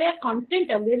जो बड़े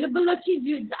content available अछि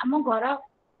हम घर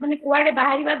माने कुआडे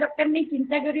बाहरिबा दरकार नहीं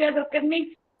चिंता करिया दरकार नहीं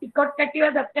टिकट काटिबा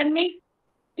दरकार नहीं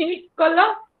क्लिक कलो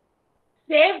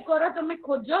सेव करो तमे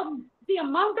खोजो the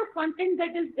amount of content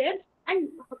that is there and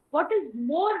what is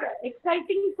more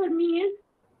exciting for me is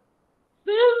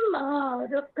film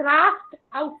the craft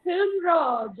out film ro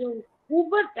jo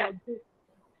uber ta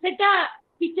सेटा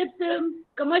फीचर फिल्म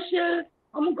कमर्शियल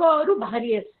अमुक रु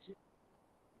बाहरी आसी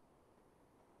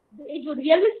ए जो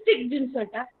रियलिस्टिक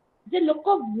जिनसटा जे लोक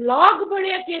व्लॉग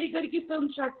बड़िया तयारी करके फिल्म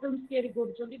शॉर्ट फिल्म तयारी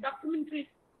करूछंती डॉक्यूमेंट्री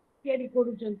तयारी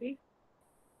करूछंती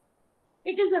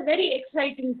it is a very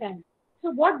exciting time.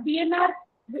 So what BnR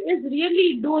is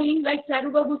really doing, like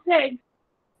Charu Babu said,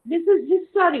 this is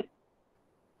historic,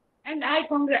 and I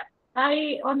on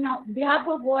behalf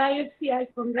of OIFC I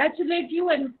congratulate you,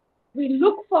 and we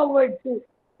look forward to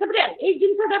सबरे एक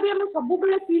जिनसटा भी हम सब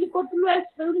बेले feel करथुलु as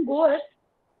film goers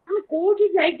हम कोठी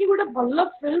जाई कि गोटे भल्लो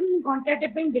फिल्म घंटाटे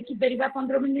पे देखि परिबा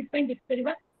 15 मिनिट पे देखि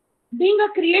परिबा बीइंग अ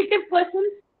क्रिएटिव पर्सन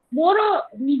मोर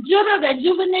निजर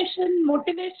rejuvenation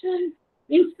motivation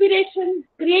inspiration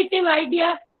creative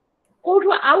idea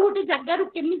कोठो आउ गोटे जगार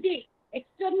केमिति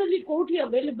एक्सटर्नली कोठी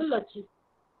अवेलेबल अछि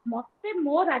मते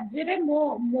मो राज्य रे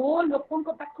मो लोकन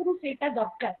को पाखरु सेटा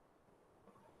दरकार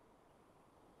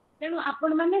तेणु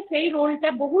आपण माने सेही रोलटा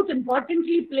बहुत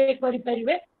इम्पोर्टेंटली प्ले करि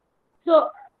परिबे so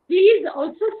please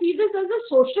also see this as a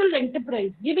social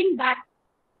enterprise giving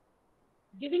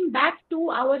back to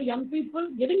our young people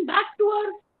giving back to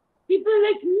our people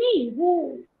like me who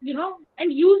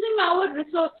and using our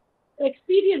resource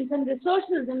experience and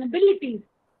resources and abilities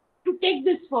to take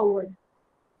this forward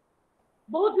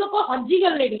बहुत लोग हजी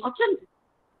गले अच्छा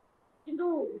किंतु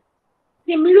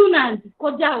से मिलू ना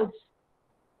खोजाउस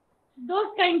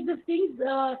those kinds of things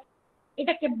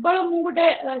एटा केवल मु गोटे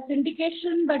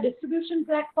सिंडिकेशन बा डिस्ट्रीब्यूशन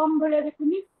प्लेटफॉर्म भले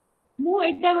देखुनी मु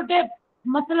एटा गोटे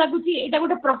मत लागुची एटा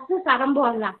गोटे प्रोसेस आरंभ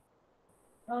होला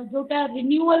जोटा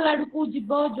रिन्यूअल आड़ को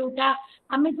जीव जोटा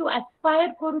आमे जो एस्पायर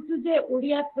करूछु जे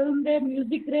ओडिया फिल्म रे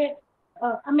म्यूजिक रे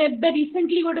आमे बे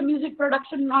रिसेंटली गोटे म्यूजिक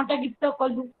प्रोडक्शन नॉट अ गीत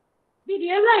कलु वी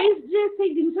रियलाइज जे से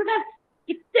जिंसटा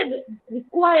कितने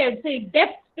रिक्वायर्ड से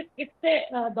डेप्थ कितने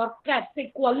दरकार से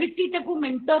क्वालिटी टाको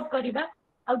मेंटेन करबा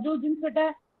आ जो जिंसटा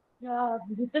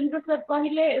जितेंद्र सर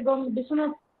कहले एवं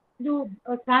विश्वनाथ जो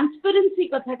ट्रांसपेरेंसी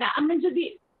कथाटा आमे जदी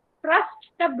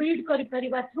ट्रस्ट टा बिल्ड करि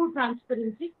परिबा थ्रू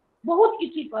ट्रांसपेरेंसी बहुत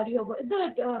किसी करहब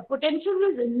द पोटेंशियल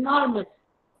इज इनॉर्मस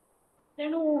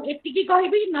तेणु एतिकी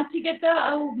कहबी नचिकेता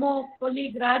आ मो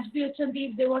कलीग राज भी अछंती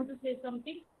इफ दे वांट टू से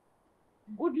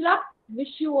something good luck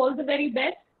wish you all the very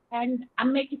best and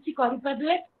आमे किसी करि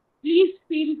परले please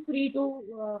feel free to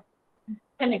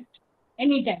connect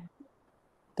any time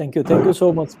thank you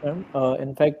so much ma'am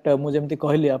in fact मु जेमती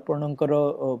कहली आपनकर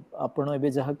आपण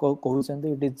एबे जहा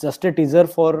कहउछंती it is just a teaser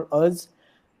for us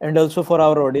and also for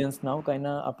our audience now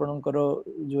kaina apankaro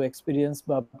jo experience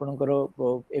ba apankaro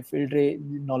a field re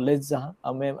knowledge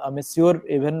jaha ame sure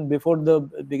even before the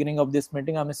beginning of this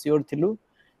meeting ame sure thilu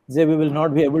je we will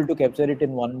not be able to capture it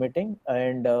in one meeting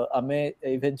and ame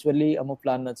eventually amo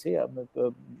plan achi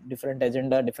different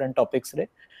agenda different topics re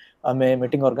ame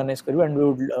meeting organize karibu and we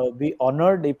would be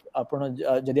honored if apon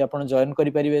jodi apon join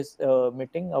kari paribe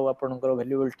meeting au apankaro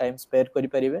valuable time spare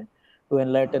kari paribe to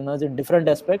enlighten us in different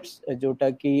aspects जोटा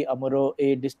कि हमरो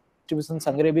ए distribution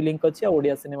संगरे भी link अछि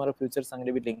Odia cinema रो future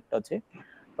संगरे भी link अछि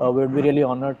we would be really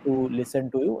honored to listen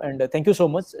to you and thank you so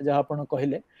much जहा आपण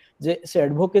कहले जे से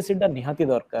एडवोकेसी टा निहाती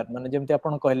दरकार माने जेमते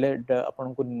आपण कहले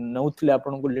आपण को नउथले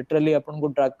आपण को लिटरली आपण को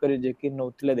ट्रैक करे जे कि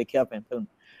नउथले देखिया पे फिल्म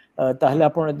ताहले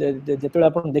आपण जेतले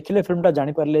आपण देखिले फिल्म टा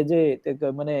जानि परले जे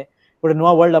माने गोटे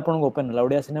नुआ वर्ल्ड आपन ओपन होला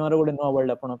ओडिया सिनेमा रो गोटे नुआ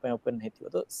वर्ल्ड आपन पे ओपन हेतिबो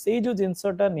तो से जो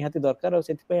जिंसटा निहाती दरकार और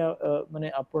सेति पे माने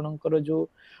आपनकर जो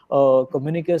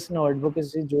कम्युनिकेशन और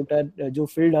एडवोकेसी जोटा जो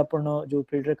फील्ड आपन जो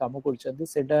फील्ड रे काम करछथि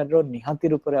सेटा रो निहाती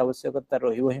रूप रे आवश्यकता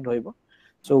रहिबो ही रहिबो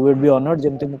so we would be honoured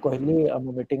जेमते मु कहली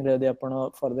हम मीटिंग रे आपन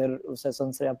फर्दर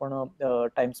सेशन से आपन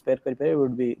टाइम स्पेयर करि पे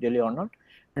would be really honoured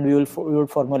and we would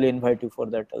formally invite you for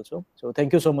that also so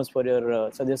thank you so much for your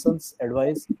suggestions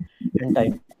advice and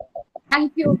time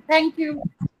thank you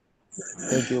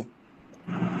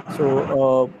so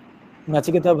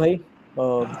Nachiketa bhai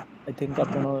I think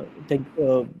आपण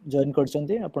join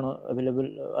करछंती आपण available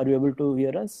are you able to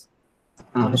hear us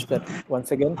नमस्कार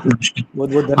once again बहुत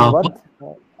धन्यवाद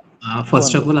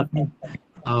first of all आपण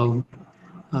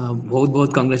बहुत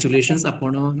बहुत congratulations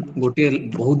आपण गोटे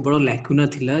बहुत बड़ लैकुना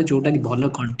थिला जोटा कि भलो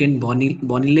कंटेंट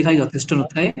बनिले खाइ यथेष्ट न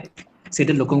थाए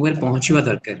सेटा लोकन को पहुंचीबा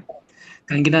दरकार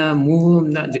काहेकि ना मु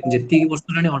जति वर्ष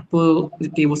लाने अल्प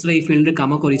जति वर्ष ए फील्ड रे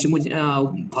काम करिछि मु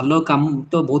भलो काम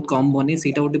तो बहुत कम बने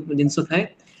सेटा गोटे जिंस थाए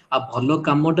आ भलो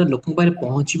कामटा लोकन को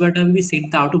पहुंचीबाटा भी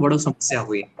सेटा आउट बड़ समस्या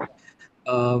हुए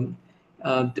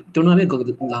तेणु आम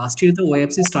लास्ट ईयर तो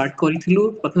ओएफसी स्टार्ट करूँ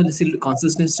प्रथम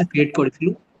कन्सिस्टेंस क्रिएट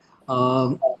करूँ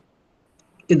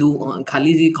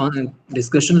खाली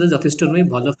डिस्कशन जथेष्ट नुहे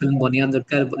भल फिल्म बनिया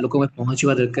दरकार लोक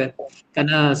पहुँचवा दरकार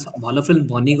कहीं भल फिल्म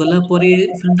बनीगला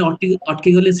फिल्म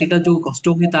अटकी गले जो कष्ट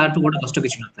हुए तार बड़ कष्ट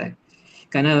किसी न था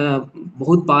काना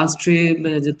बहुत पास्ट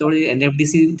रे जेतोळे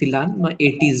एनएफडीसी थिला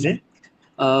 80s रे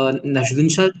नाशिरुद्दीन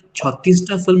शाह 36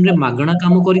 टा फिल्म रे मागणा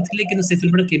काम करिथिले किन से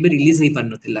फिल्म केबे रिलीज हे पार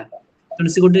नथिला तण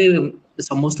से गोटे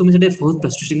समस्त में जेटे बहुत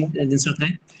फ्रस्ट्रेटिंग जिंस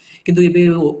थाए किंतु एबे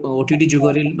ओटीटी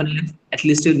जुगरे माने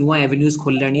एटलीस्ट नुवा एवेन्यूज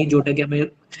खोललानी जोटा कि हमें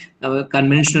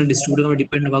कन्वेंशनल डिस्ट्रीब्यूटर में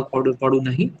डिपेंड होबा पड़ू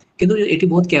नहीं किंतु एटी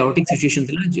बहुत कैओटिक सिचुएशन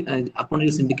थिला आपण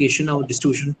सिंडिकेशन और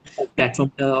डिस्ट्रीब्यूशन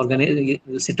प्लेटफॉर्म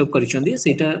ऑर्गेनाइज सेटअप करिसंदी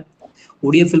सेटा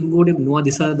ओडिया फिल्म को नुआ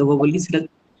दिशा दबो बोली सेटा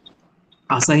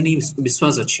आशा ही नहीं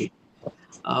विश्वास अच्छी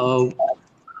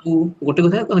गोटे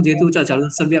कथा जेहेतु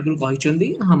चारुदत्त सर भी आपन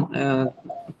कहिसंदी हम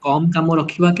कम काम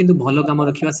रखिबा किंतु भलो काम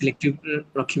रखिबा सिलेक्टिव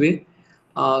रखिबे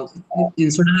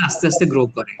जिनसटा आस्ते आस्ते ग्रो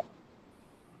करे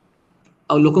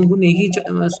आ लोकन को नेही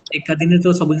एका दिन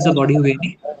तो सब जिन बढ़ी हुए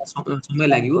नहीं समय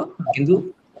लागिवो किंतु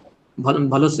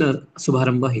भलो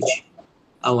शुभारंभ हेछि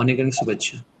आ अनेक अनेक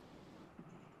शुभेच्छा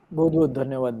बहुत बहुत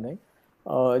धन्यवाद नहीं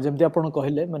जमती आपण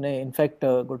कहले माने इनफैक्ट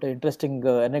गोटे इंटरेस्टिंग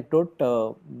एनेक्डोट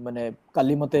माने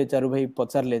काली मते चारु भाई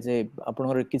पचारले जे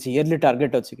आपनर किछि इयरली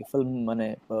टार्गेट अछि कि फिल्म माने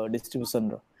डिस्ट्रीब्यूशन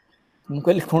रो मु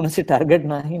कहले कोनोसी टार्गेट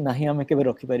नाही नाही हमें केबे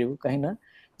रखि परिबो काहे ना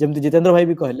जमती जितेंद्र भाई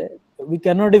भी कहले we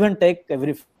can not even take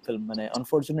every film माने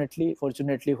unfortunately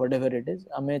fortunately whatever it is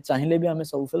हमें चाहिले भी हमें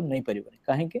सब फिल्म नहीं परिबो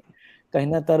काहे के काहे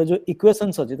ना तार जो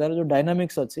इक्वेशंस अछि तार जो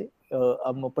डायनामिक्स अछि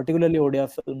हम पर्टिकुलरली ओडिया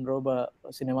फिल्म रो बा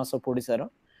cinema of Odisha row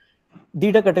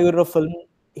दीटा category row film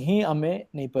ही हमें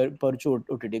नहीं परचु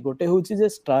ओटीटी गोटे होची जे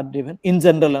स्टार ड्रिवन इन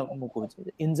जनरल मु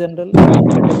कहूची इन जनरल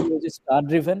कैटेगरी होची स्टार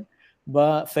ड्रिवन बा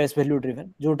फेस वैल्यू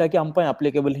ड्रिवन जोटा कि हम पे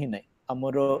एप्लीकेबल ही नहीं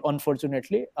हमरो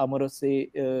अनफॉर्चूनेटली हमरो से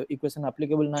इक्वेशन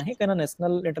एप्लीकेबल नाही काना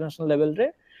नेशनल इंटरनेशनल लेवल रे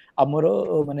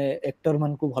हमरो माने एक्टर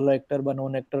मन को भलो एक्टर बा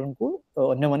नोन एक्टर को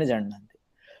अन्य माने जान नांती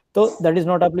तो that is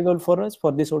not applicable for us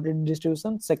for this OTT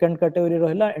distribution. Second category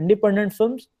rahila independent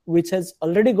films which have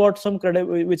already got some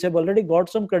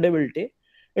credibility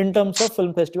in terms of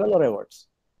film festival or awards.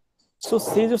 So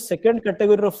से जो second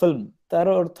category रो film तार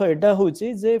अर्थ एटा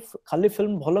होची जे खाली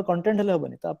film भलो content हेले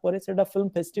हबनी तापरे सेटा film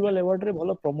festival award रे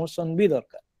भलो प्रमोशन भी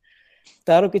दरकार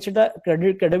तारो किछटा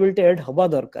क्रेडिबिलिटी ऐड हबा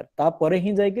दरकार तापरे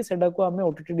ही जाय कि सेटा को हमें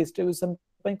ओटीटी डिस्ट्रीब्यूशन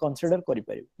पई कंसीडर करि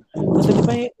परिबो तो सेति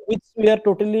पई which we are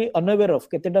totally unaware of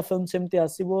केतेटा film सेमति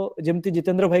आसीबो जेमति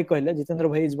Jitendra भाई कहले जितेंद्र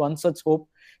भाई इज वन सच होप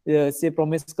से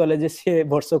प्रॉमिस कले जे से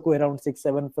वर्ष को अराउंड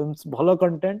 6-7 फिल्म्स भलो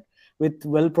content with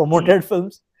well promoted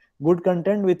films good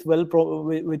content with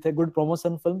with a good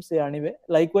promotion film se anibe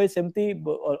likewise semti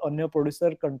अन्य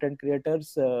प्रोड्यूसर कंटेंट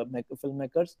क्रिएटर्स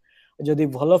फिल्ममेकर्स जदि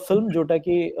भलो फिल्म जोटा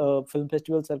कि फिल्म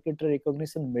फेस्टिवल सर्किट रे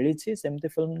रिकॉग्निशन मिली छी सेमति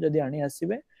फिल्म जदि आनी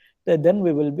आसीबे then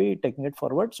we will be taking it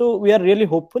forward so we are really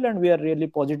hopeful and we are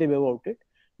really positive about it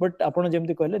but आपण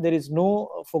जेमति कहले there is no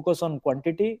focus on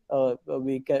quantity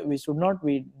we should not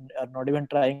we are not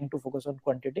even trying to focus on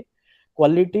quantity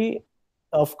quality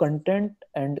of content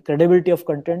and credibility of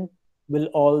content will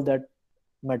all that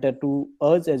matter to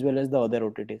us as well as the other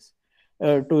OTTs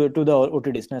to the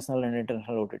OTTs national and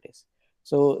international OTTs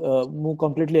so mu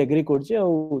completely agree करछि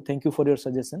और thank you for your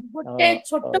suggestion गोटे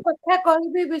छोट कथा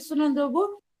कहबी विष्णु देबु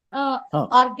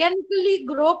organically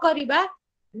grow करिबा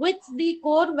with the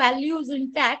core values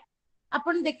intact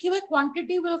upon देखिबे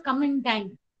quantity will come in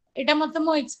time एटा मत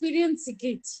मो experience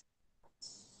सिखिछ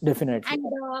definitely and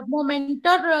mo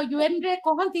mentor UN रे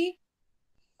कहंती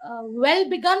well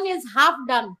begun is half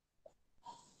done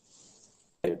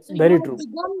so very true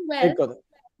well,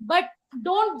 but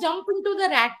don't jump into the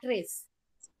rat race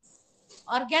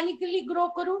organically grow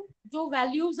करू जो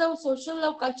values और social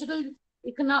और cultural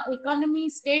economy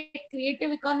state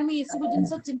creative economy ये सब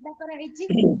जिंस चिंता करा हेची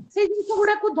से जिंस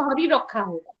गुडा को धरी रखा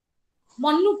हो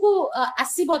मनु को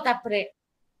आसीबो तापरे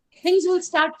things will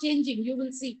start changing you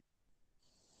will see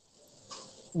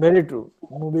very true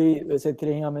movie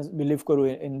सेथरे ही हमें बिलीव करू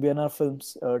इन BnR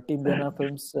Films team BnR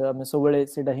Films हमें सबले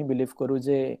सेटा ही बिलीव करू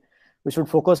जे we should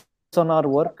focus on our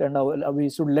work and we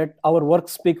should let our work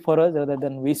speak for us rather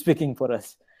than we speaking for us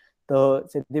तो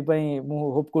सेति पई मु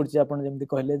होप करछि आपण जेमति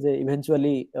कहले जे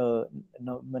इवेंचुअली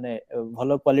माने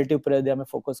भलो क्वालिटी ऊपर यदि हमें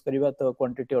फोकस करबा तो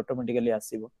quantity automatically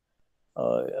आसीबो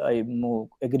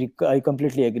I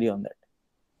completely agree on that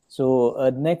so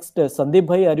next Sandeep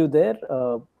bhai are you there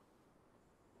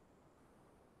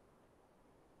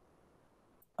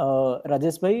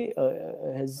Rajesh bhai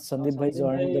has Sandeep bhai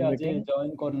joined the meeting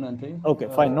join kornante okay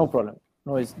fine no problem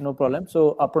no problem so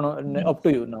up to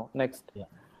you now next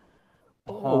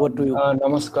over to you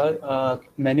namaskar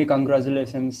many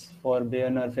congratulations for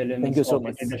BnR Films thank you so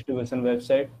much distribution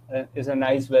website is a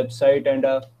nice website and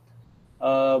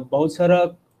बहुत सारा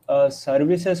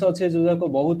services अच्छे जो को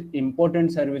बहुत important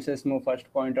services मो first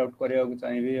point out करिया को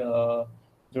चाहिबी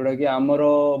जोड़ा कि आमर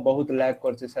बहुत लैक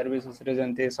करছে सर्विसेस रे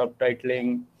जंती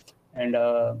सबटाइटलिंग एंड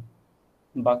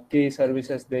बाकी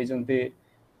सर्विसेस दे जंती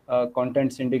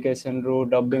कंटेंट सिंडिकेशन रो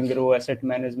डबिंग रो एसेट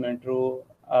मैनेजमेंट रो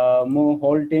मो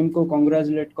होल टीम को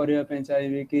कांग्रेचुलेट करिया पे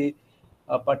चाहिए कि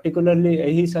पर्टिकुलरली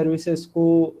यही सर्विसेस को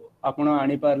आपण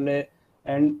आनी पारले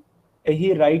एंड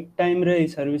यही राइट टाइम रे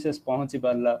सर्विसेस पहुंची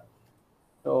पारला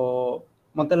तो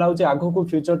मत लाଗୁଛି आगको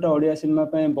फ्यूचर टा ओडिया सिनेमा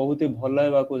पे बहुत ही भल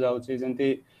हेबा को जाउछि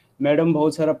जंती मैडम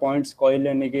बहुत सारा पॉइंट्स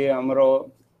कहलेनी कि हमरो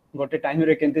गोटे टाइम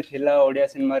रे केंती थिला ओडिया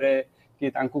सिनेमा रे कि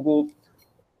तांकु को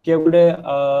के गुडे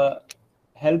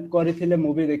हेल्प करथिले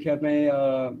मूवी देखिया पे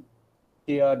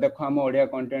कि देखो हम ओडिया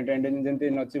कंटेंट एंड जंती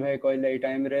नची भाई कहले ए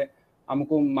टाइम रे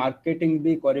हमको मार्केटिंग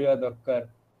भी करिया दरकार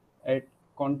ए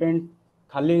कंटेंट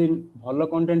खाली भल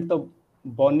कंटेंट तो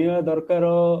बनिया दरकार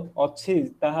अच्छी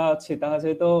ताहा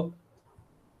सहित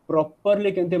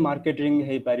प्रॉपरली केंते मार्केटिंग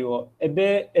हे पारियो एबे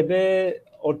एबे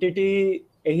ओटीटी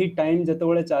एही टाइम जते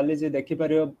बेले चाली जे देखि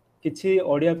पारियो किछि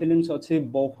ओडिया फिल्म्स अछि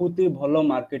बहुत ही भलो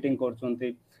मार्केटिंग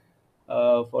करचंती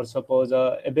फॉर सपोज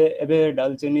एबे एबे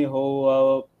दालचीनी हो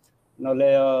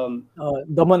नले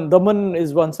दमन दमन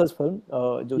इज वन सच फिल्म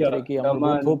जो थरे कि हमर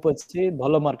बहुत होप अछि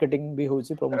भलो मार्केटिंग भी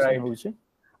होछि प्रमोशन होछि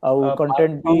आउ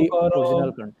कंटेंट भी ओरिजिनल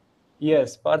कंटेंट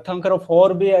यस पार्थंकर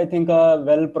 4 भी आई थिंक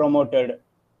वेल प्रमोटेड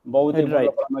बहुत ही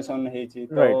भलो प्रमोशन हेछि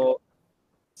तो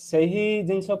सही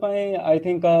जिंस पय I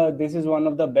think this is one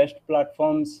of the best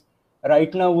platforms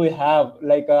right now we have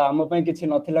like हम पय किछि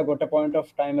नथिला गोटे पॉइंट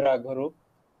ऑफ टाइम रा घरु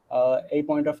ए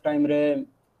पॉइंट ऑफ टाइम रे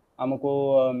हमको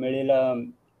मिलिला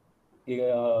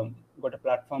गोटे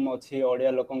प्लेटफॉर्म अछि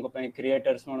ओडिया लोकन पय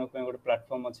क्रिएटर्स मन पय गोटे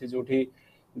प्लेटफॉर्म अछि जोठी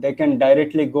they can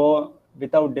directly go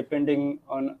without depending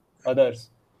on others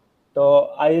तो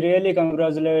I really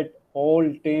congratulate whole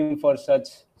team for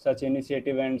such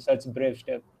initiative and such brave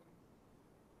step.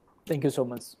 Thank you so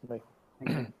much. Bye.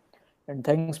 And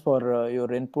thanks for your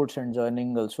inputs and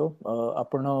joining also.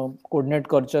 Apna coordinate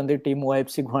karchandi team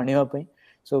OIFC ko aniba pai.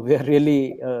 So we are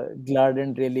really glad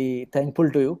and really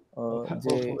thankful to you.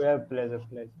 We have pleasure.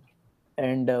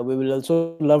 And we will also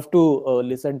love to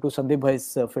listen to Sandeep bhai's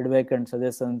feedback and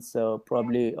suggestions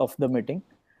probably of the meeting.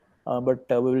 But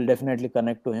we will definitely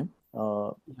connect to him.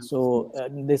 So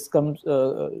this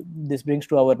brings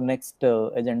to our next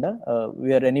agenda.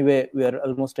 We are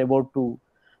almost about to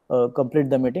complete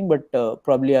the meeting, but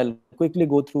probably I'll quickly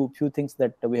go through few things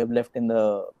that we have left in the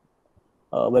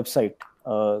website.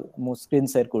 Mo screen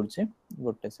share korche.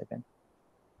 Wait a second.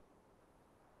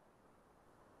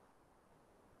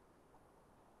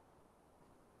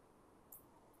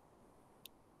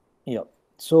 Yeah.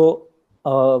 So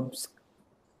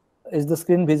is the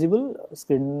screen visible?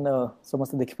 Screen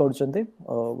samaste dekhi paruchanti.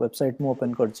 Website mo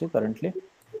open karchi currently.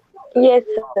 Yes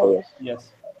sir,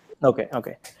 yes.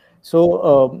 Okay.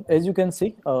 So as you can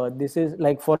see, this is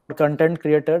like for content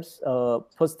creators.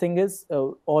 First thing is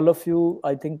all of you,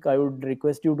 I think I would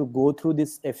request you to go through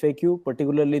this FAQ,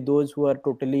 particularly those who are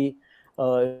totally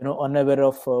unaware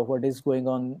of what is going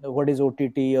on, what is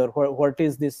OTT, or what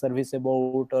is this service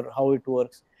about, or how it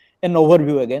works. An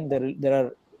overview again. There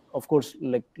are of course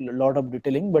like a lot of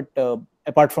detailing, but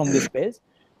apart from this page,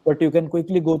 but you can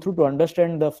quickly go through to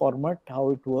understand the format, how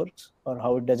it works or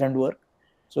how it doesn't work.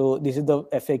 So this is the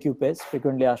FAQ page,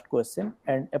 frequently asked question.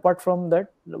 And apart from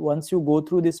that, once you go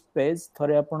through this page,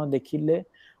 thare apno dekhile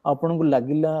apno ko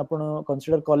lagila apno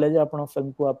consider college apno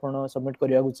film ko apno submit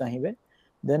kariya ku chahibe,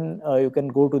 then you can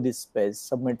go to this page,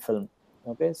 submit film.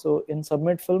 Okay, so in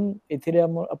submit film ethire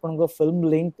apno ko film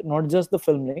link, not just the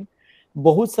film link,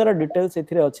 बहुत सारा details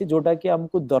एथिरे अछि जोटा कि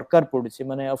हमको दरकार पडुछि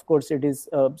माने of course it is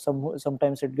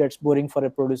sometimes it gets boring for a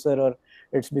producer or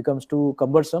it becomes too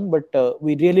cumbersome, but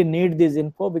we really need this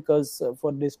info because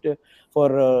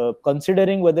for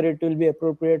considering whether it will be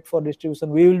appropriate for distribution,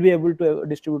 we will be able to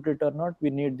distribute it or not, we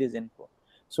need this info.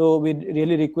 So we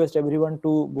really request everyone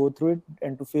to go through it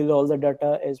and to fill all the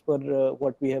data as per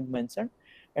what we have mentioned.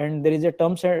 And there is a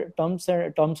terms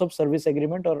of service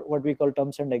agreement, or what we call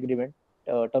terms and agreement,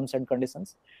 terms and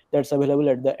conditions, that's available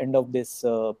at the end of this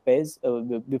page.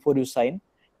 Before you sign,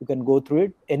 you can go through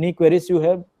it. Any queries you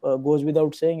have, goes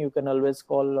without saying, you can always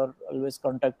call or always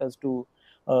contact us to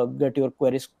get your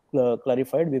queries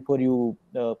clarified before you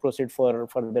proceed for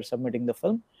further submitting the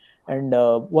film. And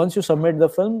once you submit the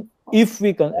film, if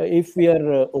we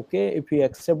are okay, if we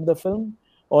accept the film,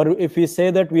 or if we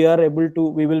say that we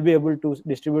will be able to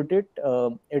distribute it,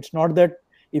 it's not that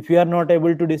if we are not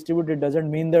able to distribute, it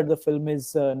doesn't mean that the film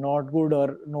is not good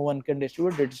or no one can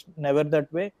distribute. It's never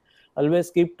that way.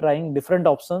 Always keep trying different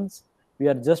options. We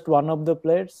are just one of the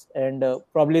players, and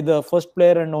probably the first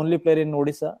player and only player in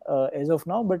Odisha as of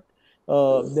now, but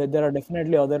there are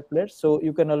definitely other players, so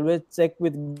you can always check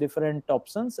with different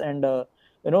options. And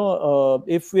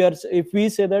if we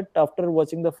say that after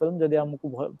watching the film jodi amku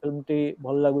film ti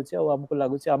bhal laguchi au amku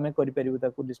laguchi ame kari paribu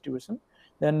taku distribution,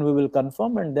 then we will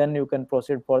confirm and then you can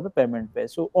proceed for the payment page.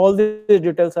 So all these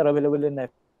details are available in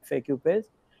FAQ page.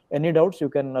 Any doubts you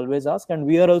can always ask, and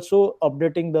we are also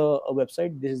updating the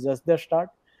website. This is just the start.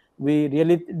 We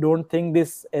really don't think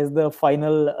this as the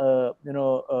final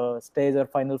stage or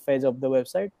final phase of the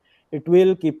website. It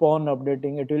will keep on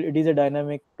updating. It is a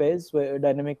dynamic page,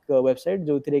 dynamic website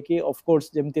जो थी कि of course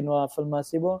जेमती नवा film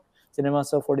आसीबो,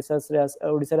 cinemas of Odisha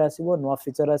रे आसीबो, नवा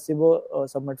feature आसीबो,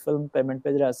 submit film payment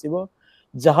page रे आसीबो,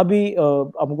 जहाँ भी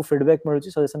हमको feedback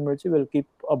मिलुची, suggestion मिलुची, we'll keep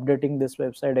updating this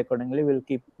website accordingly. We'll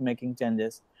keep making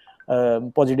changes,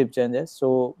 positive changes.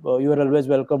 So you are always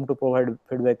welcome to provide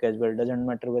feedback as well. Doesn't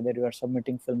matter whether you are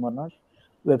submitting film or not.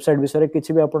 Website विषय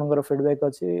किसी भी आपनकर feedback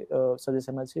अच्छी,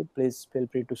 suggestion अच्छी, please feel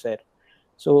free to share.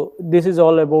 So this is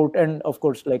all about, and of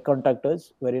course like contact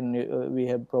us, wherein we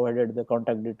have provided the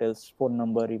contact details, phone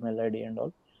number, email ID and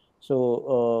all.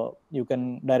 So you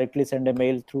can directly send a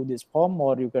mail through this form,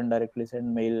 or you can directly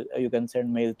send mail. You can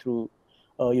send mail through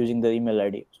using the email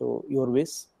ID. So your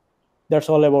wish. That's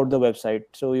all about the website.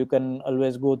 So you can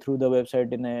always go through the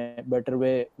website in a better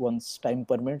way once time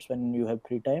permits, when you have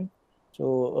free time.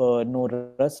 So no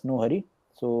rush, no hurry.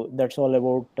 So that's all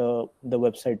about the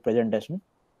website presentation.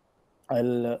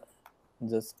 I'll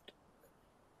just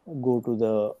go to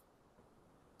the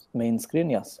main screen.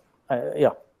 Yes.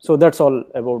 Yeah. So that's all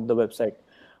about the website.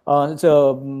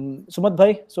 So Sumant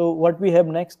bhai, so what we have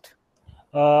next?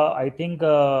 I think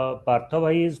Partha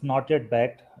bhai is not yet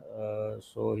back,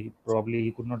 so he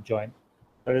could not join.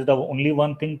 There is the only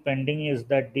one thing pending is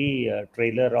that the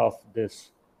trailer of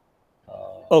this.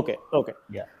 Okay.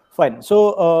 Yeah. Fine.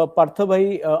 So Partha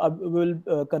bhai, we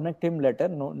will connect him later.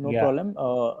 No Yeah. problem.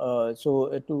 So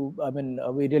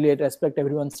we really respect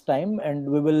everyone's time, and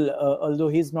we will, although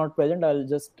he's not present, I'll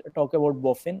just talk about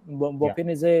Bofin. Bofin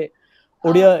is a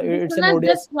Odia. It's an Odia.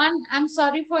 Just one. I'm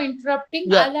sorry for interrupting.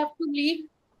 Yeah. I'll have to leave.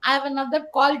 I have another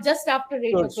call just after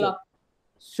 8 o'clock.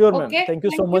 Sure, ma'am. Okay. Thank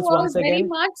you so much once very again.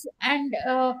 much, and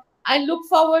I look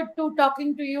forward to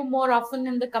talking to you more often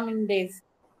in the coming days.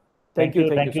 Thank you,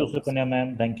 so Sukanya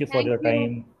ma'am. Thank you for your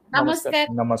time. Namaskar.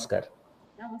 Namaskar.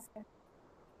 Namaskar.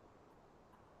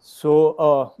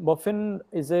 So Boffin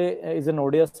is an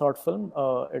Odia short film.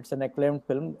 It's an acclaimed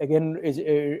film. Again,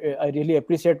 I really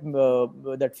appreciate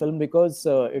that film because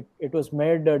it was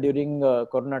made during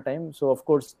Corona time. So of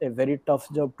course, a very tough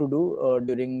job to do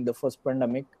during the first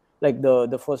pandemic, like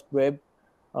the first wave.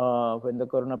 When the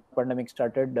Corona pandemic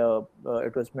started,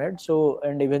 it was made. So,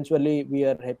 and eventually we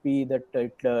are happy that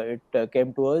it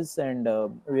came to us, and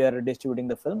we are distributing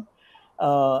the film.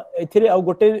 एथिरे आ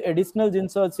गोटे additional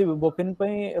जिंस अछि बोफिन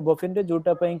रे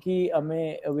जोटा पई कि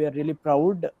हमें we are really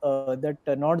proud that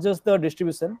not just the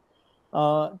distribution,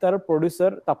 तार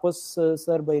producer Tapas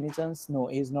sir by any chance, no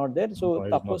he is not there. So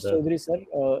Tapas Chaudhary sir,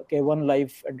 K1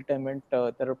 Life Entertainment,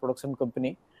 तार production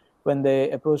company, when they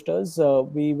approached us,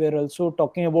 we were also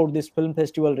talking about this film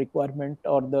festival requirement,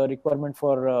 or the requirement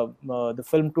for the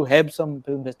film to have some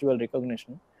film festival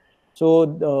recognition. So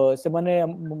ସେମାନେ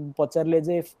ପଚାରିଲେ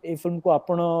ଯେ ଏ film କୁ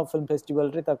ଆପଣ film festival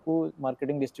ରେ ତାକୁ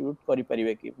marketing distribute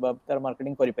କରିପାରିବେ କି, ବା ତାର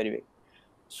ମାର୍କେଟିଂ କରିପାରିବେ.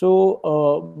 So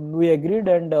we agreed,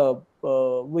 and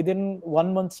within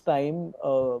 1 month's time,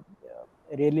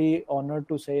 really honored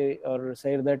to say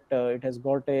that it has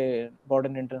got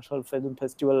an international film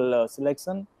festival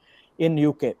selection in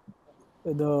UK.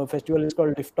 The festival is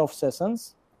called Lift Off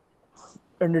Sessions,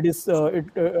 and it is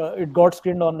it got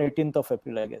screened on 18th of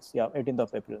April, I guess. Yeah, 18th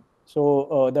of April. So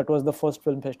that was the first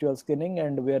film festival screening,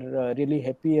 and we are really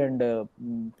happy and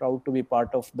proud to be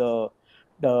part of the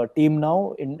team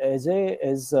now as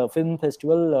a film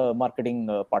festival marketing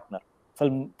partner,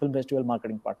 film festival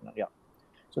marketing partner. Yeah.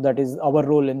 So that is our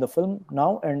role in the film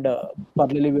now, and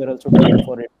parallelly we are also trying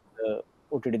for it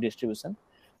OTT distribution.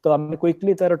 So I'm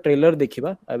quickly तार trailer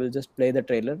देखिबा. I will just play the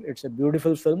trailer. It's a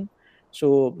beautiful film.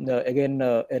 So again,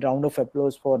 a round of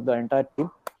applause for the entire team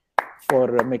for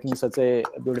making such a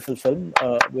beautiful film.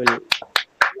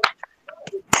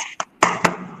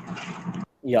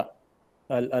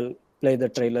 I'll play the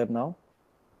trailer now.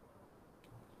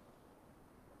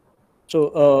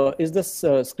 So is this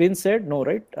screen shared? No,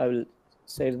 right? I will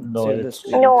share the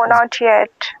screen. No, not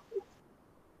yet.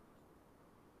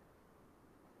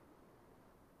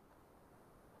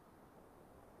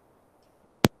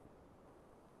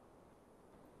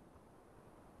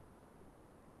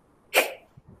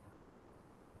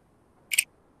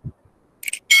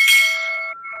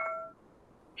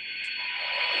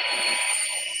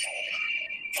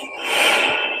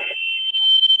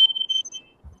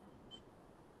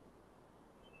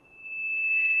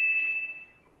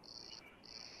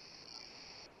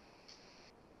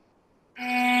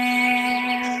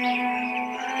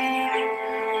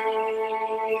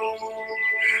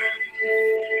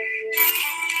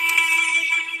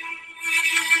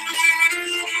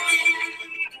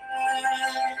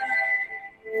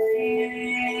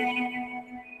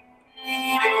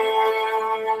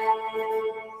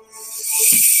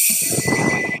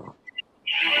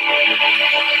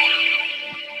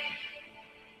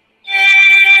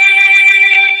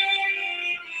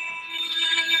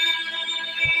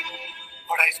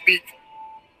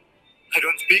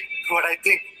 what I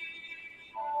think.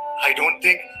 I don't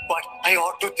think, but I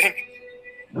ought to think.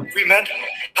 We men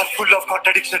are full of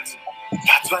contradictions.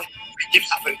 That's why we keep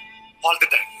suffering all the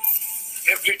time,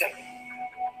 every time.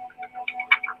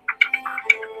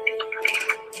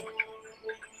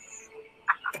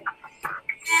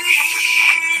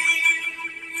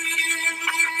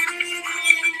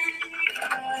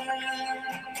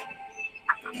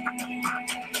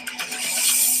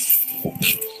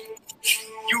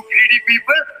 You greedy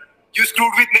people, you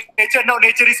screwed with nature, now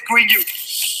nature is screwing you.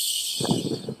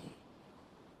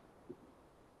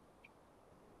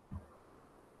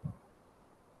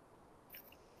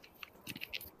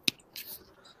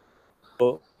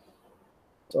 So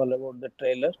it's all about the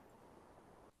trailer.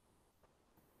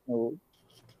 So,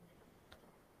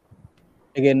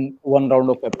 again, one round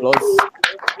of applause,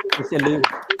 especially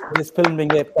this film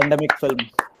being a pandemic film.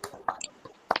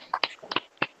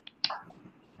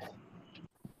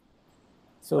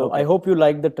 So I hope you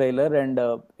like the trailer, and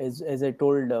as I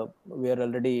told, we are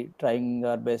already trying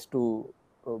our best to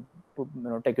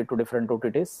take it to different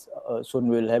OTTs. Soon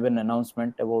we will have an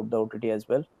announcement about the OTT as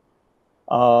well.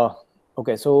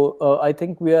 Okay, so I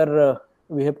think we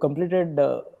have completed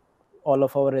all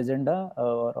of our agenda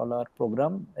or all our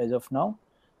program as of now.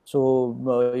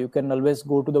 So you can always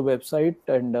go to the website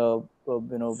and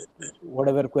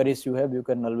whatever queries you have, you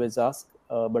can always ask.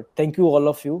 But thank you all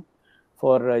of you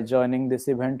for joining this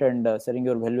event and sharing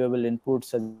your valuable inputs,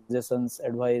 suggestions,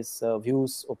 advice,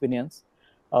 views, opinions.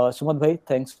 Sumad bhai,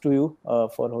 thanks to you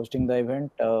for hosting the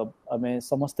event. आमे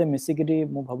समस्ते मिसिकरी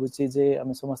मु भाबुची जे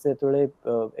आमे समस्ते तळे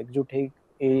एकजुट हे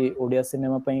ए Odia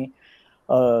cinema पई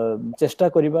चेष्टा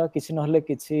करिबा किछि नहले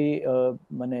किछि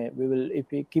माने we will if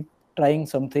we keep trying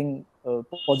something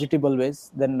positive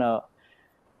always then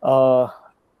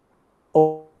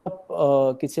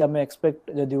किसी हमें एक्सपेक्ट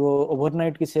यदि वो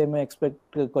ओवरनाइट किसी हमें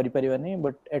एक्सपेक्ट करि परिबानी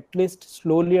but at least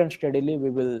slowly and steadily we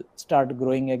will start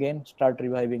growing again start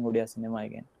reviving Odia cinema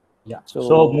again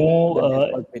so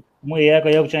mu eya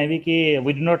kayak chaibi ki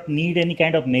we do not need any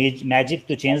kind of magic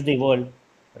to change the world,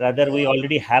 rather we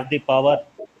already have the power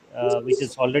which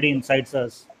is already inside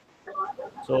us,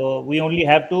 so we only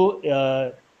have to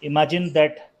imagine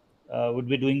that would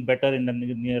be doing better in the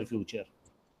near future.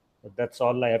 But that's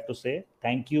all I have to say.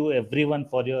 Thank you everyone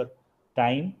for your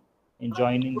time in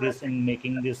joining this and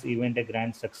making this event a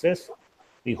grand success.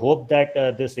 We hope that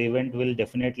this event will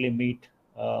definitely meet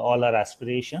all our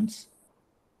aspirations.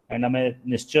 And आमे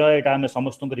निश्चय एटा आमे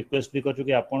समस्त को request भी करछु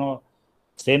कि आपण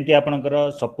सेमती आपनकर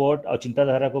सपोर्ट और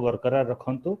चिंताधारा को बरकरार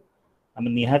रखंतु. आमे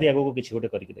निहाती आगो को किछि गोटे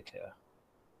करके देखैया.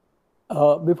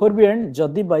 बिफोर वी एंड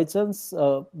जदि बाय चांस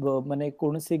माने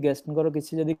कोनसी गेस्ट नकर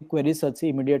किछि जदि क्वेरीज अछि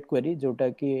इमीडिएट क्वेरी जोटा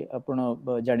कि आपण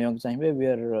जानियो चाहिबे we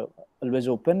are always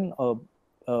open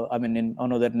I mean in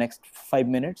another next 5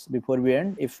 minutes before we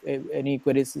end. If any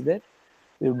queries is there,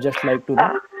 we would just like to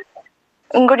know.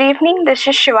 Good evening, this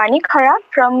is Shivani Khara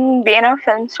from BnR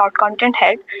Films Short Content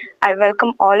Head. I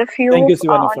welcome all of you. Thank you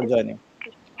Shivani for joining.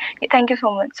 Thank you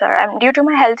so much sir. Due to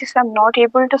my health issue I'm not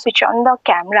able to switch on the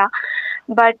camera,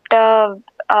 but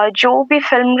जो भी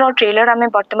film रो trailer हमें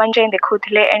वर्तमान जाए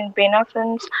देखुथिले and BnR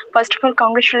Films first of all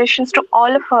congratulations to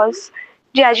all of us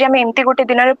जे आज हमें एमती गोटे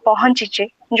दिन रे पहुंचीचे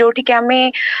जोठी के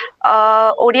हमें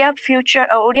ओडिया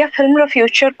फिल्म रो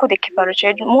फ्यूचर को देखि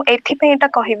पारुचे. मु एथि पे एटा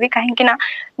कहिबी काहे कि ना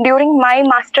ड्यूरिंग माय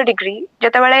मास्टर डिग्री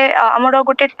जते बेले हमरो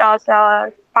गोटे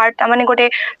पार्ट माने गोटे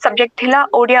सब्जेक्ट थिला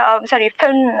ओडिया सॉरी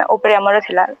फिल्म ऊपर हमरो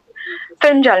थिला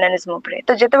फिल्म जर्नलिज्म उपरे.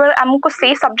 तो जेते बेले हमको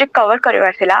से सब्जेक्ट कवर करवा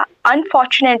थिला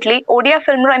अनफॉर्चुनेटली ओडिया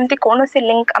फिल्म रो एमती कोनो से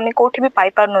लिंक हमें कोठी भी पाई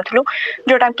पार नथलो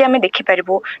जोटा कि हमें देखि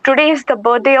परबो. Today is the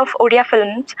birthday of Odia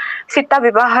films. Sita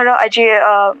विवाह रो आज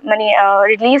माने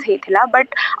रिलीज हेथिला बट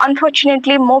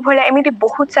अनफॉर्चुनेटली मो भले एमिति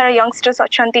बहुत सारा यंगस्टर्स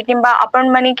अछंती किबा अपन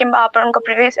माने किबा अपन को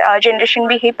प्रीवियस जनरेशन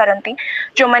भी हे परंती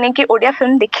जो माने कि ओडिया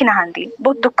फिल्म देखि नाहंती.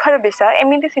 बहुत दुखर विषय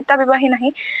एमिति सीता विवाह ही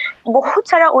नहीं बहुत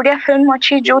सारा ओडिया फिल्म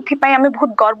अछि जोथि पय हमें बहुत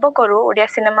गर्व करू ओडिया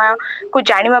सिनेमा को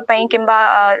जानिबा पई किबा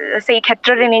सेही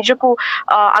क्षेत्र रे निज को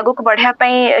आगो को बढ़िया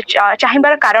पई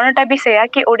चाहिबार कारणटा भी सेया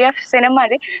कि ओडिया सिनेमा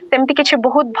रे सेमति किछि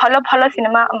बहुत भलो भलो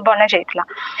सिनेमा बना जायतला.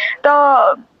 तो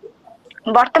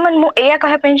वर्तमान मु एया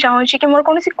कहे पई चाहू छी कि मोर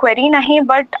कोनोसी क्वेरी नाही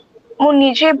बट मु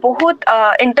निजे बहुत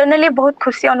इंटरनली बहुत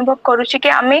खुशी अनुभव करू छी कि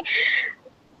हमें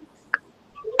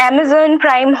Amazon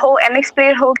Prime हो MX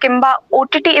Player हो किंबा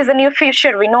OTT is a new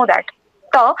future, we know that.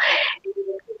 तो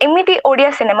एमिति ओडिया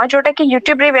सिनेमा जोटा कि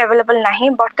यूट्यूब रे अवेलेबल नहीं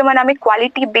वर्तमान आमे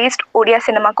क्वालिटी बेस्ड ओडिया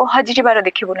सिनेमा को हजि जिबार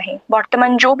देखिबो नहीं.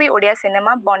 वर्तमान जो भी ओडिया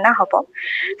सिनेमा बना हबो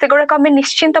सेगोडा को आमे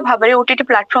निश्चिंत भाबरे OTT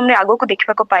प्लेटफॉर्म रे आगो को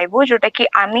देखिबा को पाइबो जोटा कि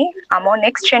आमे आमो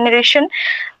नेक्स्ट जनरेशन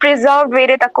प्रिजर्व वे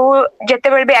रे ताको जेते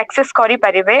बेल भी एक्सेस करि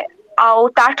परिबे आउ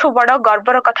ताठु बड़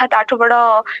गर्वर कथा ताठु बड़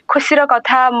खुशीर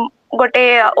कथा गोटे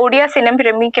ओडिया सिनेमा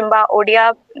प्रेमी किंबा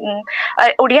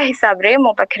ओडिया हिसाब रे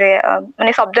मो पाखरे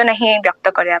माने शब्द नहीं व्यक्त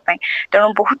करया पई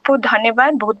तेणु बहुत बहुत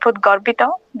धन्यवाद बहुत बहुत गर्वित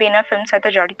बीएनआर फिल्म सहित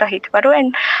जड़ित होइथबारो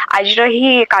एंड आज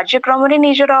रही कार्यक्रम रे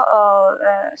निजर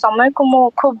समय को मो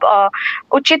खूब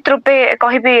उचित रूपे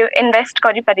कहबी इन्वेस्ट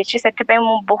करि परिछि सेते पे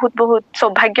मो बहुत बहुत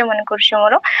सौभाग्य मन करछि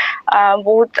मोर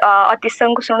बहुत अतिश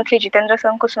को सुनुथली जितेंद्र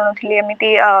सर को सुनुथली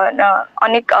एमिति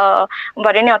अनेक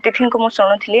बरेण्य अतिथि को मो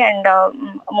सुनुथली एंड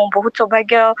मो बहुत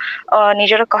सौभाग्य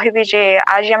निजर कहबी जे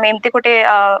आज हम एमती गोटे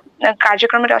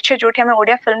कार्यक्रम रे अच्छे जोठी हम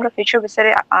ओडिया फिल्म रो फ्यूचर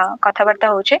विषय कथाबार्ता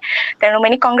होचे तेणु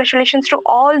many congratulations to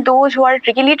all those who are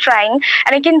really trying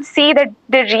and I can see that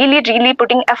they really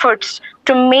putting efforts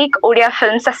to make Odia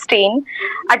film sustain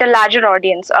at a larger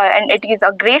audience and it is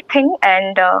a great thing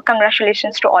and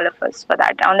congratulations to all of us for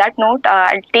that. On that note,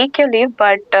 I'll take your leave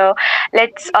but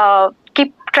let's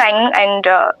keep trying and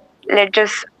let's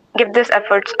just give this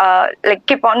efforts like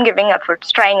keep on giving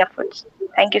efforts, trying efforts.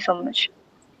 Thank you so much.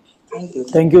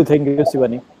 Thank you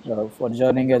Shivani for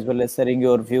joining as well as sharing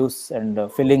your views and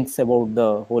feelings about the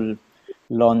whole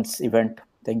launch event.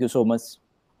 Thank you so much.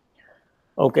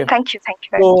 Okay. Thank you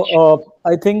very much. So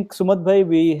I think Sumat bhai,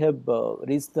 we have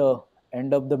reached the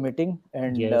end of the meeting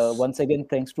and Yes. Once again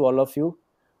thanks to all of you.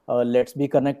 Let's be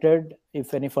connected.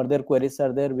 If any further queries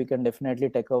are there, we can definitely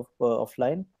take off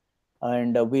offline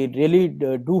and we really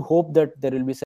do hope that there will be